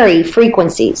carry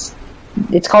frequencies.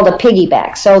 It's called a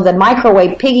piggyback. So the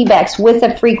microwave piggybacks with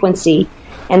a frequency,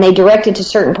 and they direct it to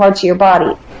certain parts of your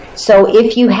body. So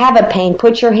if you have a pain,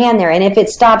 put your hand there, and if it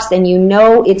stops, then you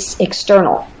know it's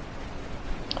external.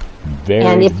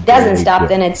 And if it doesn't stop,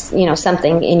 then it's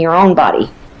something in your own body.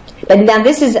 But now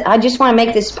I just want to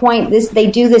make this point. They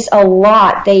do this a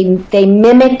lot. They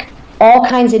mimic all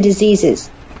kinds of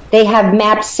diseases. They have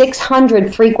mapped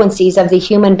 600 frequencies of the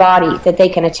human body that they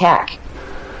can attack.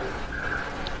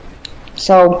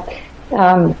 So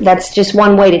that's just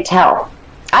one way to tell.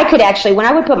 I could actually, when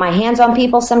I would put my hands on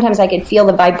people, sometimes I could feel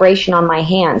the vibration on my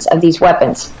hands of these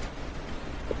weapons.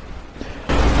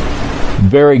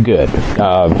 Very good.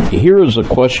 Here is a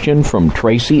question from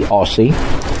Tracy Aussie.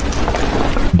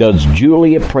 Does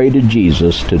Julia pray to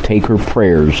Jesus to take her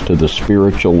prayers to the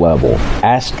spiritual level,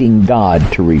 asking God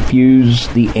to refuse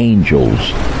the angels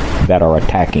that are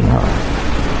attacking her?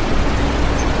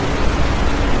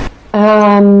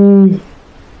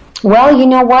 Well, you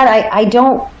know what?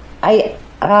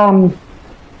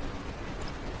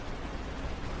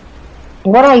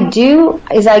 What I do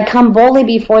is I come boldly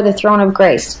before the throne of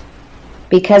grace,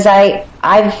 because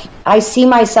I see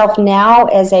myself now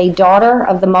as a daughter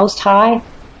of the Most High.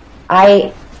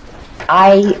 I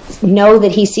know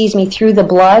that He sees me through the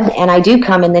blood, and I do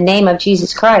come in the name of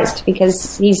Jesus Christ,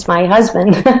 because He's my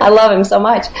husband. I love Him so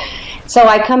much. So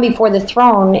I come before the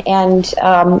throne, and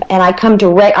I come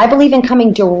direct. I believe in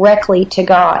coming directly to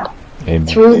God. Amen.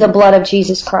 Through the blood of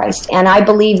Jesus Christ. And I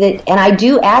believe that, and I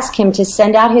do ask Him to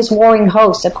send out His warring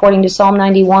hosts according to Psalm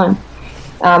 91.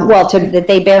 That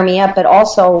they bear me up, but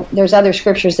also there's other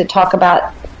scriptures that talk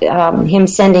about Him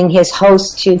sending His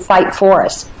hosts to fight for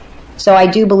us. So I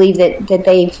do believe that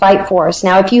they fight for us.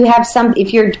 Now, if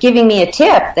you're giving me a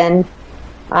tip, then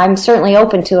I'm certainly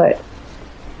open to it.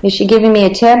 Is she giving me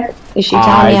a tip? Is she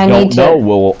telling me I need to? I don't know.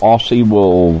 Well, Aussie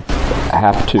will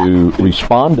have to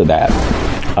respond to that.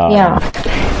 Yeah.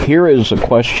 Here is a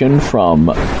question from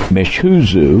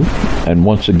Mishuzu, and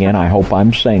once again, I hope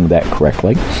I'm saying that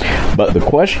correctly. But the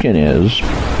question is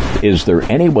there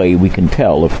any way we can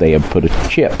tell if they have put a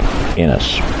chip in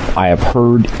us? I have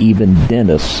heard even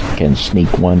dentists can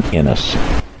sneak one in us.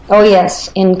 Oh, yes,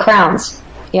 in crowns,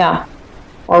 yeah,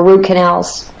 or root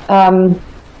canals.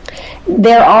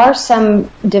 There are some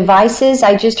devices.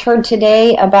 I just heard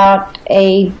today about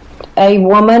a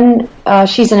woman,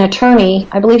 she's an attorney,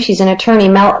 I believe she's an attorney,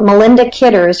 Melinda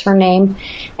Kidder is her name,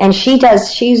 and she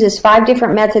uses 5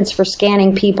 different methods for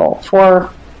scanning people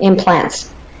for implants.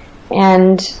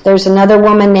 And there's another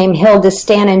woman named Hilda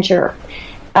Staninger.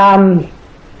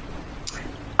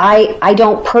 I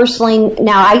don't personally,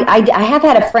 now I have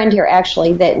had a friend here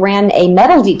actually that ran a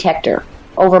metal detector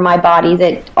over my body,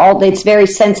 it's very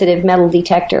sensitive metal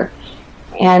detector,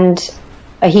 and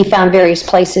he found various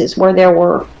places where there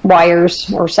were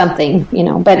wires or something,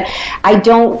 but I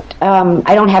don't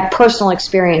have personal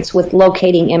experience with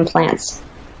locating implants.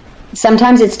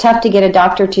 Sometimes it's tough to get a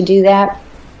doctor to do that,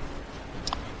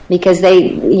 because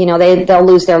they'll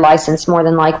lose their license more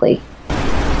than likely.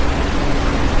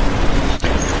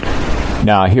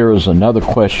 Now here is another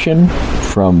question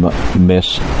from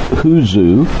Miss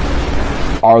Huzu.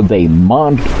 Are they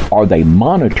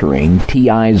monitoring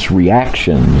TI's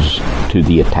reactions to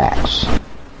the attacks?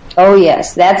 Oh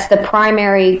yes, that's the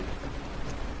primary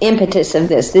impetus of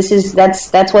this.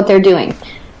 That's what they're doing.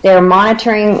 They're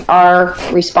monitoring our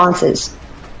responses.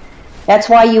 That's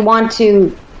why you want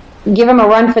to give them a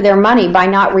run for their money by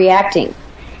not reacting.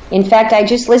 In fact, I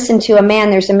just listened to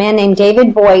there's a man named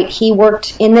David Boyd. He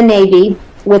worked in the Navy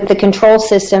with the control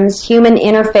systems, human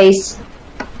interface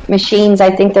machines,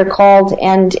 I think they're called,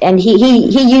 and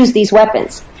he used these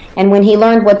weapons. And when he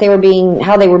learned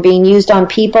how they were being used on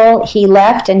people, he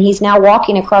left, and he's now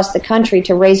walking across the country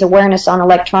to raise awareness on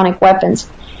electronic weapons.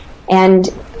 And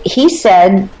he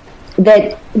said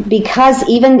that because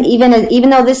even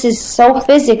though this is so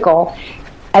physical,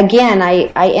 again,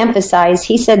 I emphasize,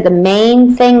 he said the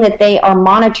main thing that they are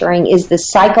monitoring is the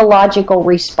psychological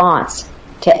response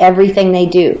to everything they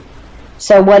do.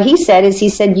 So what he said is,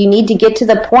 you need to get to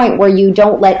the point where you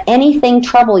don't let anything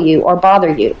trouble you or bother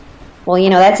you. Well,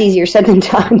 that's easier said than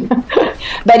done.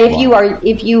 But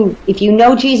if you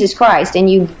know Jesus Christ and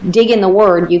you dig in the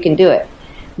Word, you can do it.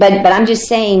 But I'm just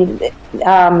saying,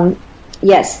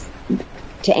 yes,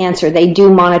 to answer, they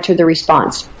do monitor the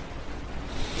response.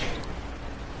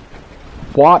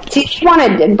 What? See,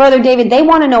 Brother David, they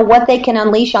want to know what they can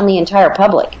unleash on the entire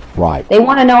public. Right. They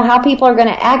want to know how people are going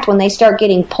to act when they start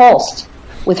getting pulsed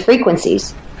with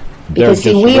frequencies. Because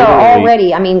see, we are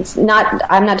already, I'm not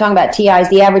talking about TIs,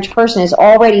 the average person is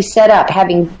already set up,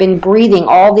 having been breathing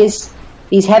all these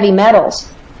heavy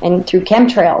metals and through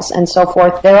chemtrails and so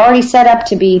forth. They're already set up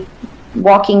to be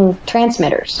walking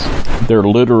transmitters. They're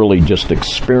literally just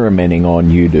experimenting on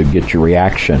you to get your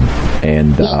reaction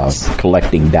and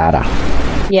collecting data.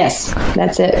 Yes,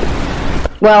 that's it.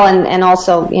 Well, and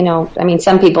also,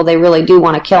 some people, they really do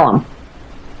want to kill them.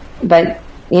 But,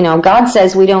 God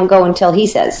says we don't go until He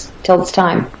says, till it's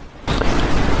time.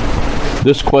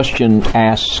 This question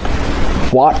asks,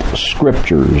 what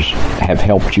scriptures have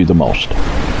helped you the most?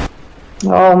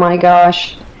 Oh my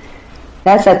gosh.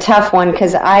 That's a tough one,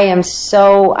 because I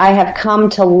have come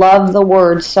to love the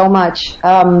Word so much.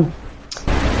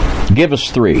 Give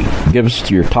us three. Give us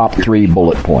your top 3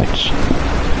 bullet points.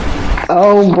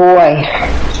 Oh boy.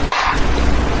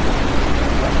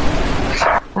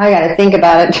 I got to think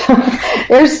about it.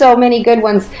 There's so many good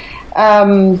ones.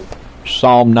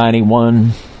 Psalm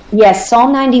 91. Yes,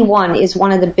 Psalm 91 is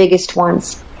one of the biggest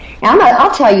ones. And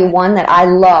I'll tell you one that I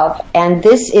love, and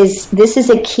this is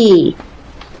a key.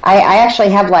 I actually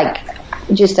have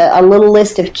just a little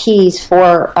list of keys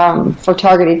for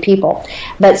targeted people.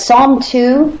 But Psalm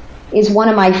 2 is one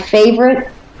of my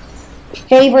favorite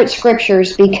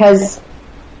scriptures because,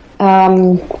 I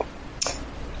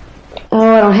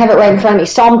don't have it right in front of me.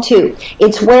 Psalm 2.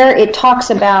 It's where it talks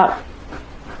about,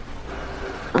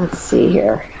 let's see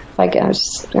here. I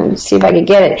was going to see if I could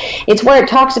get it. It's where it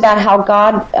talks about how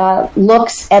God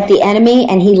looks at the enemy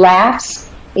and He laughs.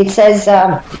 It says,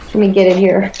 let me get it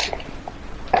here.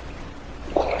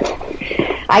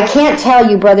 I can't tell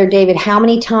you, Brother David, how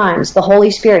many times the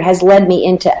Holy Spirit has led me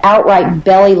into outright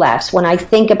belly laughs when I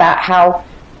think about how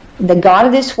the God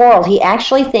of this world, He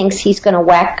actually thinks He's going to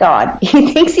whack God.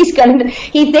 He thinks He's going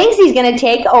to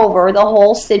take over the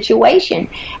whole situation.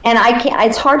 And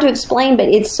it's hard to explain, but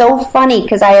it's so funny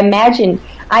because I imagine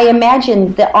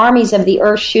the armies of the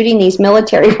earth shooting these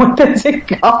military weapons at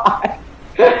God.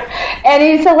 And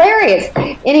it's hilarious.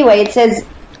 Anyway, it says,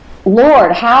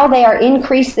 Lord, how they are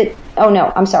increased that... Oh,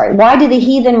 no, I'm sorry. Why did the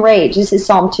heathen rage? This is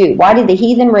Psalm 2. Why did the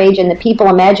heathen rage and the people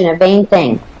imagine a vain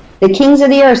thing? The kings of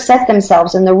the earth set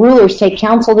themselves, and the rulers take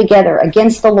counsel together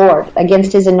against the Lord,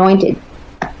 against His anointed.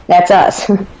 That's us.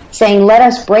 Saying, let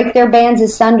us break their bands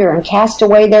asunder and cast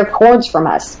away their cords from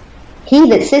us. He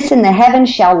that sits in the heavens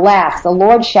shall laugh. The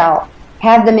Lord shall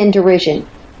have them in derision.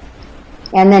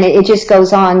 And then it just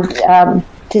goes on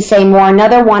to say more.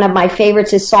 Another one of my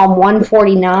favorites is Psalm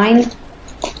 149.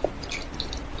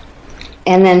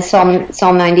 And then Psalm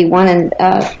 91. And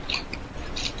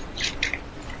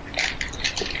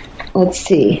let's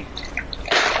see.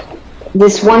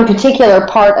 This one particular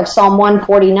part of Psalm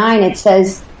 149, it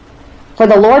says, for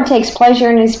the Lord takes pleasure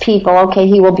in His people. Okay,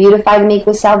 He will beautify the meek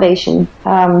with salvation.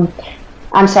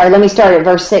 I'm sorry, let me start at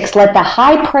verse 6. Let the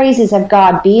high praises of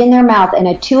God be in their mouth and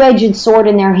a two-edged sword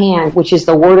in their hand, which is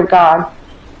the word of God,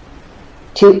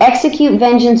 to execute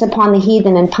vengeance upon the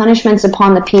heathen and punishments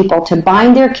upon the people, to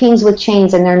bind their kings with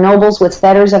chains and their nobles with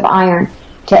fetters of iron,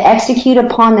 to execute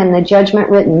upon them the judgment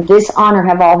written. This honor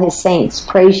have all His saints.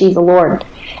 Praise ye the Lord.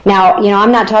 Now,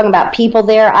 I'm not talking about people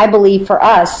there. I believe for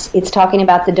us, it's talking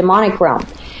about the demonic realm.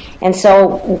 And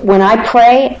so when I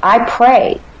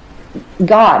pray,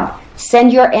 God,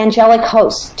 send your angelic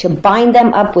hosts to bind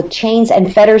them up with chains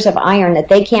and fetters of iron that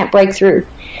they can't break through.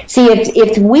 See,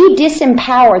 if we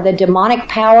disempower the demonic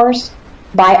powers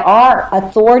by our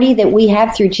authority that we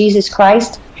have through Jesus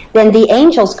Christ, then the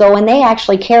angels go and they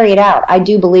actually carry it out, I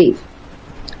do believe.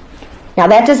 Now,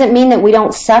 that doesn't mean that we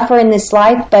don't suffer in this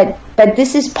life, but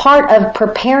this is part of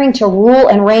preparing to rule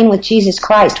and reign with Jesus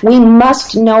Christ. We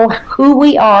must know who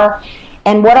we are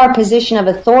and what our position of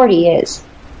authority is.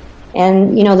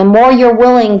 And, the more you're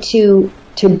willing to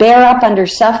bear up under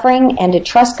suffering and to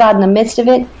trust God in the midst of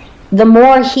it, the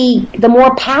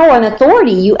more power and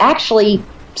authority you actually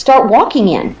start walking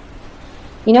in.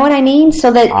 You know what I mean?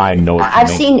 So that I know what you I've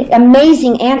mean. seen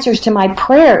amazing answers to my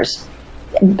prayers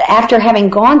after having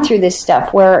gone through this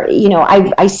stuff, where, you know,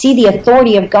 I see the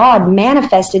authority of God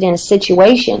manifested in a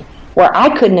situation where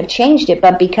I couldn't have changed it,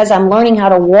 but because I'm learning how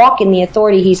to walk in the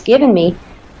authority He's given me,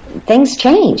 things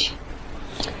change.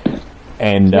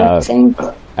 And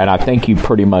I think you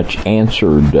pretty much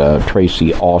answered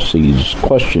Tracy Aussie's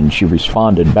question. She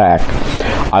responded back,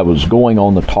 I was going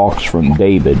on the talks from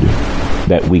David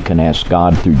that we can ask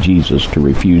God through Jesus to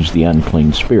refuse the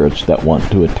unclean spirits that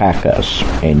want to attack us.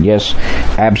 And yes,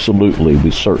 absolutely,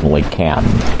 we certainly can.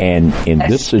 And in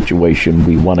this situation,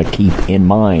 we want to keep in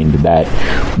mind that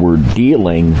we're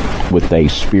dealing with a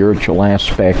spiritual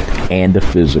aspect and a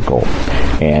physical.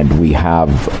 And we have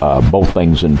both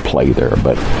things in play there.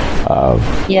 But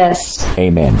yes.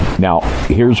 Amen. Now,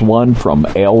 here's one from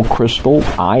L. Crystal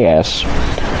IS.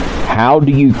 How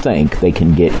do you think they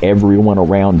can get everyone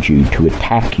around you to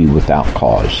attack you without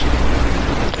cause?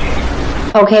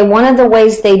 Okay, one of the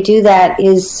ways they do that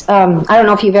is, I don't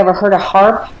know if you've ever heard of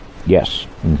HARP. Yes.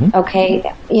 Mm-hmm.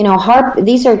 Okay, you know, HARP,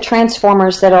 these are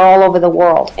transformers that are all over the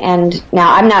world. And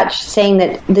now I'm not saying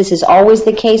that this is always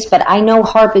the case, but I know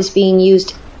HARP is being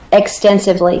used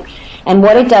extensively. And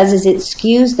what it does is it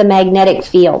skews the magnetic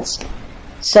fields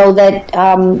so that,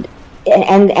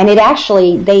 and it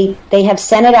actually, they have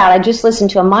sent it out. I just listened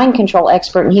to a mind control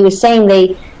expert, and he was saying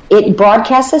it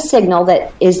broadcasts a signal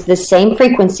that is the same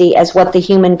frequency as what the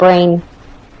human brain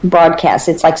broadcasts.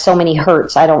 It's like so many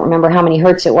hertz. I don't remember how many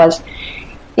hertz it was.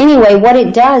 Anyway, what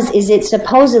it does is it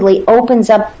supposedly opens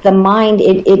up the mind.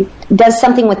 It does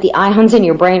something with the ions in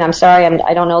your brain. I'm sorry,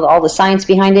 I don't know all the science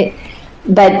behind it,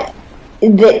 but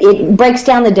it breaks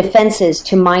down the defenses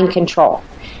to mind control.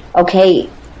 Okay,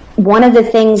 one of the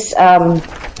things,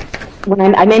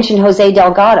 when I mentioned Jose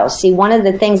Delgado, see, one of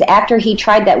the things after he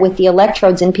tried that with the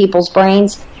electrodes in people's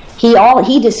brains,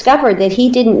 he discovered that he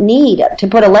didn't need to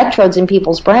put electrodes in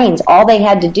people's brains. All they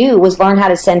had to do was learn how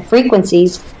to send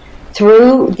frequencies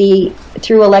through the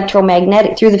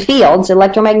electromagnetic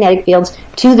fields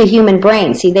to the human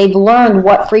brain. See, they've learned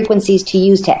what frequencies to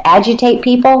use to agitate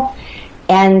people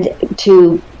and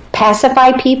to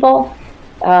pacify people.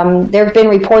 There have been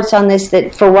reports on this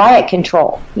that for riot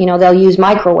control, you know, they'll use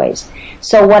microwaves.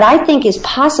 So what I think is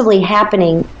possibly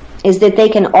happening is that they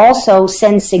can also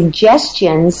send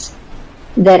suggestions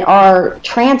that are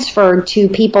transferred to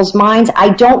people's minds. I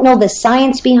don't know the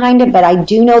science behind it, but I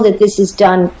do know that this is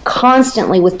done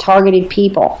constantly with targeted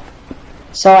people.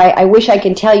 So I wish I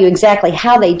could tell you exactly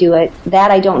how they do it.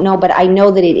 That I don't know, but I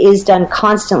know that it is done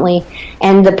constantly.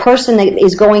 And the person that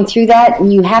is going through that,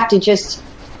 you have to just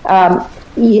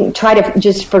you try to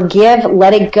just forgive,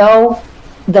 let it go.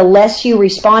 The less you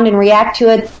respond and react to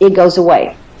it, it goes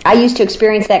away. I used to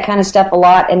experience that kind of stuff a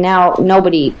lot, and now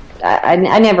I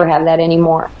never have that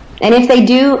anymore. And if they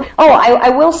do,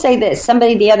 I will say this.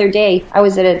 Somebody the other day, I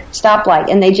was at a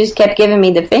stoplight, and they just kept giving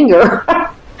me the finger.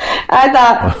 I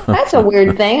thought, that's a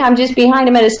weird thing. I'm just behind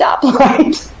them at a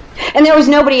stoplight. And there was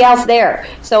nobody else there,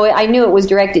 so I knew it was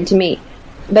directed to me.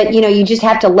 But, you know, you just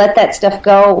have to let that stuff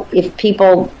go. If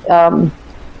people, don't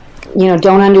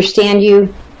understand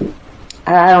you,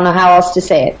 I don't know how else to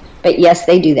say it. But, yes,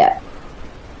 they do that.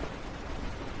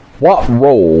 What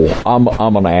role, I'm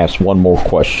going to ask one more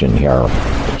question here.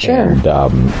 Sure.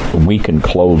 And we can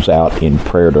close out in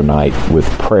prayer tonight with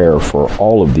prayer for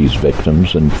all of these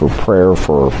victims and for prayer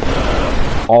for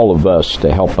all of us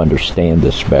to help understand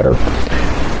this better.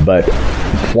 But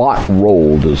what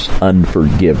role does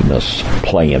unforgiveness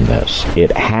play in this?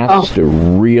 It has to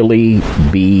really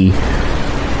be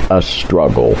a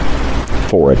struggle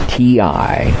for a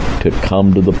TI to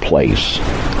come to the place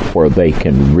where they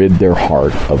can rid their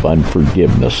heart of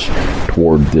unforgiveness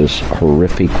toward this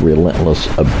horrific, relentless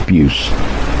abuse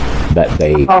that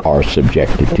they are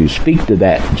subjected to. Speak to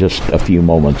that just a few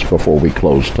moments before we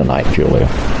close tonight, Julia.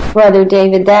 Brother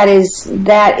David, that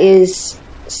is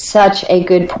such a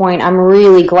good point. I'm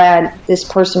really glad this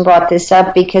person brought this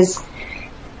up, because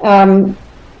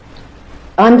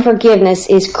unforgiveness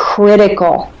is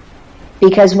critical.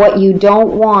 Because what you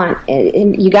don't want,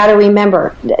 and you got to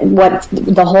remember, what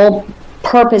the whole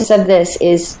purpose of this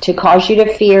is to cause you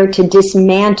to fear, to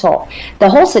dismantle.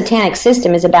 The whole satanic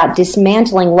system is about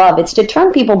dismantling love. It's to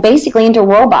turn people basically into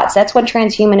robots. That's what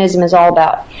transhumanism is all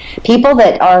about. People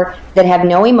that have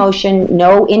no emotion,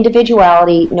 no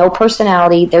individuality, no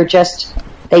personality. They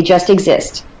just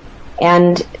exist.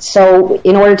 And so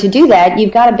in order to do that,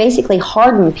 you've got to basically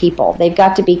harden people. They've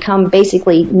got to become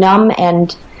basically numb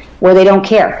and where they don't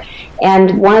care.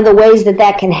 And one of the ways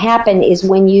that can happen is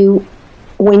when you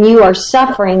when you are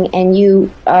suffering and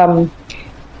you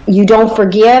don't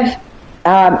forgive,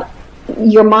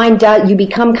 your mind does, you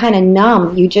become kind of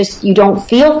numb. You don't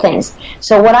feel things.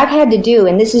 So what I've had to do,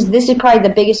 and this is probably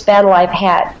the biggest battle I've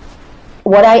had,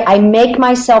 I make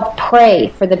myself pray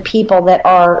for the people that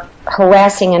are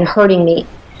harassing and hurting me.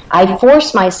 I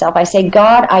force myself. I say,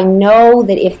 God, I know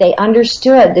that if they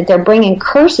understood that they're bringing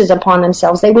curses upon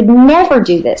themselves, they would never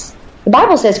do this. The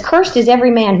Bible says, cursed is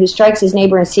every man who strikes his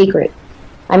neighbor in secret.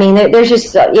 I mean, there's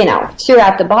just,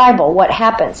 throughout the Bible, what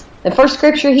happens. The first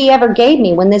scripture he ever gave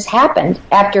me when this happened,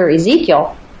 after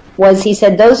Ezekiel, was he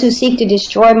said, those who seek to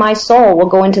destroy my soul will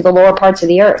go into the lower parts of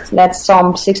the earth. That's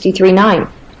Psalm 63:9.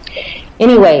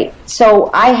 Anyway,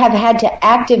 so I have had to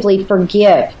actively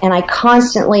forgive, and I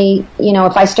constantly,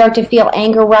 if I start to feel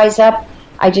anger rise up,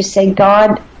 I just say,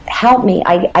 God, help me.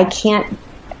 I can't,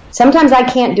 sometimes I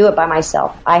can't do it by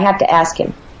myself. I have to ask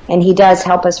him, and he does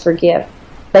help us forgive.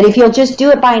 But if you'll just do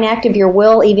it by an act of your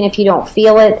will, even if you don't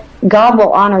feel it, God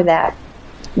will honor that.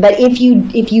 But if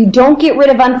you don't get rid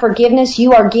of unforgiveness,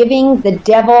 you are giving the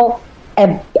devil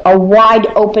a wide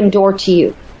open door to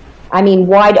you. I mean,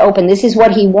 wide open. This is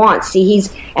what he wants. See,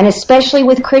 and especially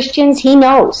with Christians, he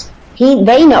knows.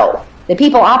 They know. The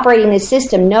people operating this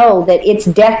system know that it's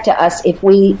death to us if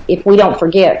we don't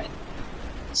forgive.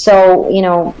 So,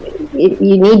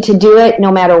 you need to do it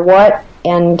no matter what.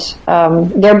 And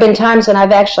there have been times when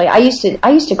I used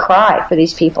to cry for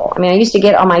these people. I mean, I used to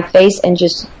get on my face and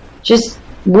just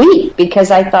weep, because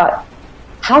I thought,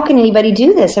 how can anybody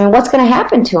do this? I mean, what's going to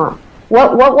happen to them?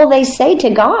 What will they say to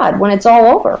God when it's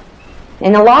all over?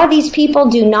 And a lot of these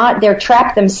people they're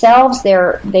trapped themselves.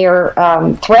 They're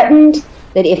threatened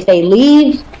that if they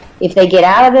leave, if they get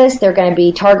out of this, they're going to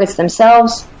be targets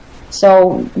themselves.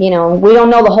 So, we don't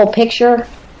know the whole picture,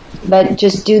 but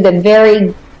just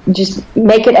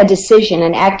make it a decision,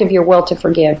 an act of your will to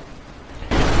forgive.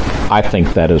 I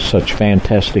think that is such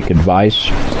fantastic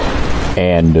advice.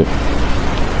 And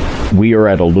we are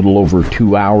at a little over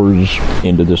 2 hours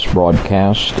into this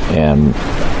broadcast, and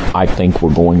I think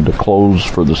we're going to close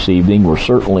for this evening. We're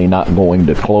certainly not going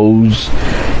to close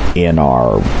in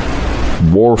our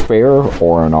warfare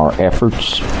or in our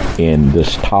efforts in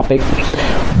this topic,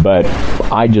 but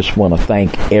I just want to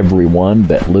thank everyone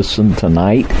that listened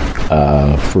tonight,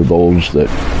 for those that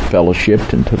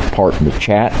fellowshipped and took part in the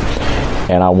chat.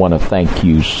 And I want to thank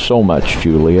you so much,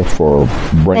 Julia, for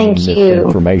bringing this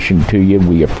information to you.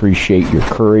 We appreciate your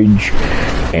courage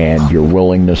and your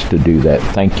willingness to do that.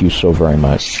 Thank you so very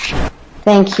much.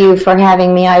 Thank you for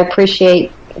having me. I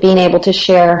appreciate being able to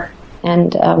share.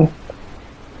 And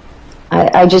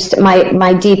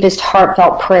my deepest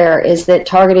heartfelt prayer is that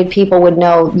targeted people would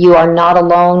know you are not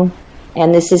alone,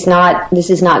 and this is not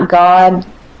God,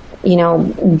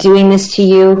 doing this to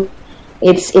you.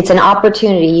 It's an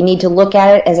opportunity. You need to look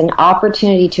at it as an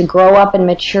opportunity to grow up and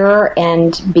mature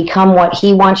and become what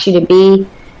he wants you to be,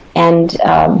 and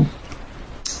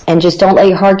just don't let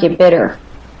your heart get bitter.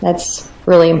 That's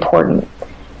really important.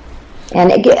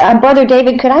 And Brother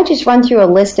David, could I just run through a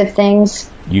list of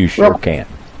things? You sure can.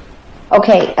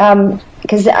 Okay,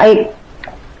 because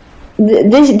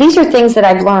these are things that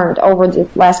I've learned over the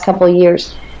last couple of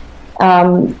years.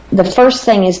 The first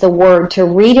thing is the word, to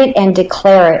read it and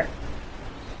declare it.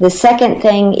 The second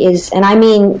thing is, and I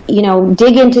mean,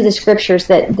 dig into the scriptures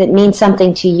that mean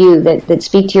something to you, that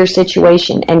speak to your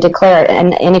situation, and declare it.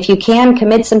 And if you can,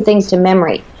 commit some things to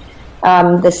memory.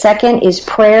 The second is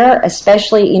prayer,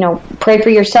 especially, pray for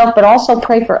yourself, but also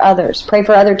pray for others. Pray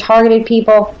for other targeted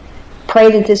people. Pray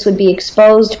that this would be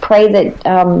exposed. Pray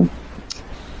that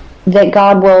that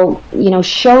God will,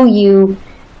 show you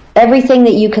everything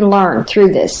that you can learn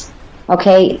through this.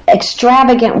 Okay?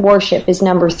 Extravagant worship is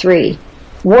number 3.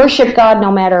 Worship God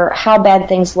no matter how bad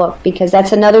things look, because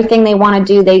that's another thing they want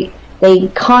to do. They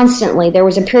constantly, there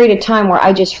was a period of time where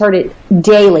I just heard it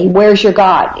daily. Where's your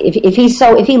God? If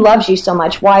he loves you so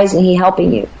much, why isn't he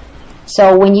helping you?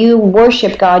 So when you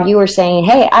worship God, you are saying,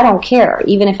 hey, I don't care.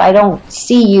 Even if I don't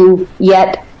see you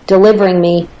yet delivering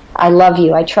me, I love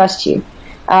you. I trust you.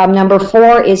 Number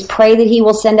 4 is pray that he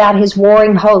will send out his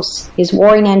warring hosts, his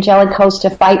warring angelic hosts to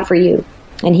fight for you.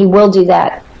 And he will do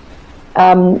that.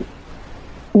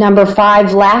 Number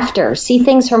 5, laughter. See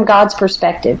things from God's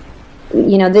perspective.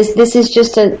 This is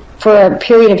just for a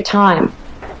period of time.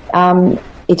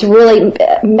 It's really,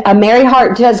 a merry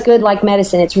heart does good like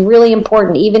medicine. It's really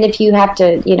important, even if you have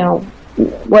to,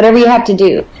 whatever you have to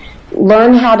do.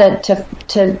 Learn how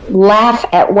to laugh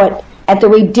at the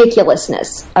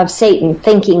ridiculousness of Satan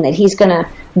thinking that he's going to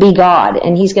be God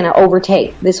and he's going to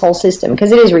overtake this whole system,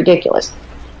 because it is ridiculous.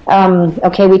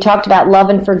 Okay, we talked about love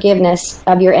and forgiveness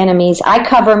of your enemies. I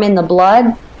cover them in the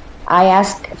blood. I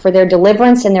ask for their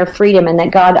deliverance and their freedom, and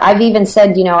that God, I've even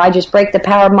said, I just break the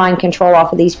power of mind control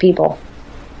off of these people.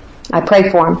 I pray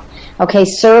for them. Okay,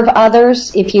 serve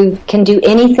others. If you can do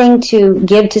anything to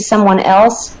give to someone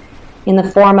else in the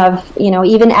form of,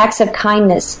 even acts of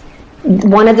kindness.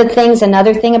 One of the things,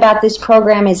 another thing about this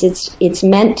program is it's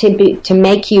meant to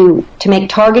make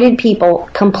targeted people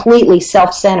completely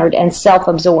self-centered and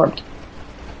self-absorbed.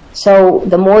 So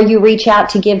the more you reach out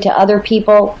to give to other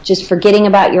people, just forgetting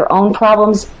about your own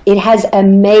problems, it has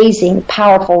amazing,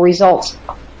 powerful results.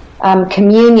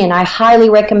 Communion, I highly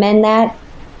recommend that.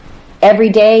 Every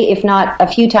day, if not a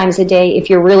few times a day, if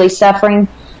you're really suffering,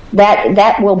 that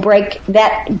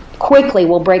quickly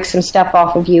will break some stuff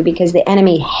off of you, because the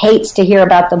enemy hates to hear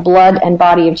about the blood and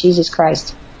body of Jesus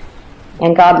Christ,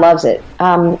 and God loves it.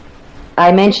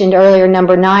 I mentioned earlier,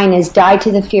 number 9 is die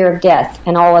to the fear of death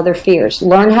and all other fears.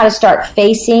 Learn how to start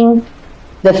facing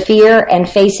the fear and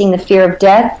facing the fear of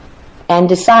death, and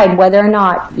decide whether or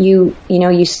not you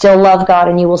still love God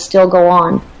and you will still go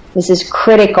on. This is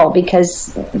critical,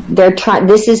 because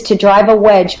this is to drive a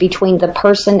wedge between the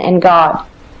person and God.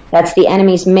 That's the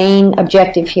enemy's main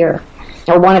objective here,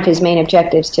 or one of his main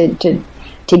objectives, to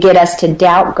get us to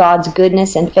doubt God's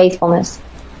goodness and faithfulness.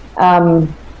 And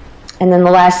then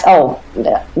the last,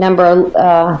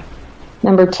 number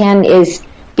 10 is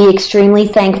be extremely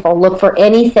thankful. Look for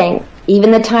anything,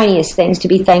 even the tiniest things, to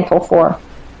be thankful for.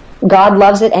 God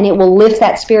loves it, and it will lift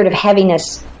that spirit of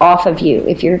heaviness off of you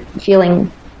if you're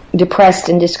feeling depressed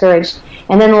and discouraged.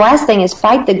 And then the last thing is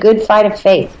fight the good fight of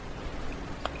faith,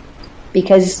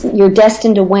 because you're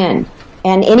destined to win.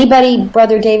 And anybody,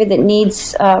 Brother David, that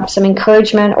needs some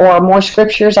encouragement or more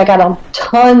scriptures, I got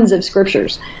tons of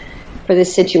scriptures for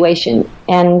this situation.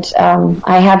 And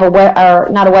I have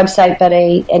not a website, but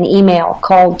an email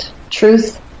called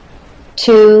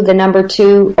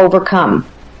truth2overcome.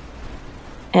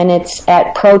 And it's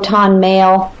at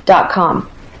protonmail.com.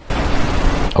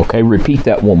 Okay, repeat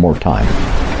that one more time.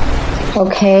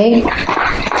 Okay.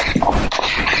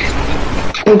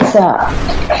 It's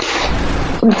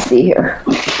let's see here.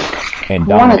 And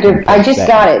I just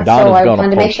got it, so I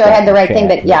wanted to make sure I had the right thing.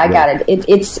 But yeah, I got it.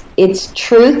 It's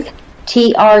truth,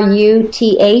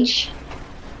 TRUTH,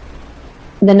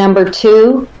 the number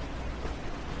 2,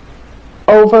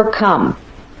 overcome,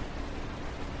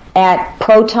 at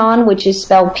Proton, which is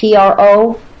spelled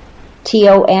PROTON,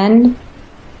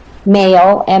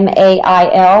 mail,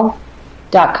 MAIL.com.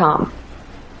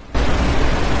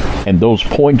 And those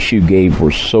points you gave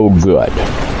were so good.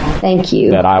 Thank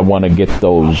you. That I want to get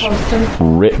those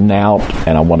written out,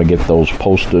 and I want to get those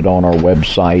posted on our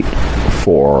website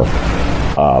for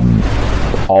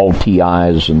all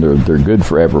TIs, and they're good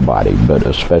for everybody, but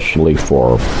especially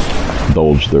for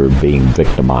those that are being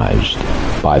victimized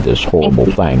by this horrible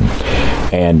thing.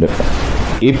 And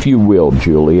if you will,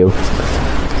 Julia,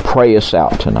 pray us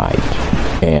out tonight.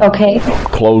 And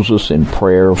close us in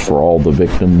prayer for all the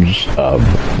victims of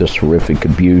this horrific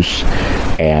abuse.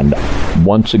 And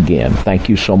once again, thank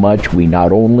you so much. We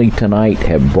not only tonight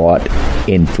have brought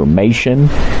information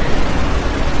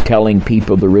telling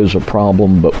people there is a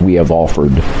problem, but we have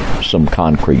offered some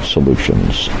concrete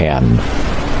solutions. And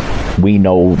we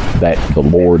know that the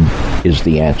Lord is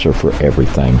the answer for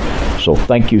everything. So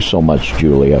thank you so much,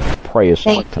 Julia. Pray us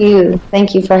out. Thank you.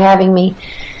 Thank you for having me.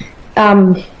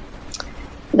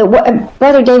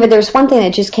 Brother David, there's one thing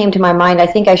that just came to my mind. I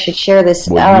think I should share this.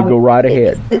 Well, you go right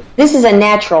ahead. This is a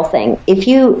natural thing. If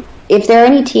there are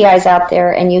any TIs out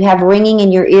there and you have ringing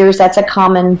in your ears, that's a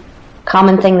common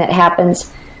thing that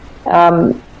happens.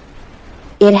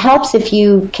 It helps if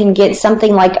you can get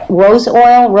something like rose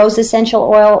essential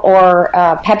oil, or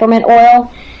peppermint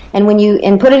oil,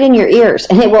 and put it in your ears,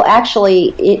 and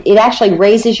it actually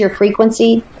raises your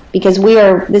frequency, because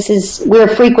we're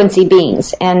frequency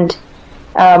beings, and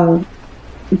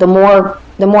the more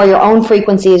your own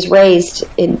frequency is raised,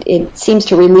 it seems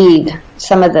to relieve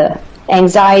some of the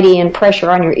anxiety and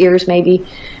pressure on your ears, maybe.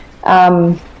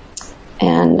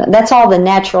 And that's all the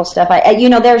natural stuff.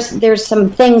 There's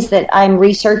some things that I'm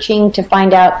researching to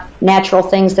find out natural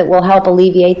things that will help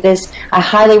alleviate this. I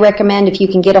highly recommend, if you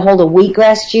can get a hold of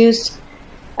wheatgrass juice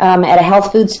at a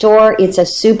health food store. It's a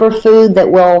superfood that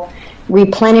will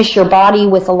replenish your body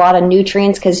with a lot of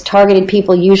nutrients, because targeted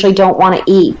people usually don't want to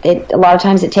eat. A lot of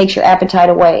times it takes your appetite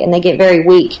away and they get very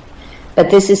weak.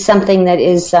 But this is something that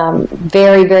is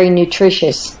very, very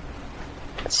nutritious.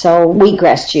 So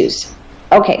wheatgrass juice.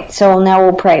 Okay, so now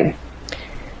we'll pray.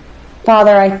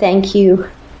 Father, I thank you.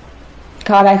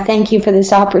 God, I thank you for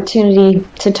this opportunity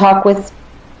to talk with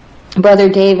Brother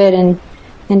David and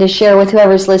to share with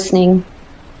whoever's listening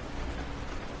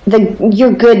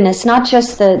your goodness, not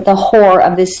just the horror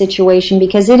of this situation,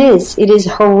 because it is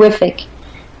horrific.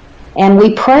 And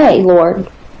we pray, Lord,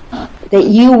 that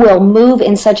you will move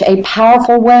in such a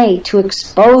powerful way to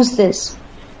expose this,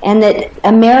 and that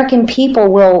American people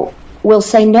will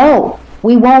say, no,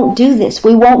 we won't do this.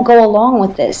 We won't go along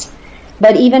with this.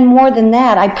 But even more than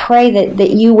that, I pray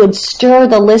that you would stir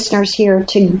the listeners here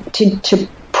to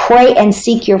pray and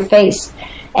seek your face,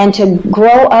 and to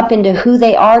grow up into who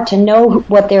they are, to know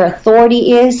what their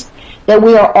authority is, that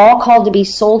we are all called to be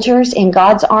soldiers in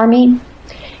God's army,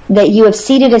 that you have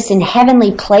seated us in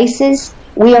heavenly places.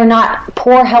 We are not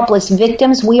poor, helpless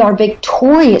victims. We are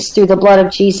victorious through the blood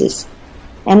of Jesus.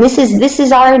 And this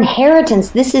is our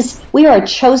inheritance. We are a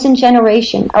chosen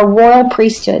generation, a royal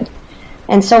priesthood.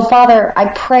 And so, Father,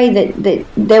 I pray that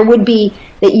there would be,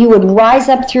 that you would rise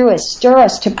up through us, stir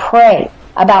us to pray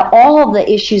about all of the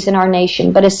issues in our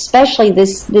nation, but especially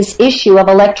this issue of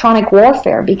electronic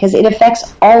warfare, because it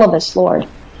affects all of us, Lord.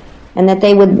 And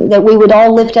that we would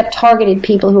all lift up targeted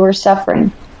people who are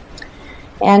suffering.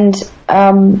 And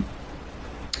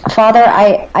Father,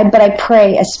 I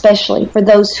pray especially for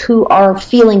those who are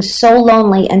feeling so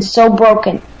lonely and so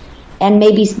broken, and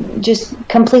maybe just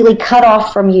completely cut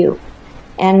off from you,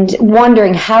 and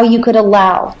wondering how you could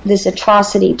allow this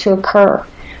atrocity to occur.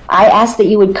 I ask that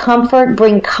you would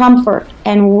bring comfort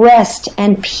and rest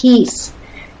and peace.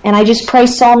 And I just pray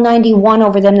Psalm 91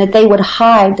 over them, that they would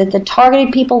hide, that the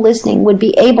targeted people listening would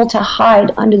be able to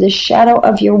hide under the shadow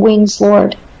of your wings,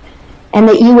 Lord. And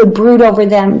that you would brood over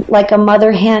them like a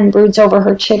mother hen broods over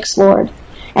her chicks, Lord.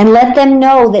 And let them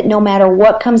know that no matter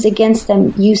what comes against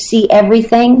them, you see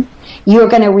everything. You are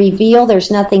going to reveal. There's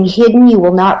nothing hidden you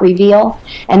will not reveal.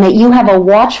 And that you have a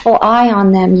watchful eye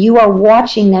on them. You are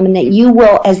watching them, and that you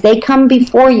will, as they come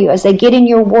before you, as they get in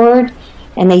your word,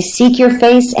 and they seek your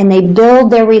face, and they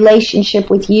build their relationship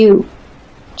with you,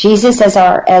 Jesus as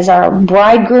our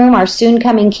bridegroom, our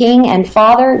soon-coming King, and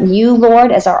Father, you,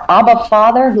 Lord, as our Abba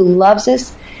Father who loves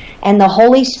us, and the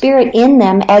Holy Spirit in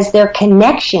them as their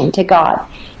connection to God.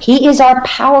 He is our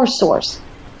power source.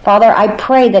 Father, I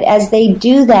pray that as they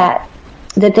do that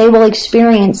they will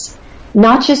experience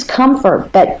not just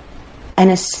comfort, but an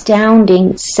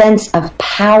astounding sense of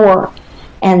power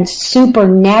and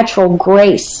supernatural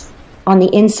grace on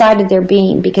the inside of their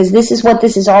being, because this is what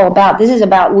this is all about. This is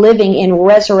about living in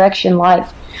resurrection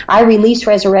life. I release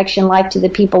resurrection life to the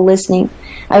people listening.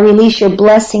 I release your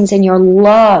blessings and your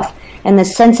love and the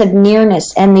sense of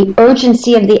nearness and the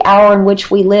urgency of the hour in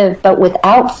which we live, but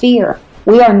without fear.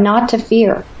 We are not to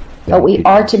fear, but we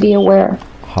are to be aware.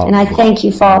 And I thank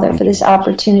you, Father, for this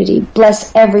opportunity.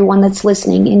 Bless everyone that's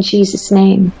listening in Jesus'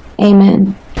 name.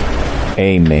 Amen.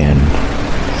 Amen.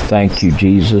 Thank you,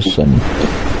 Jesus, and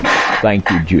thank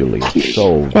you, Julia.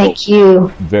 So thank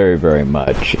you very, very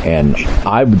much. And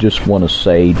I would just want to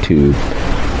say to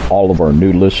all of our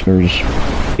new listeners,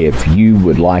 if you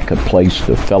would like a place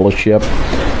to fellowship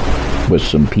with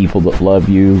some people that love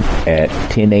you, at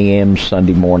 10 a.m.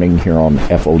 Sunday morning here on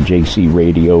FOJC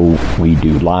Radio, we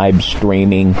do live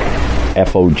streaming,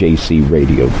 FOJC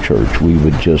Radio Church. We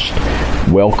would just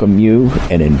welcome you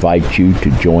and invite you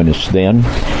to join us then.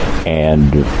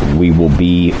 And we will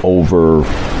be over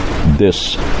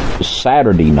this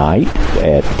Saturday night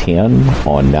at 10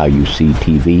 on Now You See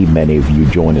TV. Many of you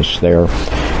join us there.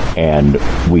 And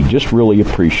we just really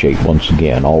appreciate, once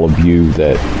again, all of you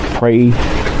that pray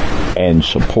and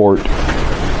support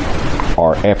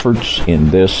our efforts in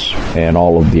this and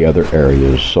all of the other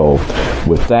areas. So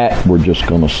with that, we're just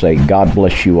going to say God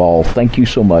bless you all. Thank you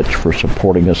so much for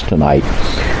supporting us tonight.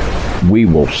 We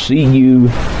will see you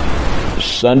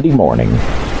Sunday morning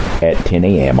at 10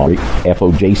 a.m. on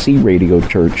FOJC Radio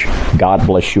Church. God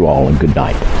bless you all, and good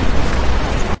night.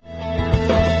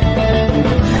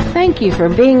 Thank you for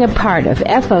being a part of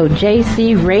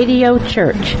FOJC Radio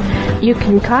Church. You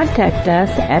can contact us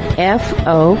at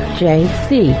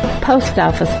FOJC, Post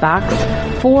Office Box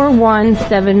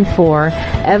 4174,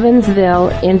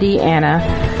 Evansville, Indiana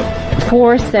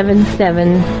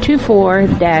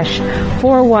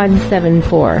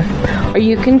 47724-4174. Or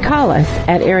you can call us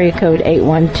at area code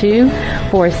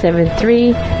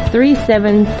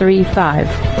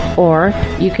 812-473-3735. Or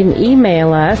you can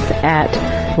email us at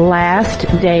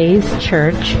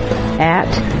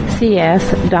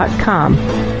lastdayschurch@cs.com.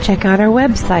 Check out our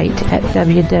website at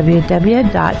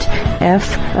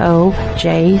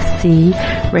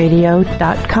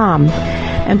www.fojcradio.com.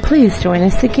 And please join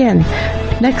us again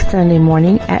next Sunday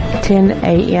morning at 10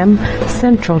 a.m.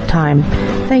 Central Time.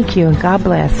 Thank you, and God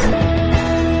bless.